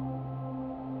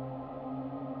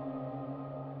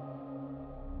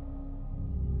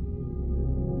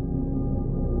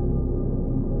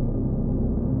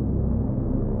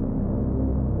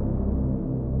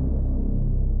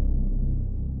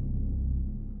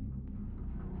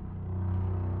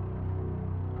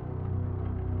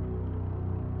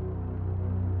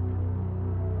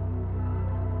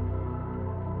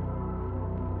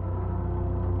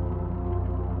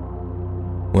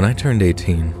 When I turned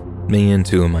 18, me and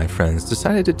two of my friends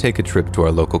decided to take a trip to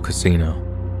our local casino.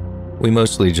 We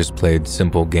mostly just played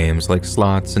simple games like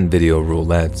slots and video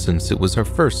roulette since it was our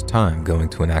first time going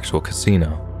to an actual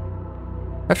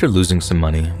casino. After losing some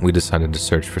money, we decided to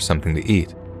search for something to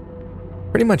eat.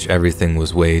 Pretty much everything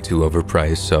was way too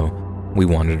overpriced, so we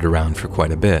wandered around for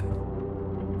quite a bit.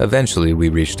 Eventually, we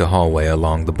reached a hallway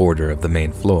along the border of the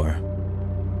main floor.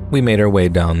 We made our way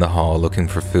down the hall looking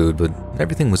for food, but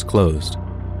everything was closed.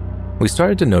 We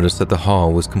started to notice that the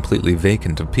hall was completely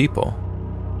vacant of people.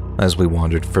 As we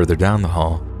wandered further down the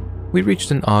hall, we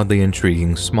reached an oddly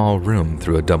intriguing small room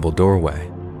through a double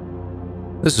doorway.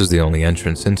 This was the only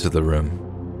entrance into the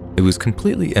room. It was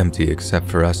completely empty except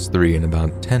for us three and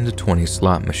about 10 to 20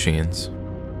 slot machines.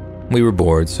 We were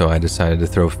bored, so I decided to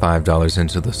throw $5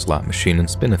 into the slot machine and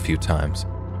spin a few times.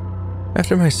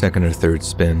 After my second or third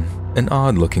spin, an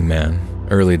odd-looking man,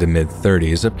 early to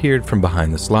mid-30s, appeared from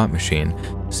behind the slot machine,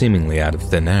 seemingly out of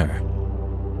thin air.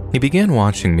 He began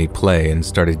watching me play and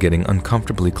started getting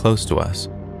uncomfortably close to us.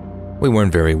 We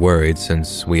weren't very worried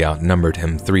since we outnumbered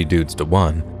him 3 dudes to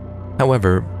 1.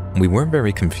 However, we weren't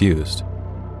very confused.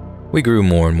 We grew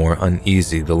more and more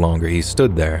uneasy the longer he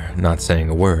stood there, not saying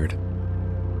a word.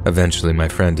 Eventually, my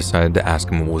friend decided to ask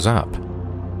him what was up.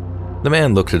 The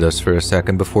man looked at us for a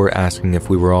second before asking if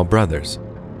we were all brothers.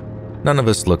 None of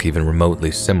us look even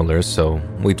remotely similar, so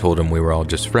we told him we were all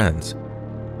just friends.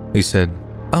 He said,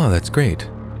 "Oh, that's great,"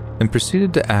 and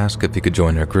proceeded to ask if he could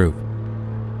join our group.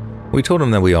 We told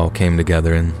him that we all came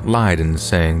together and lied in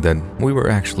saying that we were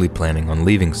actually planning on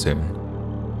leaving soon.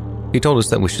 He told us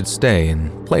that we should stay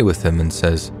and play with him and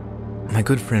says, "My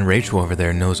good friend Rachel over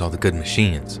there knows all the good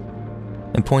machines,"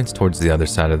 and points towards the other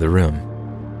side of the room.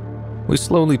 We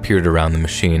slowly peered around the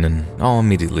machine and all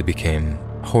immediately became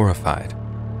horrified.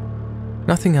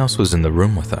 Nothing else was in the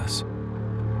room with us.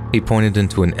 He pointed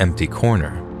into an empty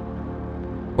corner.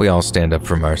 We all stand up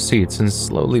from our seats and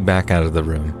slowly back out of the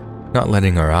room, not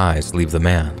letting our eyes leave the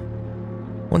man.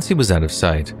 Once he was out of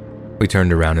sight, we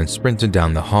turned around and sprinted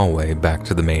down the hallway back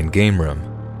to the main game room.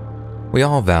 We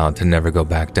all vowed to never go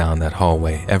back down that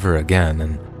hallway ever again,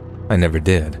 and I never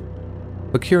did.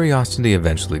 But curiosity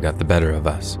eventually got the better of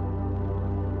us.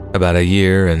 About a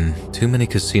year and too many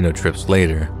casino trips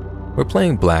later, we're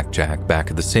playing blackjack back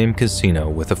at the same casino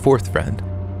with a 4th friend.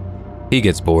 He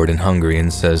gets bored and hungry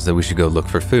and says that we should go look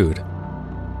for food.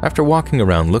 After walking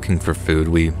around looking for food,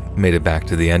 we made it back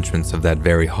to the entrance of that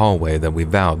very hallway that we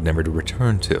vowed never to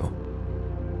return to.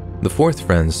 The 4th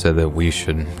friend said that we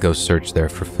should go search there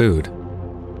for food.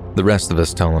 The rest of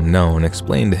us tell him no and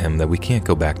explain to him that we can't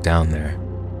go back down there.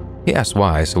 He asks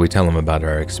why, so we tell him about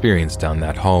our experience down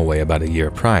that hallway about a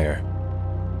year prior.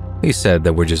 He said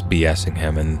that we're just BSing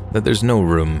him and that there's no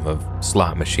room of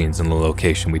slot machines in the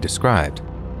location we described.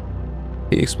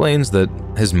 He explains that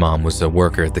his mom was a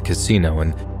worker at the casino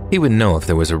and he would know if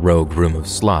there was a rogue room of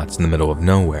slots in the middle of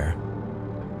nowhere.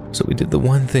 So we did the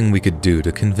one thing we could do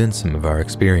to convince him of our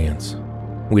experience.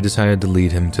 We decided to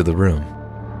lead him to the room.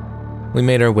 We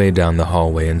made our way down the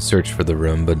hallway and searched for the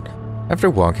room, but after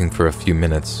walking for a few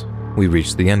minutes, we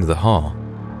reached the end of the hall.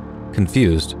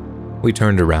 Confused, we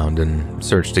turned around and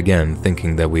searched again,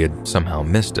 thinking that we had somehow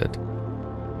missed it.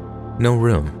 No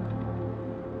room.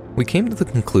 We came to the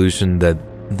conclusion that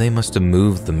they must have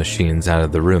moved the machines out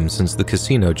of the room since the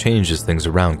casino changes things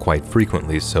around quite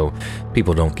frequently so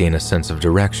people don't gain a sense of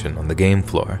direction on the game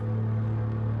floor.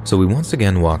 So we once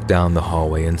again walked down the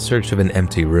hallway in search of an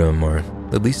empty room or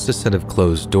at least a set of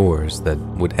closed doors that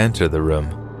would enter the room.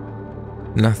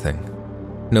 Nothing.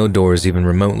 No doors even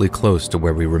remotely close to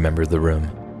where we remembered the room.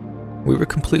 We were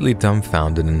completely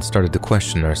dumbfounded and started to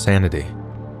question our sanity.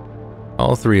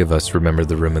 All 3 of us remembered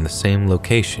the room in the same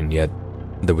location, yet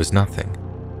there was nothing.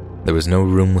 There was no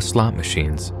room with slot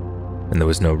machines, and there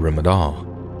was no room at all.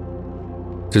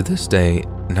 To this day,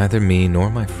 neither me nor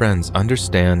my friends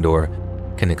understand or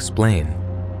can explain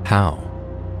how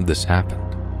this happened.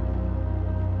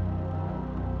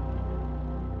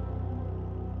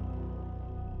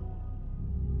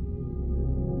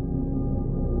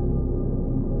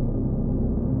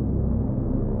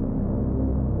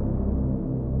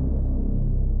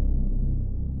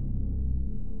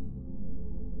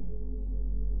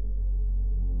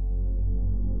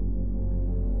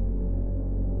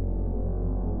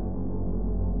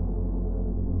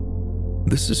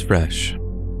 This is fresh.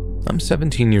 I'm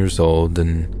 17 years old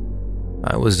and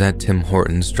I was at Tim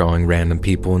Hortons drawing random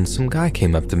people and some guy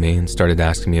came up to me and started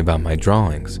asking me about my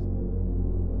drawings.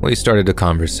 We started a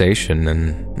conversation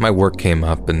and my work came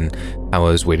up and how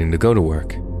I was waiting to go to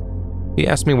work. He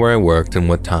asked me where I worked and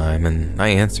what time and I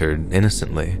answered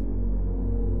innocently.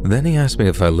 Then he asked me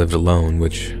if I lived alone,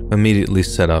 which immediately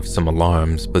set off some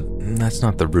alarms, but that's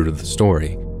not the root of the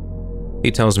story.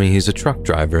 He tells me he's a truck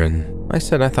driver and I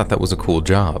said I thought that was a cool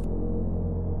job.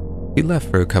 He left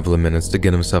for a couple of minutes to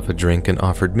get himself a drink and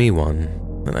offered me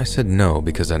one, and I said no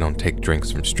because I don't take drinks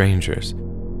from strangers.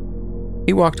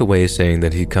 He walked away saying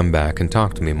that he'd come back and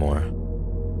talk to me more.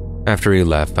 After he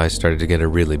left, I started to get a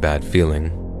really bad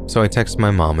feeling, so I texted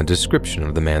my mom a description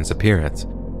of the man's appearance,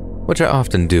 which I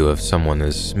often do if someone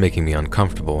is making me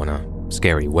uncomfortable in a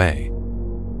scary way.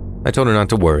 I told her not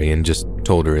to worry and just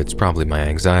told her it's probably my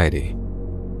anxiety.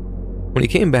 When he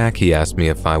came back, he asked me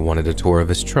if I wanted a tour of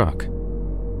his truck.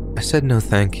 I said no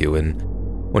thank you, and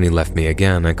When he left me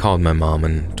again, I called my mom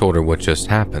and told her what just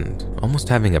happened, almost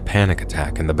having a panic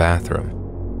attack in the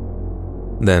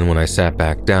bathroom. Then when I sat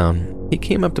back down, he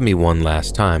came up to me one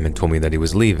last time and told me that he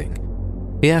was leaving.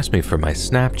 He asked me for my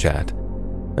Snapchat,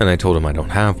 and I told him I don't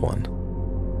have one.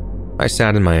 I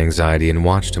sat in my anxiety and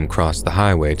watched him cross the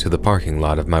highway to the parking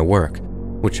lot of my work,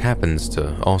 which happens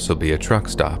to also be a truck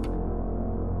stop.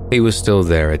 He was still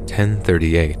there at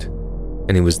 10:38,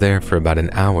 and he was there for about an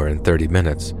hour and 30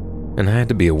 minutes, and I had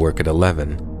to be at work at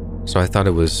 11, so I thought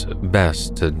it was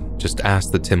best to just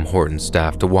ask the Tim Hortons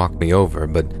staff to walk me over,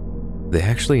 but they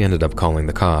actually ended up calling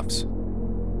the cops.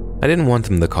 I didn't want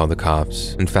them to call the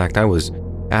cops. In fact, I was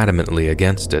adamantly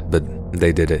against it, but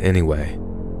they did it anyway.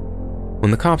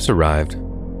 When the cops arrived,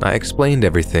 I explained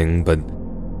everything, but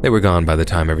they were gone by the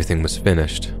time everything was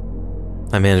finished.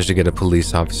 I managed to get a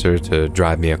police officer to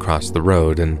drive me across the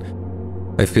road, and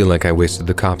I feel like I wasted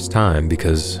the cops' time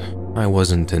because I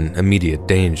wasn't in immediate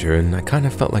danger, and I kind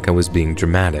of felt like I was being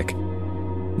dramatic.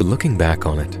 But looking back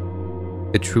on it,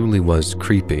 it truly was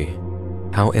creepy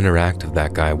how interactive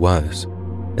that guy was,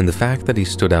 and the fact that he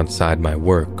stood outside my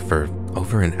work for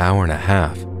over an hour and a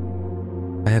half.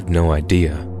 I have no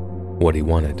idea what he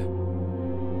wanted.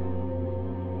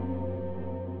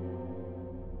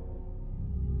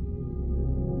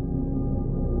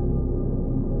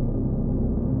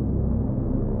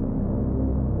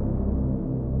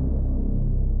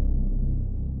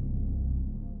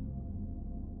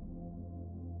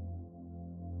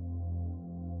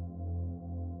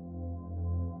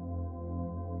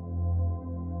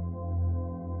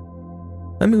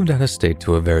 I moved out of state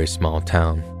to a very small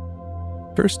town.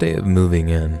 First day of moving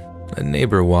in, a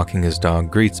neighbor walking his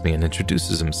dog greets me and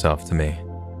introduces himself to me.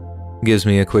 Gives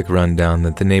me a quick rundown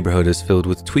that the neighborhood is filled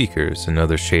with tweakers and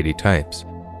other shady types.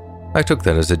 I took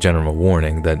that as a general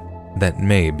warning that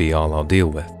may be all I'll deal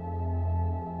with.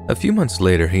 A few months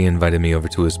later, he invited me over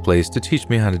to his place to teach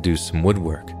me how to do some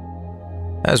woodwork.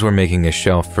 As we're making a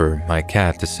shelf for my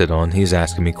cat to sit on, he's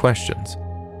asking me questions.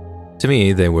 To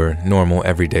me, they were normal,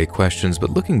 everyday questions,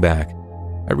 but looking back,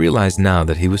 I realize now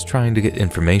that he was trying to get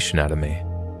information out of me.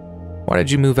 Why did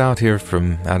you move out here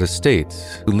from out of state?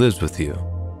 Who lives with you?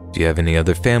 Do you have any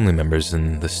other family members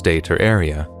in the state or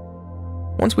area?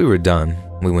 Once we were done,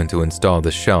 we went to install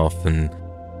the shelf, and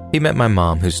he met my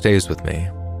mom, who stays with me.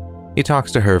 He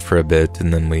talks to her for a bit,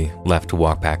 and then we left to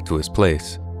walk back to his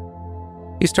place.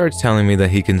 He starts telling me that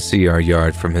he can see our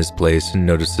yard from his place and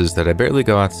notices that I barely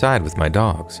go outside with my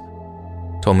dogs.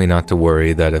 Told me not to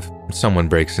worry, that if someone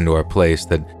breaks into our place,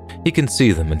 that he can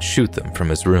see them and shoot them from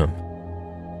his room.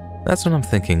 That's when I'm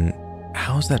thinking,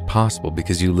 how is that possible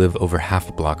because you live over half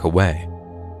a block away?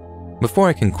 Before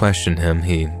I can question him,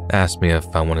 he asked me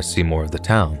if I want to see more of the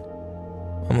town.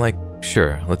 I'm like,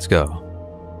 sure, let's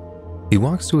go. He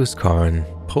walks to his car and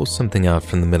pulls something out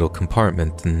from the middle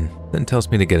compartment and then tells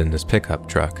me to get in his pickup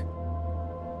truck.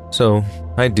 So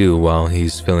I do while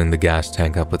he's filling the gas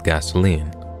tank up with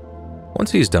gasoline. Once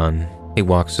he's done, he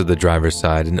walks to the driver's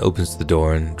side and opens the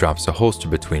door and drops a holster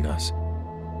between us.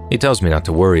 He tells me not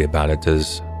to worry about it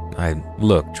as I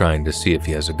look, trying to see if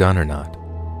he has a gun or not.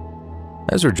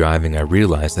 As we're driving, I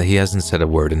realize that he hasn't said a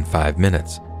word in 5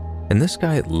 minutes, and this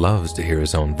guy loves to hear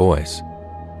his own voice.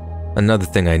 Another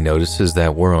thing I notice is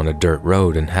that we're on a dirt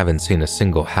road and haven't seen a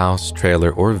single house,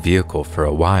 trailer, or vehicle for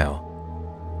a while.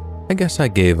 I guess I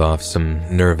gave off some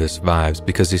nervous vibes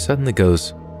because he suddenly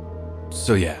goes,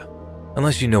 "So yeah,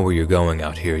 unless you know where you're going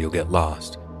out here, you'll get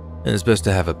lost, and it's best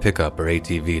to have a pickup or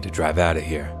ATV to drive out of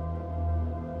here."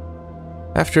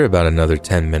 After about another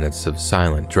 10 minutes of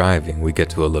silent driving, we get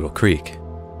to a little creek.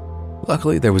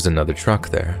 Luckily, there was another truck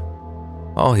there.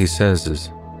 All he says is,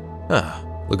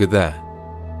 look at that.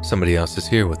 Somebody else is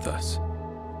here with us."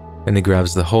 And he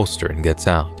grabs the holster and gets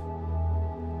out.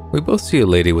 We both see a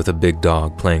lady with a big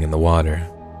dog playing in the water.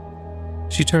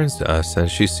 She turns to us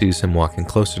as she sees him walking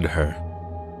closer to her.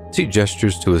 She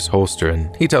gestures to his holster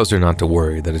and he tells her not to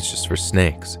worry, that it's just for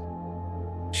snakes.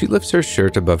 She lifts her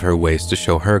shirt above her waist to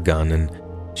show her gun, and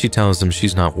she tells him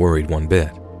she's not worried one bit.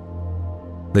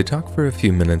 They talk for a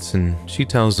few minutes and she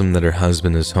tells him that her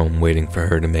husband is home waiting for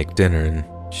her to make dinner and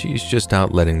she's just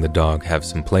out letting the dog have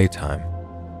some playtime.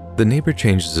 The neighbor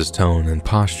changes his tone and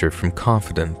posture from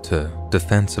confident to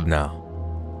defensive now.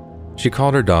 She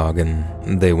called her dog and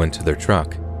they went to their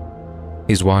truck.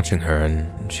 He's watching her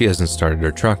and she hasn't started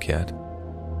her truck yet.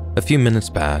 A few minutes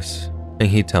pass and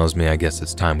he tells me I guess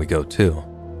it's time we go too.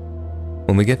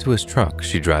 When we get to his truck,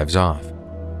 she drives off.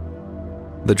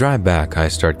 The drive back, I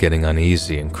start getting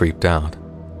uneasy and creeped out.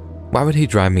 Why would he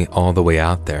drive me all the way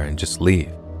out there and just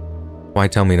leave? Why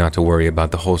tell me not to worry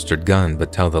about the holstered gun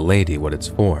but tell the lady what it's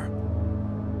for?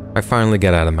 I finally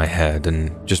get out of my head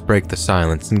and just break the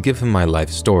silence and give him my life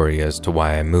story as to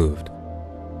why I moved.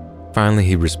 Finally,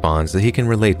 he responds that he can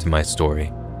relate to my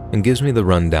story and gives me the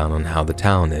rundown on how the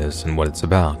town is and what it's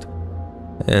about,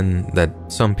 and that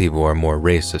some people are more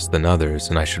racist than others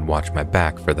and I should watch my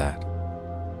back for that.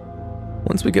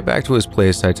 Once we get back to his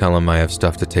place, I tell him I have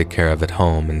stuff to take care of at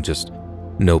home and just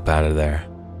nope out of there.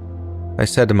 I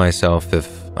said to myself,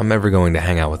 if I'm ever going to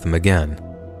hang out with him again,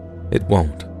 it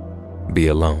won't be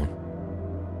alone.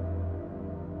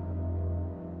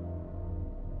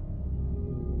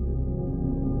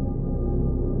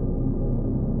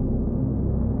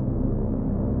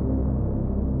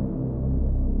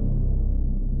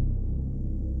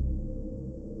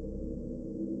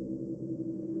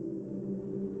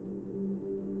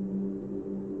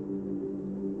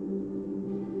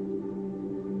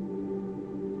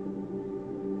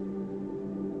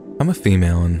 I'm a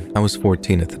female and I was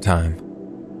 14 at the time.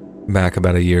 Back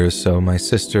about a year or so, my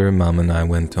sister, mom, and I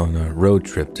went on a road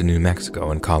trip to New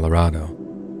Mexico and Colorado.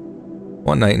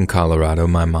 One night in Colorado,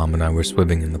 my mom and I were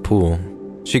swimming in the pool.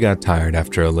 She got tired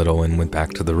after a little and went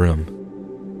back to the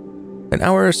room. An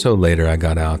hour or so later, I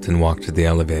got out and walked to the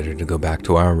elevator to go back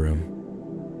to our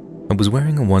room. I was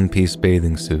wearing a one-piece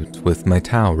bathing suit with my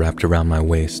towel wrapped around my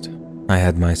waist. I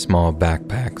had my small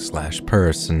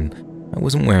backpack/purse and I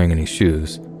wasn't wearing any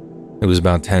shoes. It was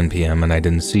about 10 p.m. and I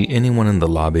didn't see anyone in the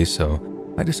lobby,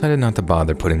 so I decided not to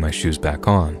bother putting my shoes back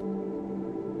on.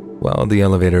 Well, the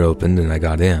elevator opened and I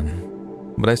got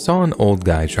in, but I saw an old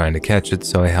guy trying to catch it,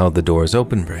 so I held the doors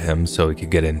open for him so he could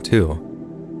get in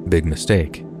too. Big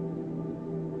mistake.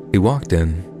 He walked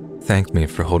in, thanked me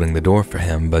for holding the door for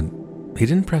him, but he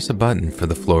didn't press a button for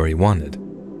the floor he wanted.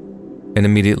 And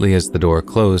immediately as the door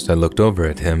closed, I looked over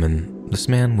at him and this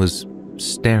man was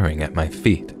staring at my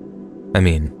feet. I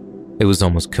mean, it was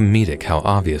almost comedic how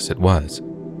obvious it was.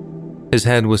 His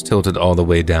head was tilted all the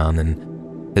way down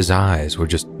and his eyes were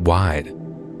just wide,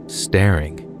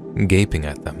 staring, gaping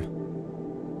at them.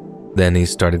 Then he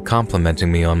started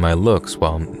complimenting me on my looks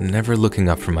while never looking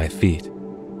up from my feet.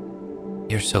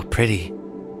 "You're so pretty.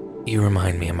 You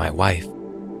remind me of my wife."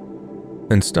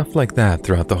 And stuff like that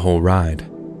throughout the whole ride.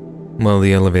 Well,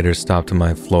 the elevator stopped on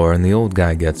my floor and the old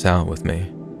guy gets out with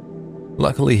me.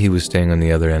 Luckily, he was staying on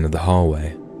the other end of the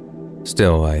hallway.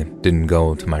 Still, I didn't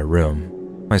go to my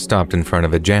room. I stopped in front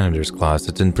of a janitor's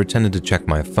closet and pretended to check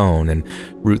my phone and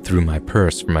root through my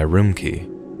purse for my room key.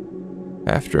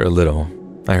 After a little,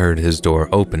 I heard his door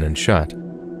open and shut,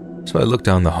 so I looked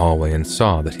down the hallway and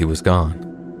saw that he was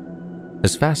gone.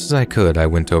 As fast as I could, I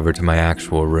went over to my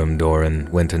actual room door and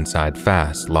went inside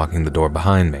fast, locking the door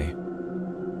behind me.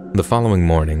 The following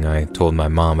morning, I told my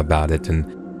mom about it and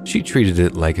she treated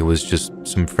it like it was just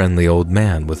some friendly old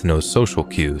man with no social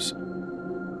cues.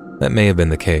 That may have been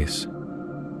the case,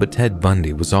 but Ted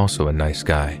Bundy was also a nice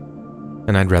guy,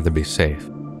 and I'd rather be safe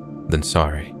than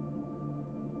sorry.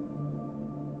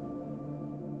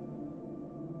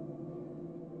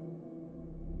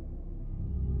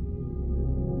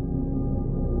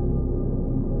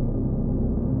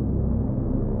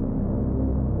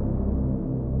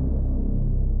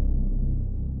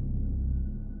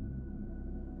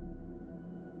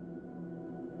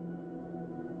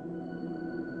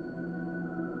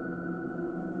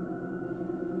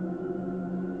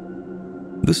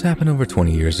 This happened over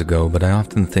 20 years ago, but I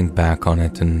often think back on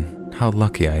it and how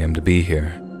lucky I am to be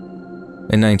here.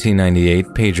 In 1998,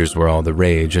 pagers were all the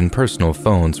rage and personal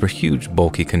phones were huge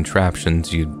bulky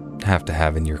contraptions you'd have to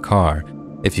have in your car,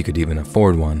 if you could even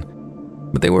afford one,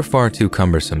 but they were far too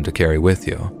cumbersome to carry with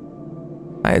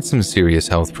you. I had some serious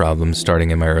health problems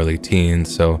starting in my early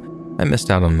teens, so I missed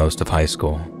out on most of high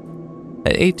school.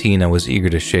 At 18, I was eager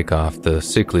to shake off the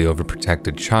sickly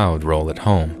overprotected child role at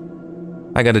home.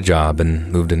 I got a job and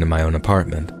moved into my own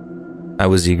apartment. I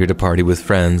was eager to party with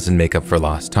friends and make up for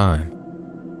lost time.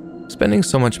 Spending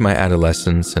so much of my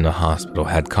adolescence in a hospital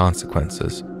had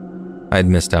consequences. I had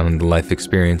missed out on the life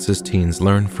experiences teens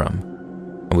learn from.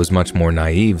 I was much more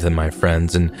naive than my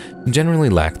friends and generally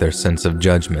lacked their sense of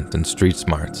judgment and street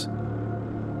smarts.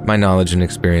 My knowledge and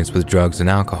experience with drugs and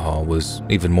alcohol was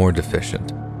even more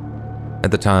deficient.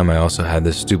 At the time, I also had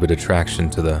this stupid attraction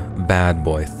to the bad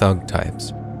boy thug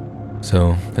types.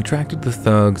 So, attracted to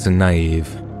thugs and naive,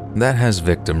 that has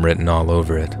victim written all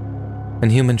over it.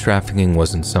 And human trafficking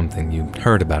wasn't something you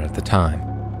heard about at the time.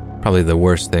 Probably the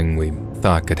worst thing we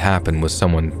thought could happen was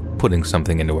someone putting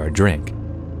something into our drink.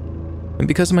 And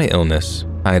because of my illness,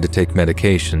 I had to take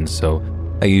medication, so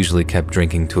I usually kept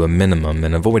drinking to a minimum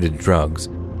and avoided drugs.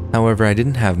 However, I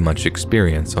didn't have much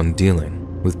experience on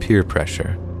dealing with peer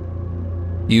pressure.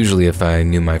 Usually if I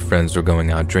knew my friends were going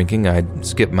out drinking, I'd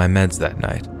skip my meds that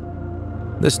night.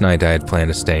 This night I had planned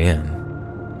to stay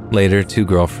in. Later, 2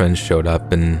 girlfriends showed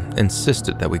up and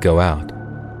insisted that we go out.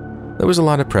 There was a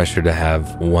lot of pressure to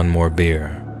have one more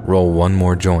beer, roll one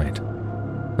more joint,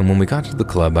 and when we got to the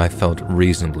club, I felt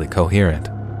reasonably coherent.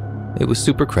 It was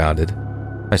super crowded.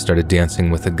 I started dancing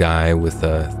with a guy with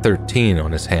a 13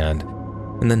 on his hand,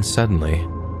 and then suddenly,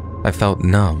 I felt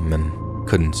numb and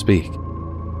couldn't speak.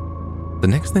 The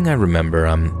next thing I remember,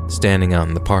 I'm standing out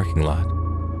in the parking lot.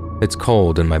 It's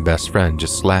cold and my best friend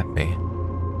just slapped me.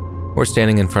 We're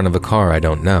standing in front of a car I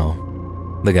don't know.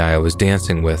 The guy I was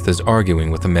dancing with is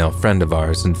arguing with a male friend of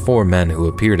ours, and 4 men who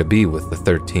appear to be with the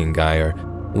 13 guy are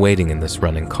waiting in this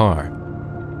running car.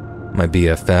 My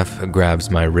BFF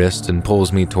grabs my wrist and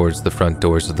pulls me towards the front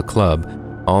doors of the club,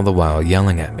 all the while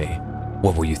yelling at me,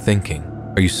 "What were you thinking?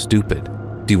 Are you stupid?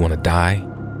 Do you want to die?"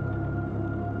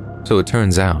 So it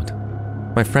turns out,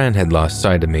 my friend had lost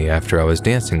sight of me after I was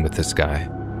dancing with this guy.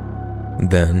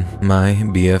 Then, my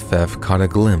BFF caught a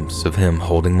glimpse of him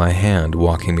holding my hand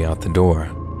walking me out the door.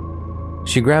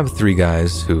 She grabbed 3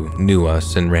 guys who knew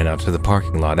us and ran out to the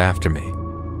parking lot after me.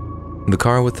 The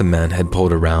car with the men had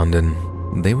pulled around and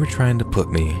they were trying to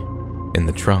put me in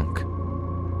the trunk.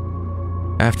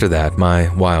 After that, my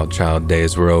wild child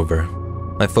days were over.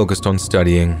 I focused on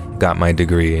studying, got my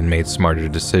degree, and made smarter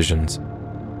decisions.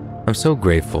 I'm so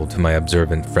grateful to my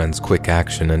observant friend's quick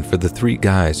action and for the 3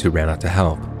 guys who ran out to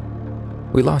help.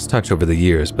 We lost touch over the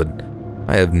years, but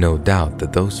I have no doubt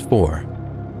that those 4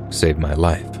 saved my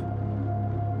life.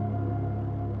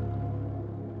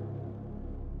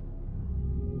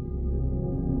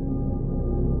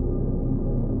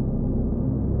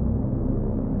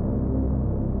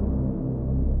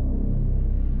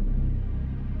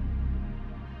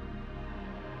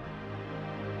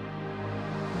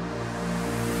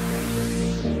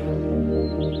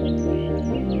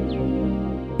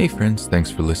 Hey friends, thanks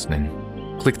for listening.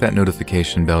 Click that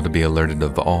notification bell to be alerted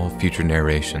of all future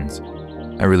narrations.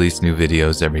 I release new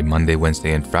videos every Monday,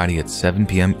 Wednesday, and Friday at 7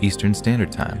 p.m. Eastern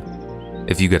Standard Time.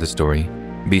 If you get a story,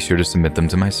 be sure to submit them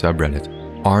to my subreddit,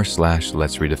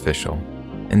 r/Let'sReadOfficial,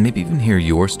 and maybe even hear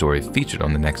your story featured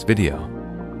on the next video.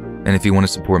 And if you want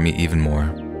to support me even more,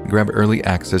 grab early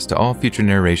access to all future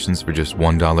narrations for just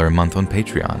 $1 a month on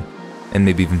Patreon, and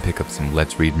maybe even pick up some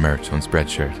Let's Read merch on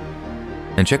Spreadshirt.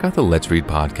 And check out the Let's Read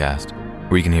podcast,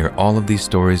 where you can hear all of these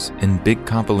stories in big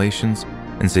compilations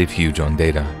and save huge on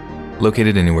data.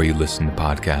 Located anywhere you listen to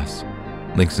podcasts.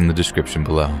 Links in the description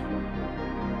below.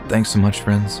 Thanks so much,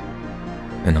 friends,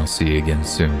 and I'll see you again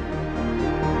soon.